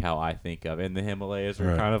Himalayas. think how I think of, and the Himalayas are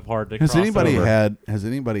Right. kind of hard to. Has cross anybody over.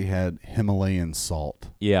 had Himalayan salt?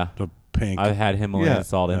 Yeah, The pink. I've had Himalayan Yeah.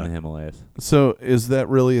 salt in Yeah. the Himalayas. So is that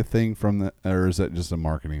really a thing or is that just a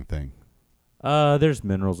marketing thing? There's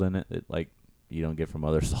minerals in it that like you don't get from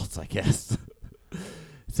other salts, I guess.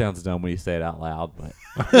 It sounds dumb when you say it out loud, but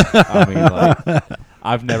I mean, like,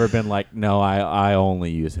 I've never been like, no, I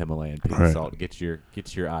only use Himalayan pink Right. salt. Get your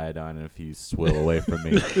iodine and a few swill away from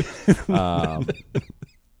me.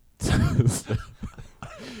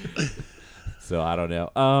 So I don't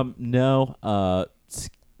know. No.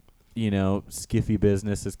 Skiffy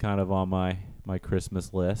business is kind of on my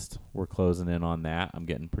Christmas list. We're closing in on that. I'm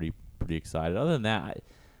getting pretty excited. Other than that,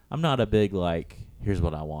 I'm not a big like. Here's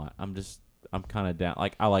what I want. I'm kind of down.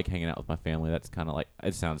 Like I like hanging out with my family. That's kind of like.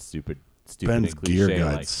 It sounds stupid Ben's and gear cliche.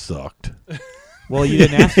 guide Like, sucked. well, you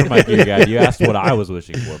didn't ask for my gear guide. You asked what I was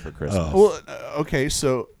wishing for Christmas. Well, okay,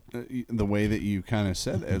 so the way that you kind of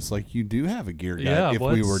said it, it's like you do have a gear guide. Yeah, if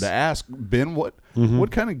we were to ask Ben, what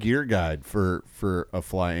kind of gear guide for a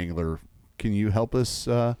fly angler? Can you help us?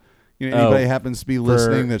 Anybody happens to be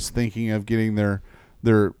listening that's thinking of getting their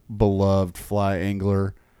beloved fly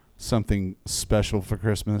angler something special for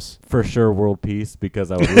Christmas? For sure, world peace,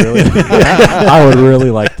 because I would really, I would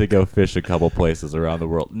really like to go fish a couple places around the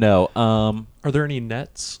world. No, Are there any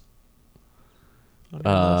nets? on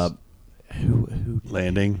your list? who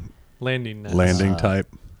Landing Landing nets. type.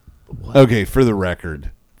 Okay, for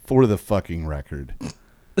the fucking record,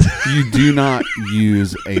 you do not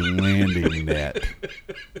use a landing net.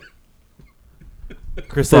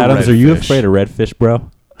 Chris For Adams, are you redfish. afraid of redfish,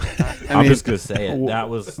 bro? I'm mean, just gonna say it. That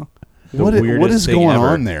was the what weirdest is thing going ever.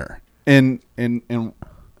 on there? And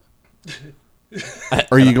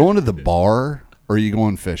are you going to the bar or are you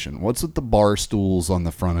going fishing? What's with the bar stools on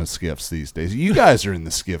the front of skiffs these days? You guys are in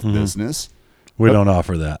the skiff business. We don't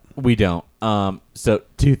offer that. We don't. So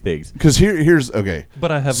two things. Because here's okay.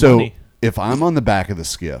 But I have So money. if I'm on the back of the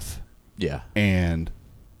skiff Yeah. and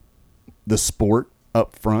the sport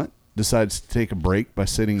up front decides to take a break by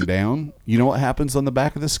sitting down, you know what happens on the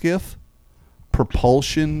back of the skiff?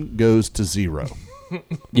 Propulsion goes to zero.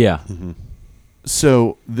 Yeah.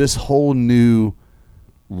 So this whole new,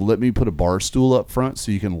 let me put a bar stool up front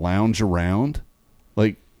so you can lounge around,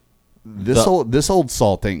 like this old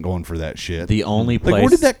salt ain't going for that shit. The only place. Like, where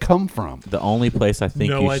did that come from? The only place I think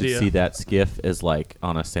No you idea. should see that skiff is like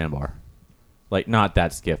on a sandbar. Like not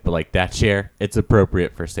that skiff, but like that chair. It's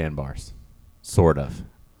appropriate for sandbars, sort of.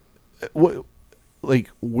 What, like,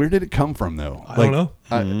 where did it come from though? I don't know.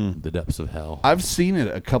 The depths of hell. I've seen it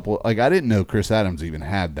a couple. Like, I didn't know Chris Adams even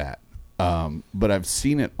had that, but I've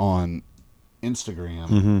seen it on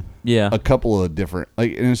Instagram. Yeah. A couple of different,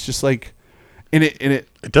 like, and it's just like, and it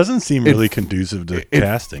It doesn't seem really conducive to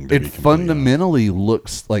casting. To it be completely fundamentally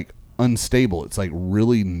looks like unstable. It's like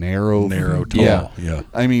really narrow, Narrow, tall, yeah.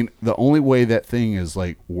 I mean, the only way that thing is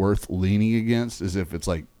like worth leaning against is if it's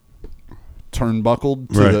like turnbuckled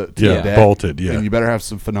to Right, the to yeah, the deck, bolted, yeah. and you better have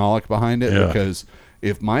some phenolic behind it Yeah. because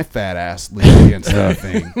if my fat ass leans against that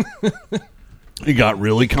thing, It got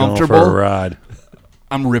really Going for a comfortable. ride.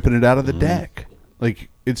 I'm ripping it out of the deck. Like,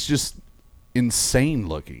 it's just insane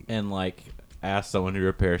looking. And like, ask someone who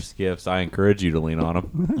repairs skiffs. I encourage you to lean on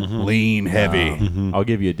them. Lean, heavy. I'll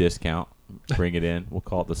give you a discount. Bring it in. We'll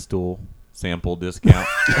call it the stool sample discount.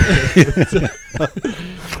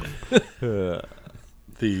 It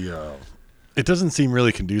doesn't seem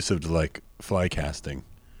really conducive to like fly casting.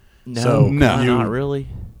 No, So, no. not really.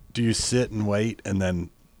 Do you sit and wait and then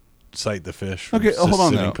sight the fish? From Okay, hold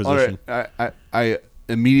on sitting though. position? All right, I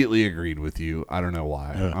immediately agreed with you. I don't know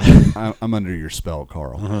why. I'm under your spell,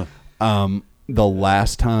 Carl. The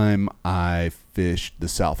last time I fished the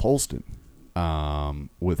South Holston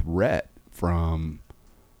with Rhett from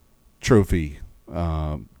Trophy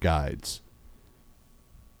Guides,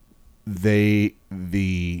 the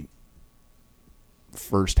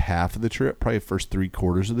first half of the trip, probably first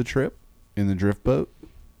 3/4 of the trip in the drift boat,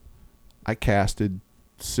 I casted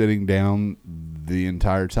sitting down the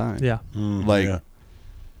entire time. Yeah. Like, yeah.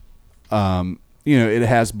 You know, it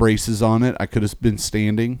has braces on it. I could have been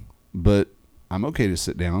standing, but I'm okay to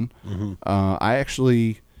sit down. I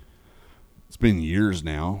actually, it's been years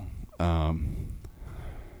now.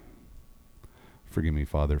 Forgive me,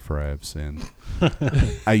 Father, for I have sinned.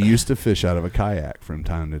 I used to fish out of a kayak from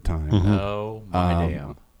time to time. Oh my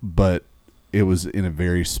damn. But it was in a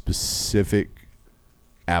very specific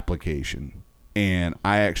application. And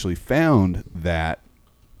I actually found that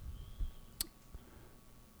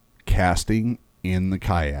casting in the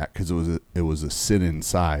kayak, because it was a sit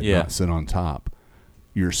inside, Yeah. not sit on top.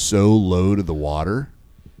 You're so low to the water,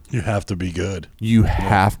 You have to be good. you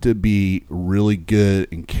have to be really good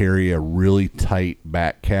and carry a really tight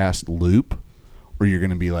back cast loop, or you're going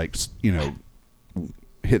to be like, you know,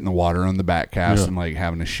 hitting the water on the back cast and like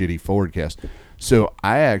having a shitty forward cast. So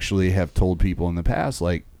I actually have told people in the past,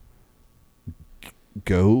 like,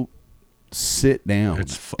 go sit down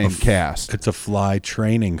and cast. It's a fly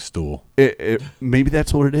training stool. Maybe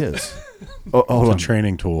that's what it is. Oh, hold It's on. a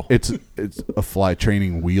training tool. It's a fly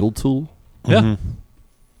training wheel tool. Yeah.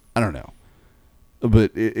 I don't know,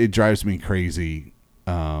 but it drives me crazy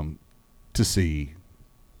to see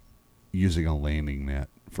using a landing net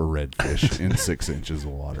for redfish in 6 inches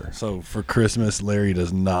of water. So for Christmas, Larry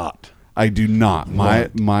does not. I do not.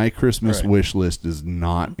 Want. My Christmas Right. wish list does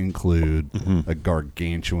not include a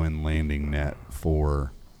gargantuan landing net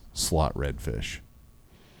for slot redfish.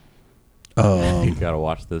 You gotta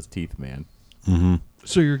watch those teeth, man.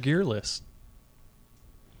 So your gear list.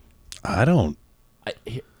 I don't.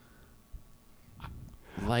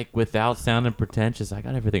 Like, without sounding pretentious, I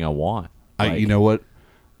got everything I want. Like, You know what?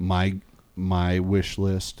 My wish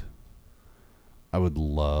list, I would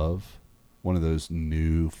love one of those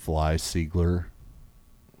new Fly Siegler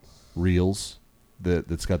reels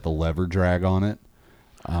that's got the lever drag on it.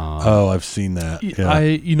 I've seen that.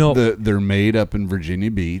 Yeah. They're made up in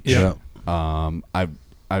Virginia Beach. Yeah.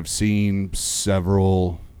 I've seen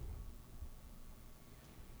several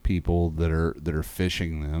people that are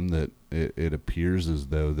fishing them that it appears as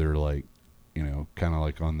though they're like, you know, kind of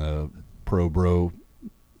like on the pro bro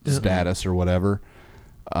status or whatever.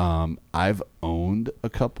 I've owned a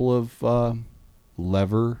couple of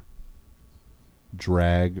lever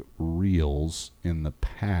drag reels in the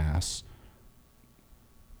past,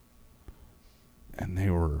 and they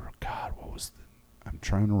were, God, what was I'm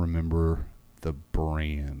trying to remember the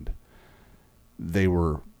brand. They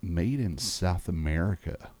were made in South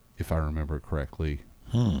America, if I remember correctly.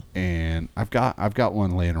 And I've got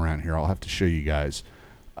one laying around here. I'll have to show you guys.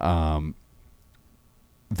 The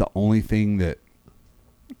only thing that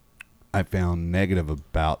I found negative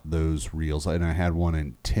about those reels, and I had one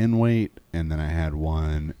in 10 weight and then I had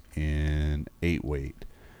one in 8 weight,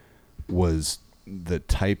 was the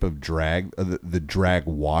type of drag, the drag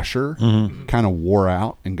washer kind of wore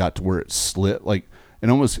out and got to where it slit, like,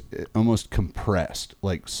 and almost compressed,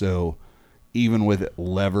 like, so even with it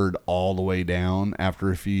levered all the way down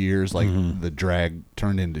after a few years, like the drag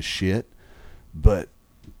turned into shit. But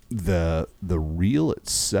the reel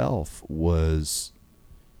itself was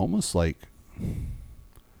almost like,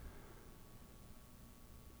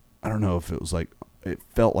 I don't know if it was like, it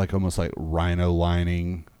felt like almost like rhino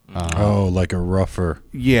lining. Like a rougher,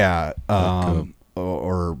 Yeah.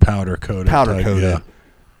 Or powder coated. powder coated. Yeah.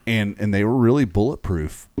 And they were really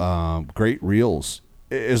bulletproof. Great reels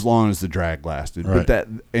as long as the drag lasted. Right. But that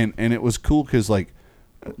and it was cool because, like,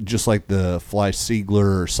 just like the Fly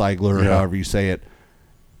Siegler or Seigler, Yeah. however you say it,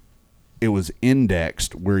 it was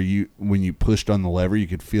indexed where when you pushed on the lever, you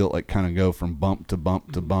could feel it like kind of go from bump to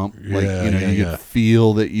bump to bump. Like, Yeah, you know, yeah, you yeah. could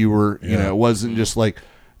feel that you were, you Yeah. know, it wasn't just like,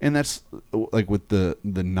 and that's like with the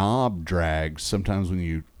knob drags. Sometimes when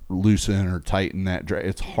you loosen or tighten that.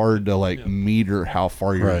 It's hard to like meter how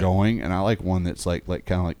far you're Right. going, and I like one that's like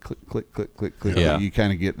kind of like click, click, click, click, click. Yeah. You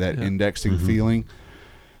kind of get that Yeah. indexing feeling.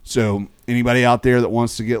 So anybody out there that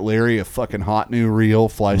wants to get Larry a fucking hot new reel,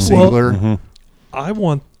 Fly Ziegler, I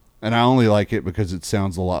want and I only like it because it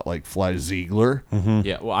sounds a lot like Fly Ziegler.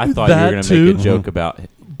 Yeah, well, I thought you were That going to make a too. joke about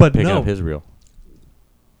But picking no. up his reel.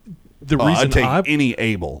 the reason I'd take I any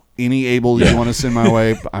able you want to send my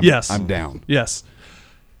way. Yes. I'm down. Yes.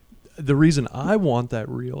 The reason I want that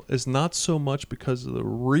reel is not so much because of the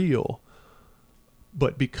reel,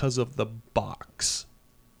 but because of the box.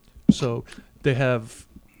 So they have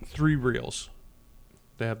 3 reels.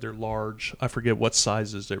 They have their large, I forget what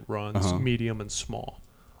sizes it runs, medium and small.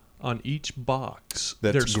 On each box,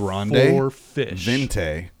 That's there's grande, 4 fish.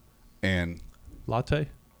 Vente, and Latte?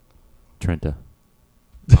 Trenta.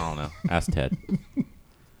 I don't know. Ask Ted.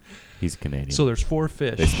 He's Canadian. So there's 4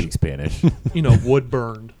 they fish, speak Spanish. wood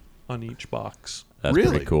burned on each box. That's Really?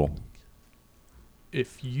 pretty cool.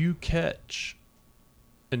 If you catch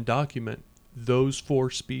and document those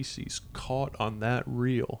 4 species caught on that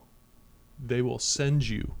reel, they will send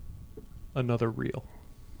you another reel.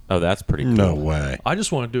 Oh, that's pretty cool. No way. I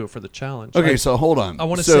just want to do it for the challenge. okay. So hold on. I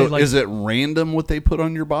wanna So say, like- is it random what they put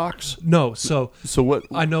on your box? No, so So what?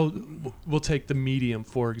 I know we'll take the medium,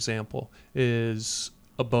 for example, is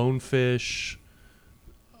a bonefish,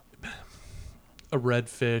 a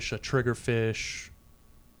redfish, a triggerfish,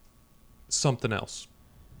 something else.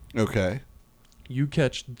 Okay, You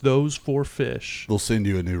catch those 4 fish. they'll send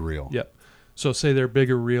you a new reel. Yep. So say their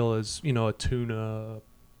bigger reel is, a tuna,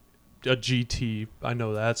 a GT. I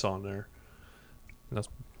know that's on there. And that's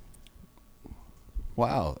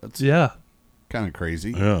Wow, that's yeah. kind of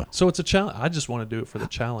crazy. Yeah. So it's a challenge. I just want to do it for the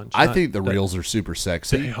challenge. I not think the that reels are super they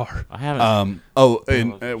sexy. are. I haven't.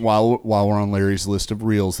 And while we're on Larry's list of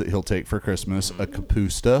reels that he'll take for Christmas, a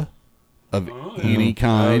capusta of any oh,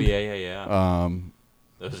 kind. yeah.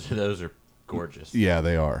 Those are gorgeous. Yeah,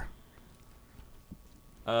 they are.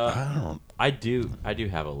 I do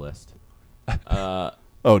have a list.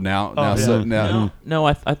 Oh, now, yeah. No,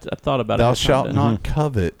 I thought about it. thou I found shalt it. not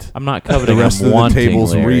covet. I'm not coveting. The rest I'm of the wanting,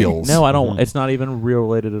 table's Larry. reels. No, I don't. It's not even reel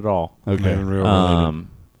related at all. Okay. Not real related.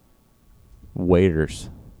 Waders.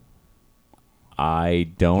 I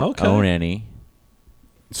don't Okay. own any.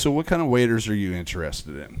 So, what kind of waders are you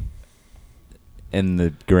interested in? In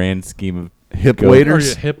the grand scheme of Hip Go- Are you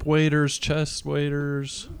waders, hip waders, chest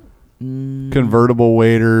waders? convertible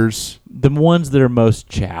waders, the ones that are most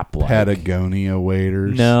chap-like. Patagonia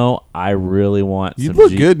waders. No, I really want. You some look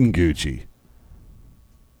good in Gucci.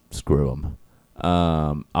 Screw them.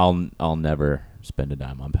 I'll never spend a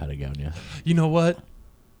dime on Patagonia. You know what? And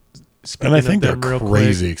I Speaking think of they're them real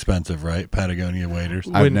crazy quick, expensive, right? Patagonia waders.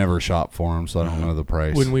 I've When- never shopped for them, so I don't know the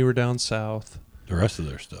price. when we were down south, The rest of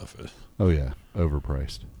their stuff is. Oh yeah,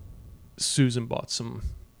 overpriced. Susan bought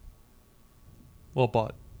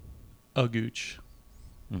bought a Gooch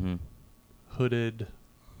Mm-hmm. hooded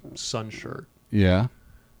sun shirt. Yeah.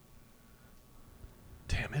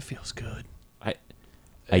 Damn, it feels good.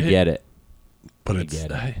 I get it, But I it's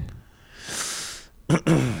get it. I-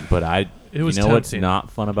 But It was you know what's tempting. not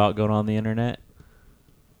fun about going on the internet?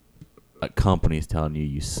 A company's telling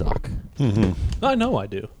you suck. I know I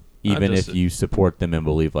do. Even just- if you support them and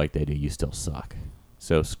believe like they do, you still suck.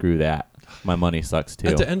 So screw that. My money sucks too.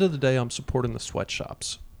 At the end of the day, I'm supporting the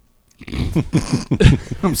sweatshops.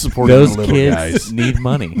 I'm supporting Those the little kids guys. need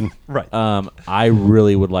money. Right. I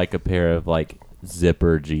really would like a pair of like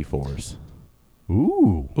zipper G4s.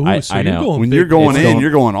 Ooh. Ooh, I so you're know. going When big you're going It's in, going-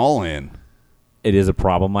 you're going all in. It is a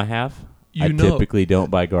problem I have. You I know- typically don't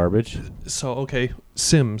buy garbage. So okay,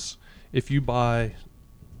 Sims. If you buy,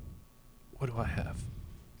 what do I have?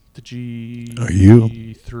 The Are you?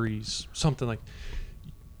 G3s, something like.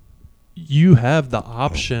 You have the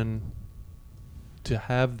option to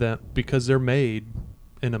have them because they're made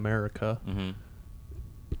in America. Mm-hmm.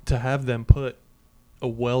 To have them put a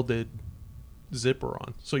welded zipper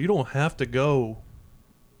on, so you don't have to go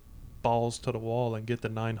balls to the wall and get the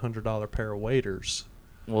 $900 pair of waders.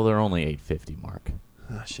 Well, they're only $850, Mark.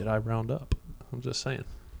 Shit, I round up. I'm just saying.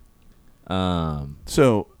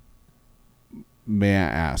 So, may I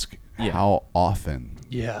ask Yeah. how often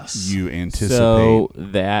Yes. you anticipate? So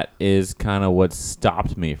that is kind of what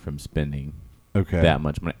stopped me from spending Okay. that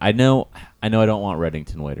much money. I know I don't want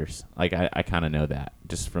Reddington waders. Like I kind of know that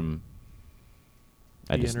just from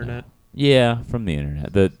The just know. internet? Yeah, from the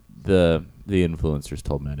internet. The influencers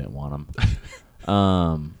told me I didn't want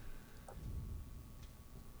them.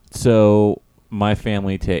 So my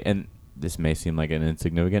family and this may seem like an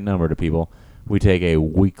insignificant number to people. We take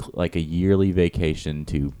a yearly vacation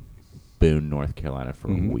to Boone, North Carolina for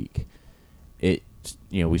Mhm. a week.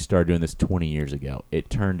 We started doing this 20 years ago. It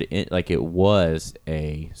turned in like it was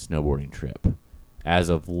a snowboarding trip. As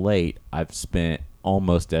of late, I've spent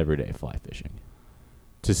almost every day fly fishing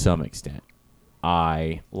to some extent.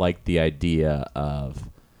 I like the idea of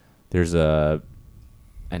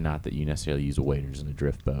and not that you necessarily use waders in a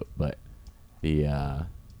drift boat, but you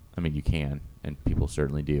can, and people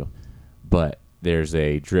certainly do. But there's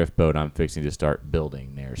a drift boat I'm fixing to start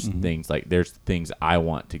building. There's things I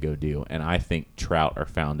want to go do, and I think trout are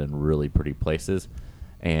found in really pretty places.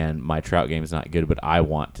 And my trout game is not good, but I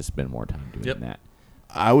want to spend more time doing that.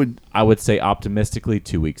 I would say optimistically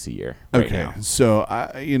 2 weeks a year. Right now. So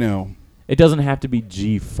It doesn't have to be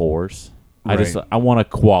G4s. Right. I want a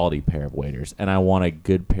quality pair of waders, and I want a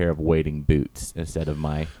good pair of wading boots instead of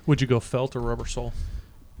my Would you go felt or rubber sole?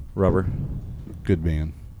 rubber. good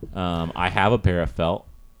man. I have a pair of felt.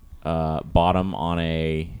 Bought 'em on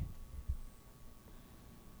a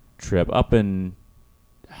trip up in,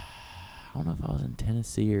 I don't know if I was in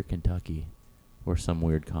Tennessee or Kentucky, or some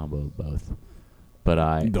weird combo of both. But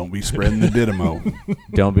I Don't be spreading the dynamo.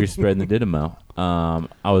 don't be spreading the dynamo.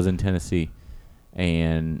 I was in Tennessee,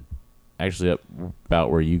 and actually up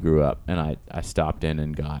about where you grew up, and I stopped in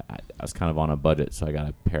and I was kind of on a budget, so I got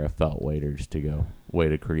a pair of felt waders to go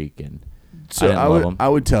wade a creek, and So I didn't love 'em. I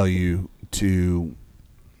would tell you to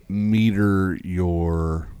meter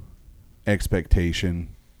your expectation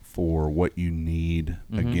for what you need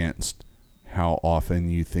Mhm. against how often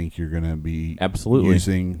you think you're going to be Absolutely.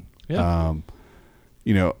 using. Yeah.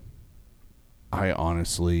 I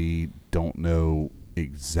honestly don't know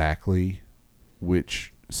exactly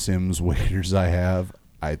which Sims waders I have.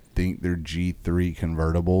 I think they're G3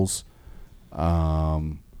 convertibles.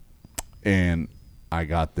 And I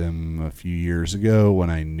got them a few years ago when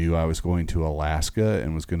I knew I was going to Alaska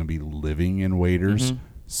and was going to be living in waders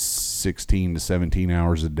 16 to 17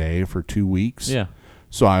 hours a day for 2 weeks. Yeah.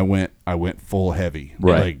 So I went full heavy.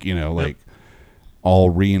 Right. Like all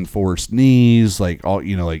reinforced knees,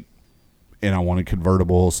 and I wanted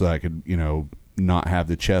convertible so I could, not have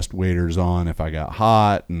the chest waders on if I got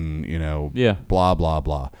hot and, Yeah. blah, blah,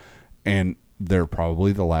 blah. And they're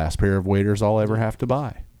probably the last pair of waders I'll ever have to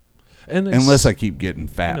buy. And Unless I keep getting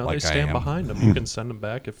fat they like I stand am. behind them. You can send them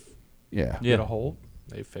back if Yeah. you get a hole.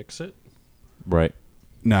 They fix it. Right.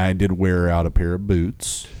 Now I did wear out a pair of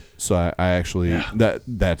boots. So I actually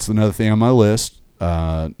that's another thing on my list.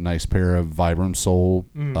 Nice pair of Vibram Sole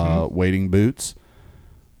wading boots,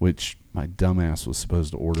 which my dumbass was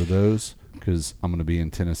supposed to order those because I'm going to be in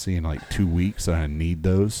Tennessee in like 2 weeks and I need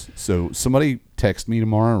those. So somebody text me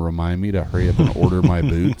tomorrow and remind me to hurry up and order my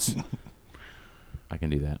boots. I can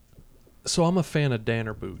do that. So I'm a fan of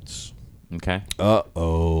Danner boots. Okay.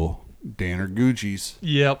 Uh-oh. Danner Gucci's.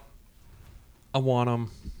 Yep. I want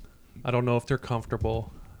them. I don't know if they're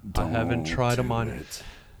comfortable. I haven't tried them on.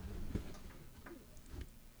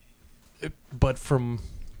 But from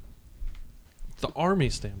the Army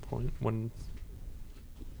standpoint, when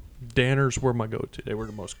Danners were my go-to, they were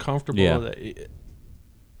the most comfortable. Yeah.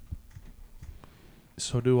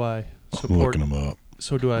 So do I I'm support? looking them up.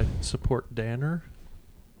 So do I support Danner?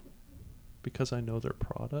 Because I know their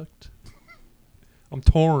product. I'm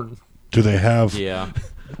torn. Do they have Yeah.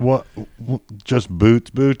 what? Just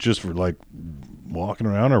boots just for like walking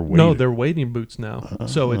around or No, wading? they're wading boots now.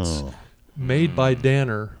 So it's made by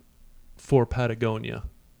Danner for Patagonia.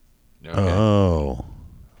 Okay. Oh,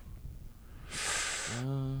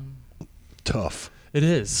 Um, tough. It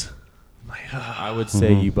is. I would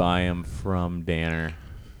say you buy them from Danner.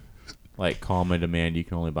 Like, call them a demand. You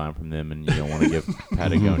can only buy them from them, and you don't want to give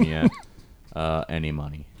Patagonia any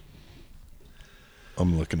money.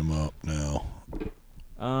 I'm looking them up now.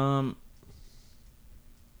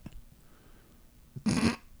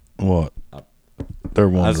 What? They're I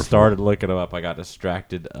wonderful. started looking them up. I got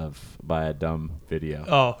distracted by a dumb video.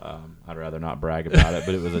 Oh. I'd rather not brag about it,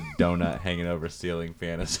 but it was a donut hanging over a ceiling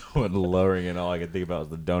fan and someone lowering it. All I could think about was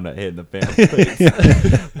the donut hitting the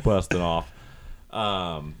fan, busting off.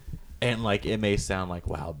 And like it may sound like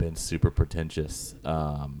wow, Ben's super pretentious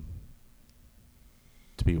to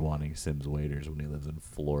be wanting Sims waders when he lives in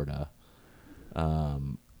Florida.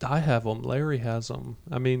 I have them. Larry has them.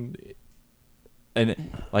 I mean, And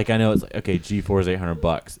like I know it's like okay, G4 is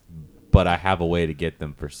 $800, but I have a way to get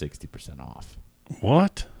them for 60% off.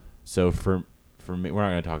 What? So for me, we're not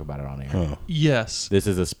going to talk about it on air. Oh. yes, This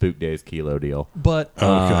is a Spook Days kilo deal. but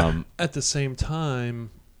Okay. at the same time,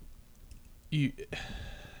 you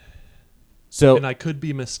So and I could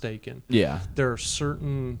be mistaken. yeah, There are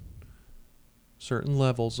certain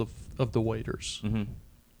levels of the waders mm-hmm.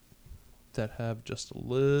 that have just a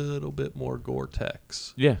little bit more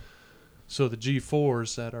Gore-Tex. yeah. So the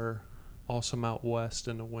G4s that are awesome out west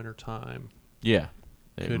in the wintertime Yeah.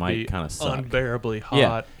 It could might be kind of suck. unbearably Yeah.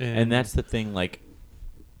 hot. And that's the thing, like,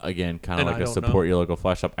 again, kind of And like I a don't support know. your local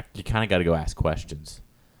fly shop. You kind of got to go ask questions.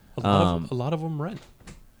 a lot of them rent.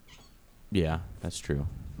 Yeah, that's true.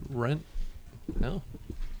 Rent? No.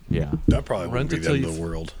 Yeah. That probably wouldn't Rent be it the till end you of the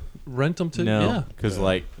world. Rent them to No, yeah. because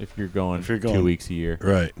like if you're going 2 going- weeks a year,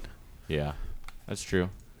 Right. yeah, that's true.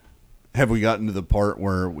 Have we gotten to the part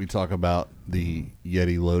where we talk about the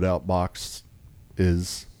Yeti loadout box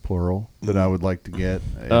is plural that I would like to get?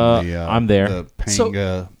 And I'm there. The So,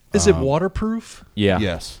 Panga. Is it waterproof? Yeah.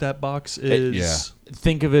 Yes. That box is yeah.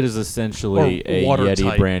 Think of it as essentially Or a watertight.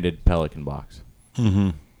 Yeti branded Pelican box. Mm-hmm.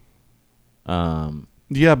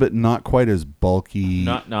 Yeah, but not quite as bulky.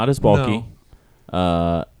 Not as bulky.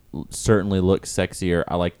 Certainly looks sexier.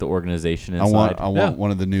 I like the organization inside. I want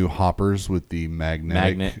one of the new hoppers with the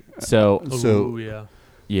magnetic. Magnet. So So- Ooh, yeah.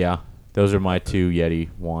 yeah, those are my 2 Yeti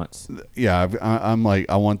wants. Yeah, I'm like,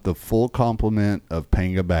 I want the full complement of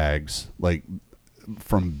Panga bags, like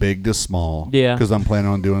from big to small. Yeah. Because I'm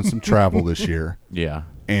planning on doing some travel this year. Yeah.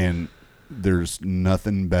 And there's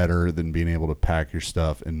nothing better than being able to pack your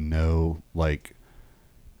stuff and know, like,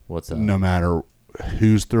 What's up? no matter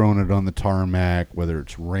who's throwing it on the tarmac, whether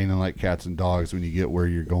it's raining like cats and dogs, when you get where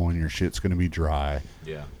you're going, your shit's going to be dry.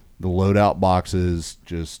 Yeah. The loadout boxes,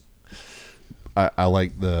 just, I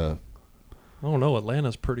like the, I don't know.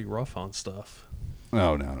 Atlanta's pretty rough on stuff.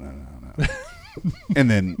 no. And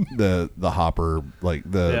then the hopper, like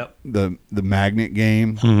the magnet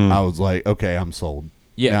game, I was like, okay, I'm sold.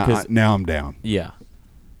 Yeah, Now, 'cause- now I'm down. Yeah.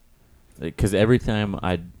 Because every time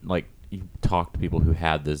you talk to people who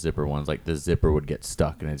had the zipper ones, like the zipper would get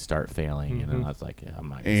stuck and it'd start failing, and then I was like, yeah, I'm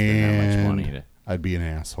not gonna spend that much money. And I'd be an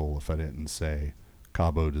asshole if I didn't say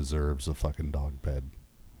Cabo deserves a fucking dog bed.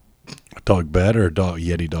 Dog bed or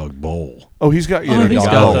Yeti dog bowl? Oh, he's got Yeti he's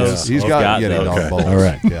dog got bowls. those. He's He's got got Yeti those. dog Okay. bowls. All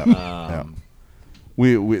right. Yeah. Yeah.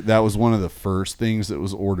 We that was one of the first things that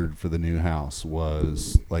was ordered for the new house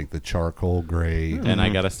was like the charcoal gray. And I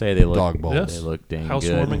gotta say, they look Dog bowls. Yes. They look dang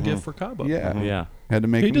Housewarming good. gift for Cabo. Yeah. Yeah. Had to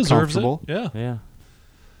make He him deserves it. comfortable. Yeah. Yeah.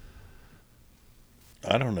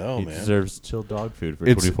 I don't know, He man. deserves chilled dog food for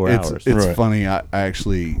It's 24 hours. It's Right. funny. I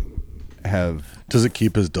actually have. Does it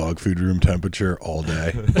keep his dog food room temperature all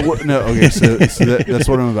day? Well, no, okay. So that's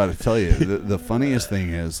what I'm about to tell you. The funniest thing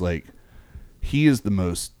is, like, he is the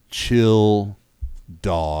most chill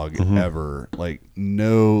dog ever. Like,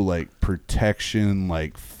 no, like, protection,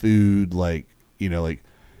 like, food, like, like,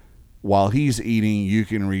 while he's eating, you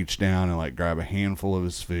can reach down and, like, grab a handful of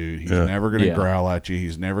his food. He's Yeah. never going to Yeah. growl at you.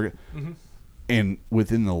 He's never And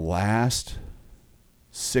within the last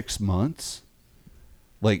 6 months,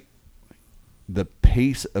 like, the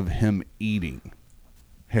pace of him eating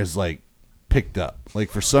has, like, picked up. Like,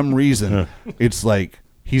 for some reason, it's like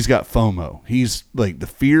he's got FOMO. He's like, the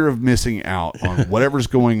fear of missing out on whatever's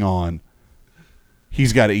going on.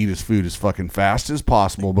 He's got to eat his food as fucking fast as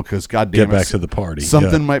possible because, goddamn, Get back to the party.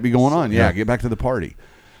 Something Yeah. might be going on. Yeah, Yeah. get back to the party.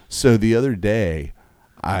 So the other day,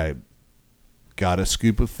 I got a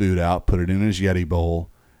scoop of food out, put it in his Yeti bowl,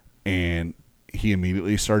 and he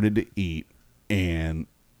immediately started to eat. And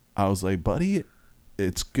I was like, buddy,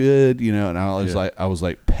 it's good, and I was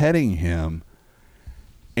like petting him,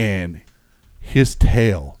 and his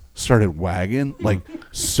tail started wagging like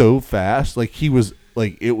so fast, like he was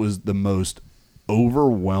like, it was the most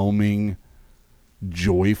overwhelming,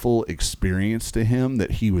 joyful experience to him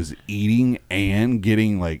that he was eating and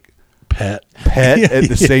getting like Pet. at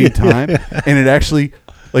the same time, and it actually,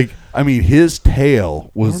 like, I mean, his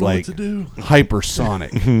tail was like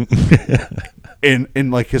hypersonic.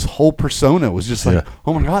 And like his whole persona was just like,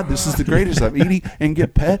 oh my god, this is the greatest. I'm eating and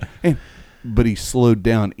get pet, but he slowed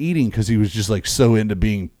down eating because he was just like so into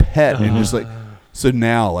being pet and just like. So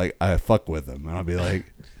now, like, I fuck with him and I'll be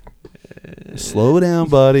like, slow down,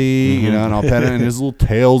 buddy, and I'll pet him and his little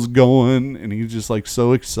tail's going and he's just like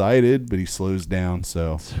so excited, but he slows down.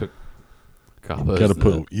 So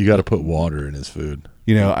You got to put water in his food.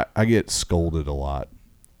 I get scolded a lot,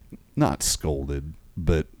 not scolded,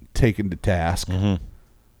 but taken to task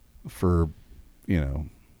for,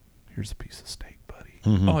 here's a piece of steak, buddy,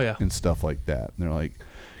 Oh yeah. and stuff like that. And they're like,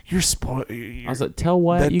 you're spoiled. I was like, tell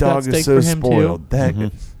Wyatt That you got dog steak is so for him spoiled. too.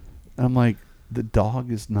 And I'm like, the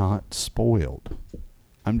dog is not spoiled.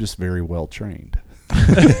 I'm just very well trained.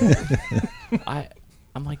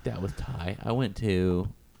 I'm like that with Ty. I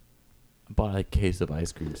bought a case of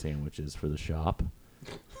ice cream sandwiches for the shop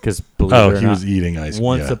because believe it or He not, was eating ice cream.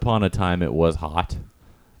 once upon a time it was hot,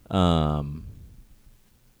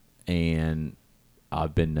 and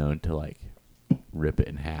I've been known to like rip it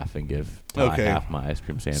in half and give Ty Okay. half my ice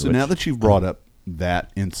cream sandwich. So now that you've brought up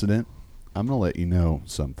that incident, I'm going to let you know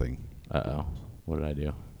something. Uh-oh. What did I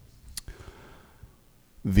do?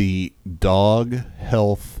 The dog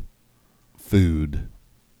health food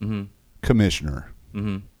Mm-hmm. commissioner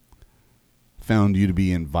Mm-hmm. found you to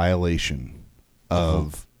be in violation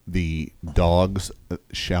of the dogs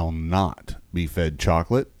shall not be fed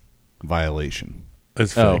chocolate violation.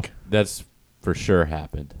 It's Oh, fake. that's for sure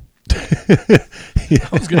happened. I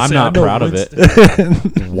was gonna I'm say, not I know proud of it.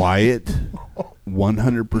 Winston- Wyatt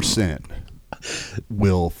 100%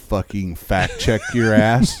 will fucking fact check your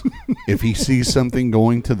ass if he sees something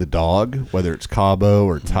going to the dog, whether it's Cabo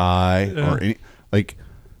or Ty or any, like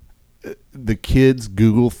the kids'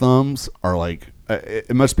 Google thumbs are like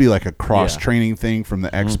it must be like a cross training thing from the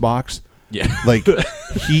Xbox. Yeah. Like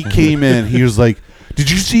he came in, he was like, "Did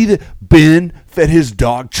you see that Ben fed his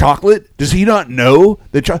dog chocolate? Does he not know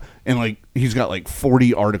that?" And like he's got like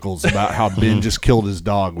 40 articles about how Ben just killed his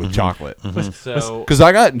dog with chocolate. So Because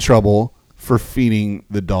I got in trouble for feeding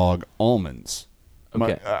the dog almonds.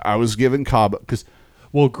 Okay. I was given Cabo because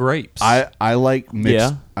well, grapes. I like mixed.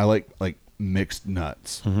 Yeah. I like mixed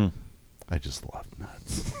nuts. I just love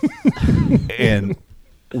nuts. And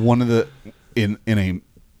one of the in a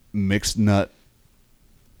mixed nut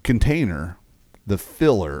container, the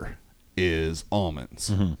filler is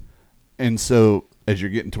almonds. And so as you're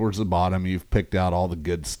getting towards the bottom, you've picked out all the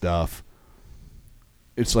good stuff.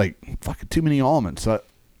 It's like fucking too many almonds. So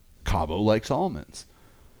Cabo likes almonds.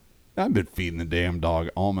 I've been feeding the damn dog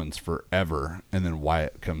almonds forever, and then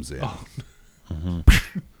Wyatt comes in.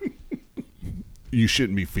 You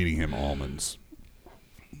shouldn't be feeding him almonds.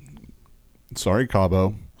 Sorry,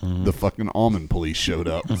 Cabo. The fucking almond police showed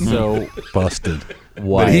up. so Busted.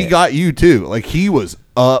 why? But he got you too. Like he was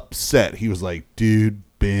upset. He was like, "Dude,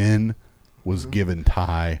 Ben was given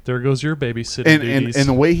Ty." there goes your babysitting And duties.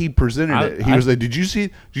 the way he presented it, he was like, "Did you see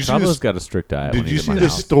Cabo's this? got a strict diet. Did when you he's see in my the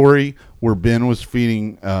house. story where Ben was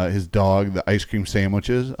feeding his dog the ice cream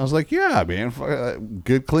sandwiches?" I was like, "Yeah, man,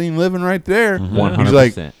 good clean living right there." 100%. He's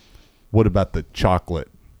like, "What about the chocolate?"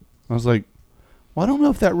 I was like, "Well, I don't know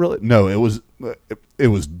if that really." No, it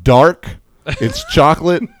was dark. It's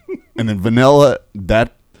chocolate, and then vanilla.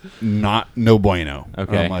 That no bueno.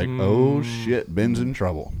 Okay. I'm like, oh shit, Ben's in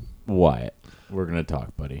trouble. Wyatt, we're gonna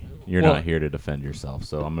talk, buddy. You're Well- not here to defend yourself,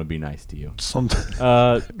 so I'm gonna be nice to you.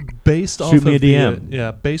 Sometimes. based off shoot me of a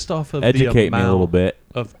DM. based off of Educate the me amount a little bit.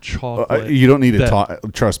 of chocolate. You don't need to that-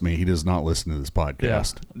 talk. Trust me, he does not listen to this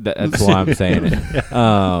podcast. That's why I'm saying it.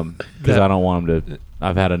 Because That- I don't want him to.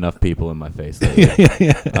 I've had enough people in my face lately.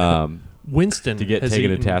 Winston To get has taken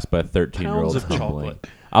to eaten task by a 13-year-old. pounds of chocolate.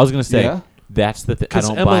 I was gonna say Yeah? that's the thing. I because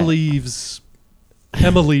don't Emma buy. leaves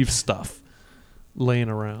stuff laying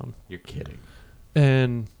around, You're kidding.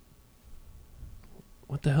 and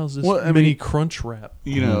what the hell is this Well, I mini mean, crunch wrap?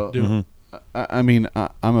 You know, doing? I mean,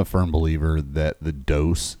 I'm a firm believer that the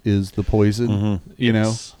dose is the poison. You know.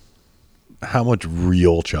 Yes. How much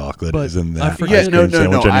real chocolate But is in I that forget- ice Yeah, cream no.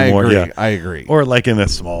 sandwich I anymore? agree. Yeah. I agree. Or like in a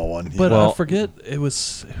small one. But Well- I forget it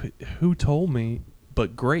was who told me,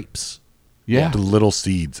 but grapes. Yeah. The little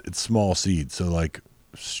seeds. It's small seeds. So like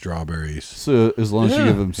strawberries. So as long as you Yeah.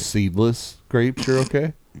 give them seedless grapes, you're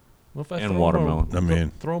okay. What if I And throw watermelon. Him I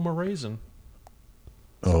mean- throw him a raisin.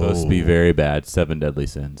 Supposed to be Oh. very bad. 7 deadly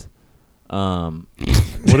sins.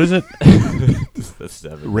 What is it? The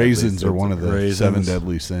 7 Raisins deadly are one sins of the Raisins. 7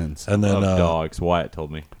 deadly sins. And then of dogs. Wyatt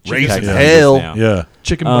told me. Raisins, Texted me hell. just now. yeah,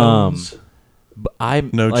 Chicken Um, bones. But I'm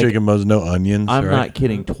no like, chicken bones, no onions. I'm right? not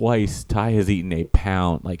kidding. Twice, Ty has eaten a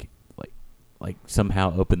pound. Like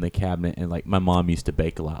somehow opened the cabinet and like my mom used to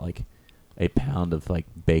bake a lot. Like a pound of like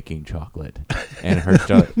baking chocolate, and her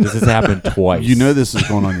this has happened twice. You know this is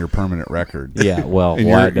going on your permanent record. Yeah. Well, And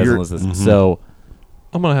Wyatt you're- doesn't listen. So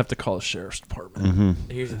I'm gonna have to call the sheriff's department.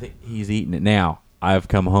 here's the thing: he's eaten it now. I've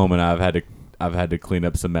come home and I've had to clean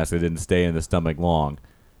up some mess. It didn't stay in the stomach long,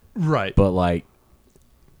 Right. but like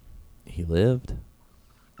he lived.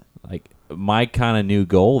 Like my kind of new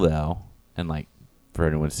goal though, and like for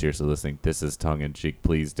anyone seriously listening, this is tongue in cheek.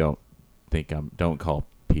 Please don't don't call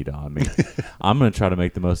PETA on me. I'm gonna try to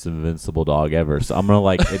make the most invincible dog ever. So I'm gonna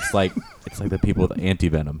it's like the people with anti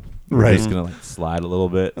venom. Right. Just gonna like slide a little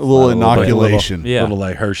bit. A little slide bit. inoculation. Yeah. Little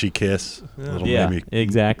like Hershey kiss. Little Yeah, maybe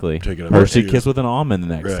exactly. take it Hershey over. kiss with an almond the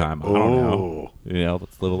next Right. time. I don't know. Oh. You know,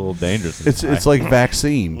 let's live a little dangerous. It's like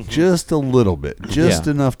vaccine, just a little bit, just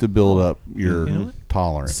Yeah. enough to build up your You know what?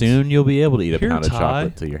 tolerance. soon you'll be able to eat a Here, pound of Ty.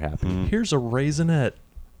 chocolate till you're happy. Here's a raisinette.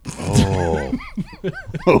 Oh,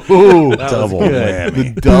 Oh, double good.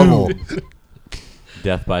 whammy. the double.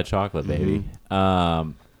 Death by chocolate, baby.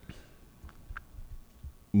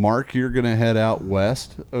 Mark, you're gonna head out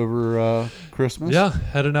west over Christmas. Yeah,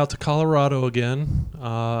 heading out to Colorado again.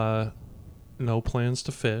 No plans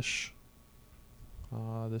to fish.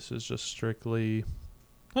 This is just strictly,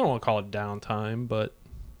 I don't want to call it downtime, but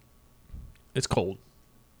it's cold.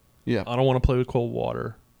 Yeah. I don't want to play with cold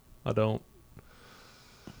water. I don't.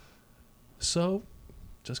 So,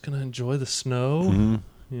 just going to enjoy the snow, Mm-hmm.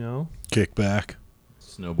 you know. Kick back.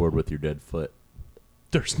 Snowboard with your dead foot.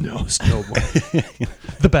 There's no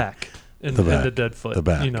snowboard. The back. And The back. the dead foot. The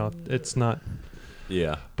back. You know, it's not.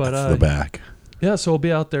 Yeah. But That's the back. yeah, so we'll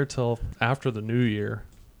be out there till after the new year.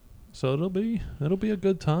 So it'll be a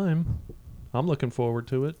good time. I'm looking forward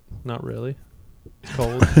to it. Not really. It's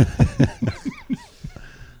cold.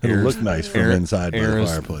 It'll Air's- look nice from air- inside by air the is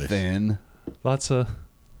fireplace. thin. lots of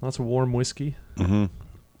warm whiskey. Mm-hmm.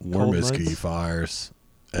 Warm Cold whiskey, nights. fires,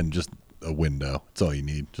 and just a window. That's all you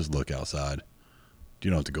need. Just look outside. You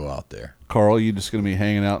don't have to go out there. Carl, you just gonna be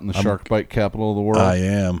hanging out in the shark bite capital of the world? I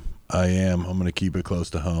am. I'm going to keep it close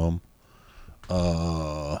to home.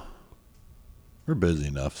 We're busy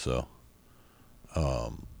enough, so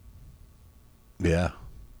yeah,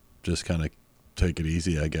 just kind of take it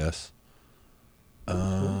easy, I guess.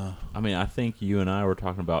 I mean, I think you and I were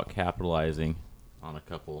talking about capitalizing on a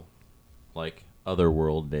couple, like, other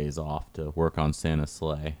world days off to work on Santa's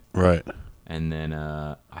sleigh. Right. And then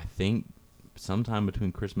I think sometime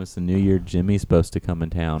between Christmas and New Year, Jimmy's supposed to come in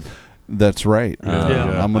town. That's right.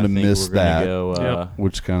 Yeah. I'm gonna I think miss we're gonna that, Go, Yep.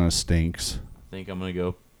 which kind of stinks. I think I'm going to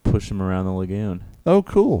go push him around the lagoon Oh,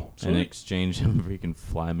 cool. and exchange him if he can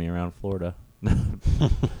fly me around Florida.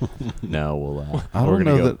 No, we'll. I we're don't gonna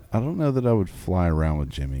know go. that. I don't know that I would fly around with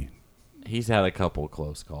Jimmy. He's had a couple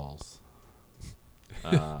close calls.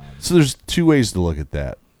 So there's two ways to look at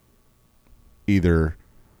that. Either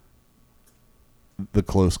the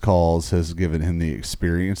close calls has given him the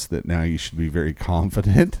experience that now you should be very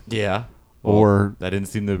confident, Yeah. or that didn't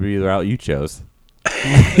seem to be the route you chose.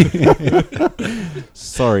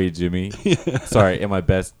 Sorry, Jimmy. Sorry, in my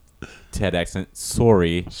best Ted accent.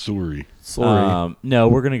 Sorry. Sorry. No,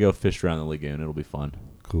 we're gonna go fish around the lagoon. It'll be fun.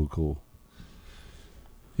 Cool.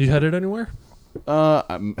 You headed anywhere?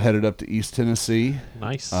 I'm headed up to East Tennessee.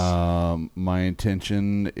 Nice. My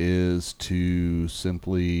intention is to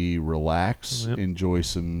simply relax, Yep. enjoy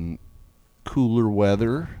some cooler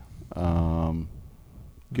weather,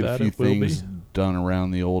 get That a few it will things be. done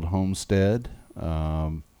around the old homestead.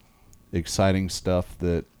 Exciting stuff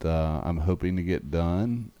that I'm hoping to get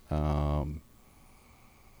done.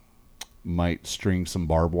 Might string some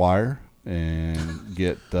barbed wire and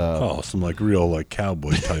get Some like real like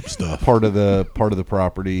cowboy type stuff. part of the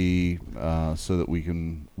property so that we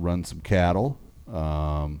can run some cattle.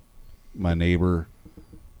 My neighbor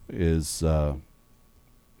is a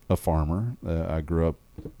farmer. I grew up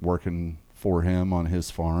working for him on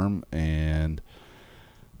his farm, and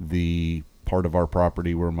the part of our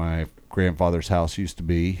property where my grandfather's house used to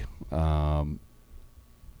be,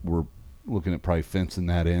 we're looking at probably fencing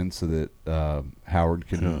that in so that Howard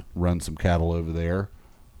can run some cattle over there.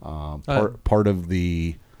 Part of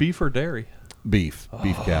the Beef or dairy? beef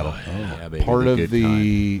cattle. Yeah, baby, Part the of good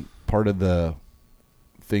the part of the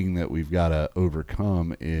thing that we've got to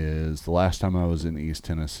overcome is the last time I was in East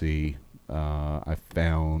Tennessee, I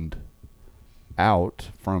found out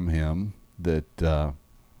from him that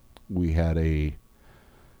we had here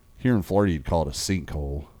in Florida you'd call it a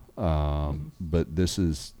sinkhole, but this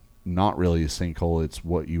is not really a sinkhole. It's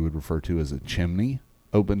what you would refer to as a chimney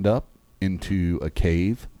opened up into a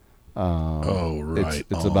cave. Right.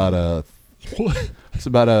 It's about a it's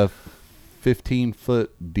about a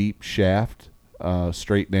 15-foot deep shaft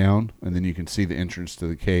straight down, and then you can see the entrance to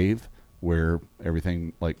the cave where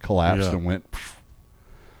everything like collapsed Yeah. and went.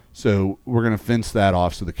 So we're gonna fence that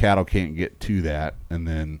off so the cattle can't get to that, and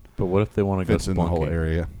then But what if they want to go fence in the whole splunking?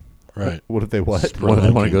 area. Right. What if they what? What if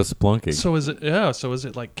they want to go splunking? So is it? Yeah. So is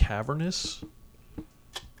it like cavernous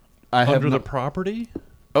I have under no, the property?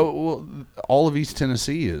 oh well, all of East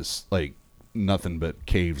Tennessee is like nothing but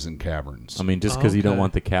caves and caverns. I mean, just because you don't Okay.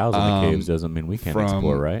 want the cows in the caves doesn't mean we can't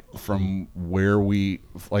explore, right? From where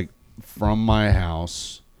from my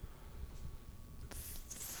house,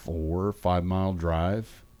 4 or 5 mile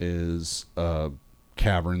drive is a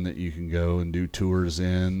cavern that you can go and do tours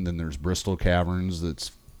in. Then there's Bristol Caverns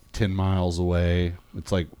that's 10 miles away.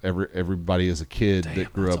 It's like everybody as a kid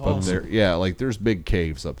that grew that's up up awesome. there. Yeah, like there's big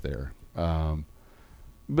caves up there.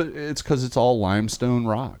 But it's because it's all limestone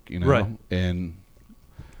rock, you know. Right. And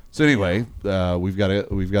so anyway, we've got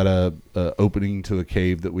a opening to a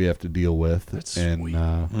cave that we have to deal with. That's and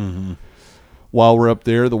sweet. while we're up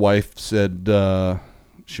there, the wife said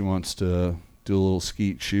she wants to do a little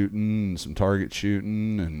skeet shooting and some target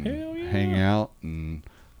shooting and Hell yeah. hang out. And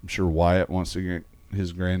I'm sure Wyatt wants to get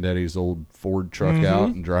his granddaddy's old Ford truck out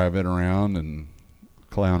and drive it around and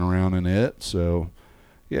clown around in it. So,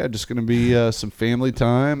 yeah, just going to be some family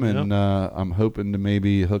time. And I'm hoping to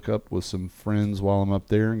maybe hook up with some friends while I'm up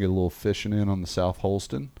there and get a little fishing in on the South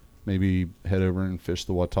Holston. Maybe head over and fish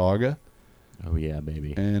the Watauga. Oh yeah,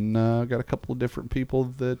 baby. And got a couple of different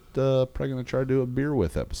people that probably going to try to do a beer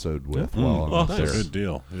with episode with while I'm up nice. there. Good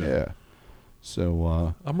deal. Yeah.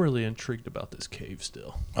 So I'm really intrigued about this cave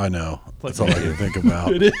still. I know. Like- That's all I can think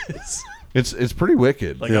about. It is. it's pretty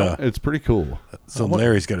wicked. Like, Yeah. It's pretty cool. So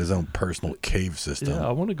Larry's got his own personal cave system. Yeah,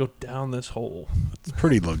 I want to go down this hole. It's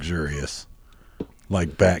pretty luxurious.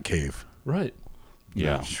 Like Bat Cave. Right.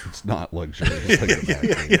 Yeah. It's not luxurious like a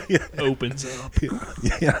back cave. Opens up.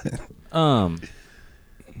 Yeah.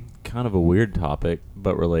 Kind of a weird topic,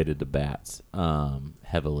 but related to bats,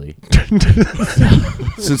 heavily.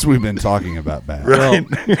 Since we've been talking about bats. Right.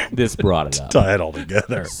 Well, this brought it up. Tie it all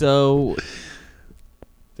together. So,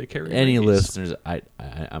 They carry any rabies. listeners,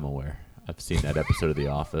 I'm aware. I've seen that episode of The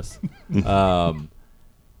Office.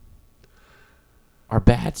 Are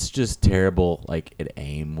bats just terrible, like, at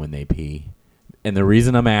aim when they pee? And the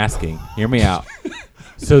reason I'm asking, hear me out.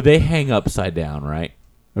 So they hang upside down, right?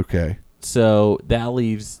 Okay. So that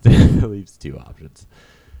leaves that leaves two options.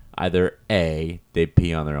 Either A, they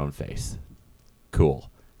pee on their own face. Cool.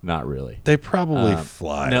 Not really. They probably Um,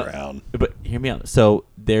 fly no, around. But hear me out. So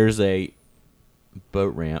there's a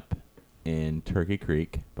boat ramp in Turkey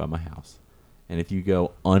Creek by my house. And if you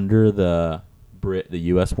go under the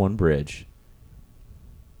US 1 bridge,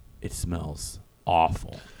 it smells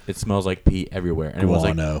awful. It smells like pee everywhere. And it was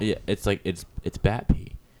Guano. like, yeah, it's like it's bat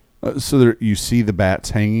pee. So there, you see the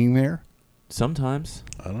bats hanging there? Sometimes.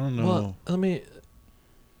 I don't know. Well, let me.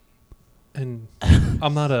 And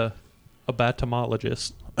I'm not a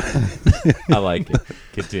batomologist. I like it.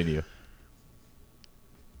 Continue.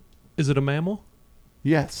 Is it a mammal?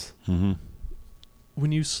 Yes. Mm-hmm.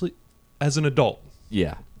 When you sleep, as an adult,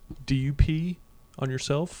 Yeah. do you pee on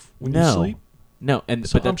yourself when you No. sleep? No, and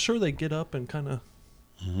So but I'm sure they get up and kind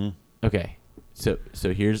of. okay. So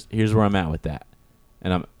here's where I'm at with that.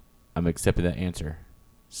 And I'm accepting that answer.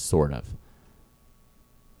 Sort of.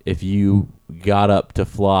 If you got up to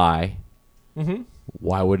fly, Mm-hmm.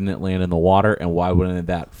 why wouldn't it land in the water, and why wouldn't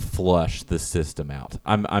that flush the system out?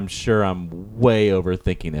 I'm sure I'm way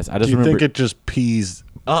overthinking this. I just Do you remember think it just pees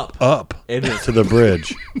up. up It is. to the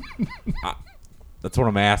bridge? That's what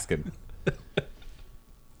I'm asking.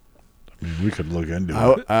 I mean, we could look into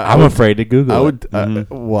it. I'm afraid to Google. I it. would.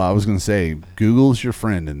 Well, I was going to say, Google's your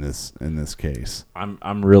friend in this case.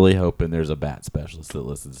 I'm really hoping there's a bat specialist that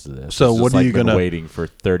listens to this. So It's just what are like you been gonna- waiting for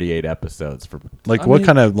 38 episodes for? Like, I what mean-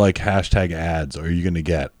 kind of like hashtag ads are you going to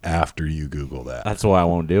get after you Google that? That's why I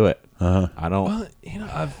won't do it. Uh-huh. I don't. Well, you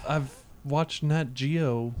know, I've watched Nat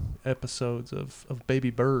Geo episodes of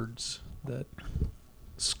baby birds that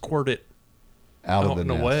squirt it Out out of the and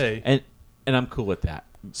nest. away. And I'm cool with that.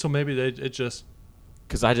 So maybe it just.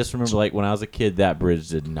 Because I just remember, like, when I was a kid, that bridge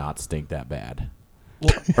did not stink that bad.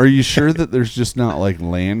 Well, Are you sure that there's just not like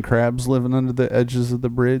land crabs living under the edges of the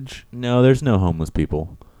bridge? No, there's no homeless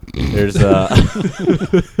people. There's, that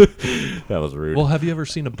was rude. well, have you ever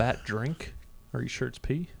seen a bat drink? Are you sure it's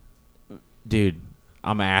pee? Dude,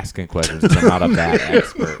 I'm asking questions 'cause I'm not a bat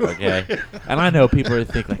expert, okay? And I know people are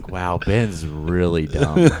thinking, like, wow, Ben's really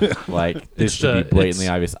dumb. Like, this It's, should be blatantly it's-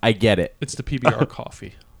 obvious. I get it. It's the PBR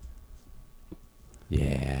coffee.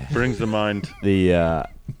 Yeah. Brings to mind. The,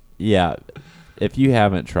 yeah, if you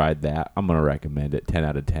haven't tried that, I'm going to recommend it. 10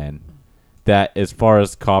 out of 10. That, as far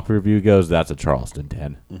as coffee review goes, that's a Charleston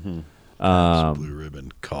 10. Mm-hmm. Blue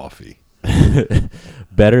Ribbon coffee.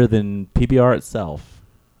 Better than PBR itself,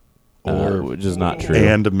 Or which is not true.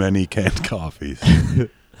 And many canned coffees. I'm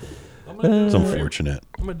gonna It's do it. unfortunate.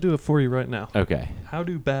 I'm gonna do it for you right now. Okay. How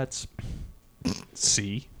do bats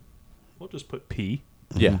see? We'll just put pee.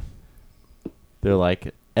 Yeah. They're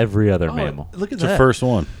like every other Oh, mammal. Look at It's the that. first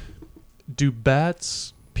one. Do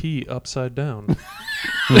bats pee upside down?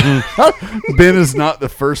 Ben is not the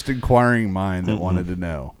first inquiring mind that wanted to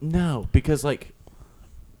know. No, because, like,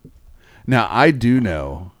 Now, I do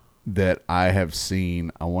know that I have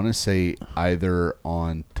seen, I want to say either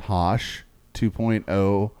on Tosh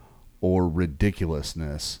 2.0 or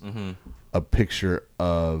Ridiculousness, a picture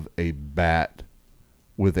of a bat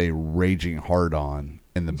with a raging hard-on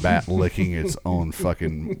and the bat licking its own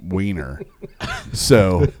fucking wiener.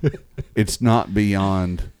 So it's not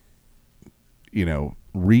beyond,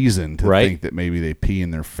 reason to Right. think that maybe they pee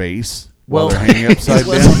in their face Well- while they're hanging upside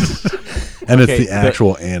down. And Okay, it's the but-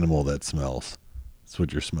 actual animal that smells. That's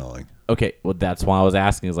what you're smelling. Okay, well, that's why I was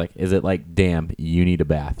asking. Is like, is it like, damn, you need a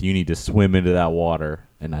bath, you need to swim into that water,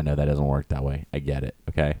 and I know that doesn't work that way. I get it.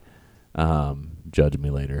 Okay, judge me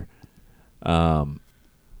later.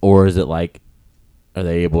 Or is it like, are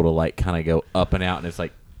they able to like kind of go up and out, and it's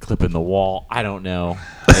like clipping the wall? I don't know.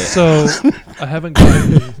 So I haven't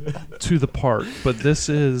gotten to the part, but this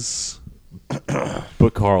is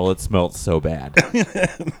But Carl, it smelled so bad.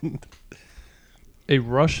 a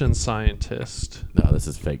Russian scientist No, this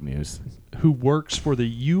is fake news. who works for the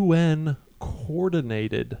UN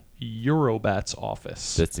coordinated Eurobats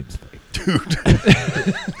office. That seems fake.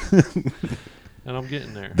 And I'm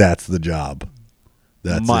getting there. That's the job.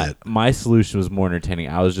 That's it. My solution was more entertaining.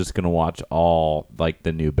 I was just gonna watch all like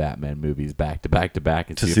the new Batman movies back to back to back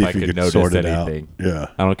and To see if I you could could notice sort it out. anything. Yeah.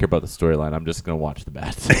 I don't care about the storyline. I'm just gonna watch the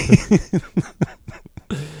bats.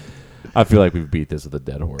 I feel like we've beat this with a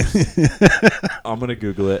dead horse. I'm gonna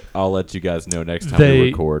Google it. I'll let you guys know next time we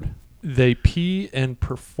record. They pee and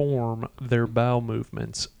perform their bowel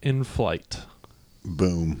movements in flight.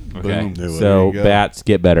 Boom. Okay, Boom. Knew it. There so you go. bats,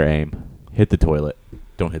 get better aim. Hit the toilet.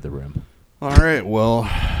 Don't hit the room. All right. Well,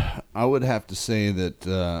 I would have to say that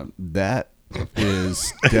that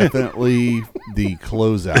is definitely the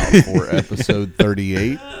closeout for episode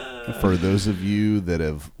 38. For those of you that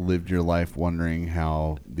have lived your life wondering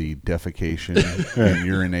how the defecation and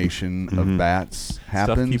urination of bats Stuff keeps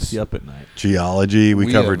happens, you up at night. Geology.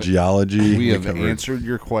 We covered have- geology. we have covered answered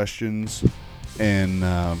your questions. And,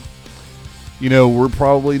 we're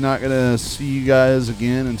probably not going to see you guys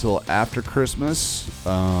again until after Christmas.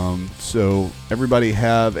 So everybody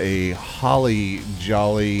have a holly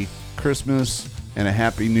jolly Christmas and a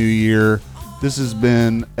happy new year. This has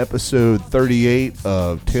been episode 38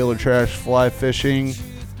 of Taylor Trash Fly Fishing.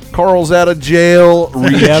 Carl's out of jail.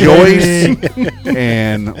 Rejoice.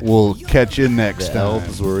 And we'll catch you next The time.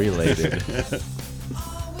 elves were related.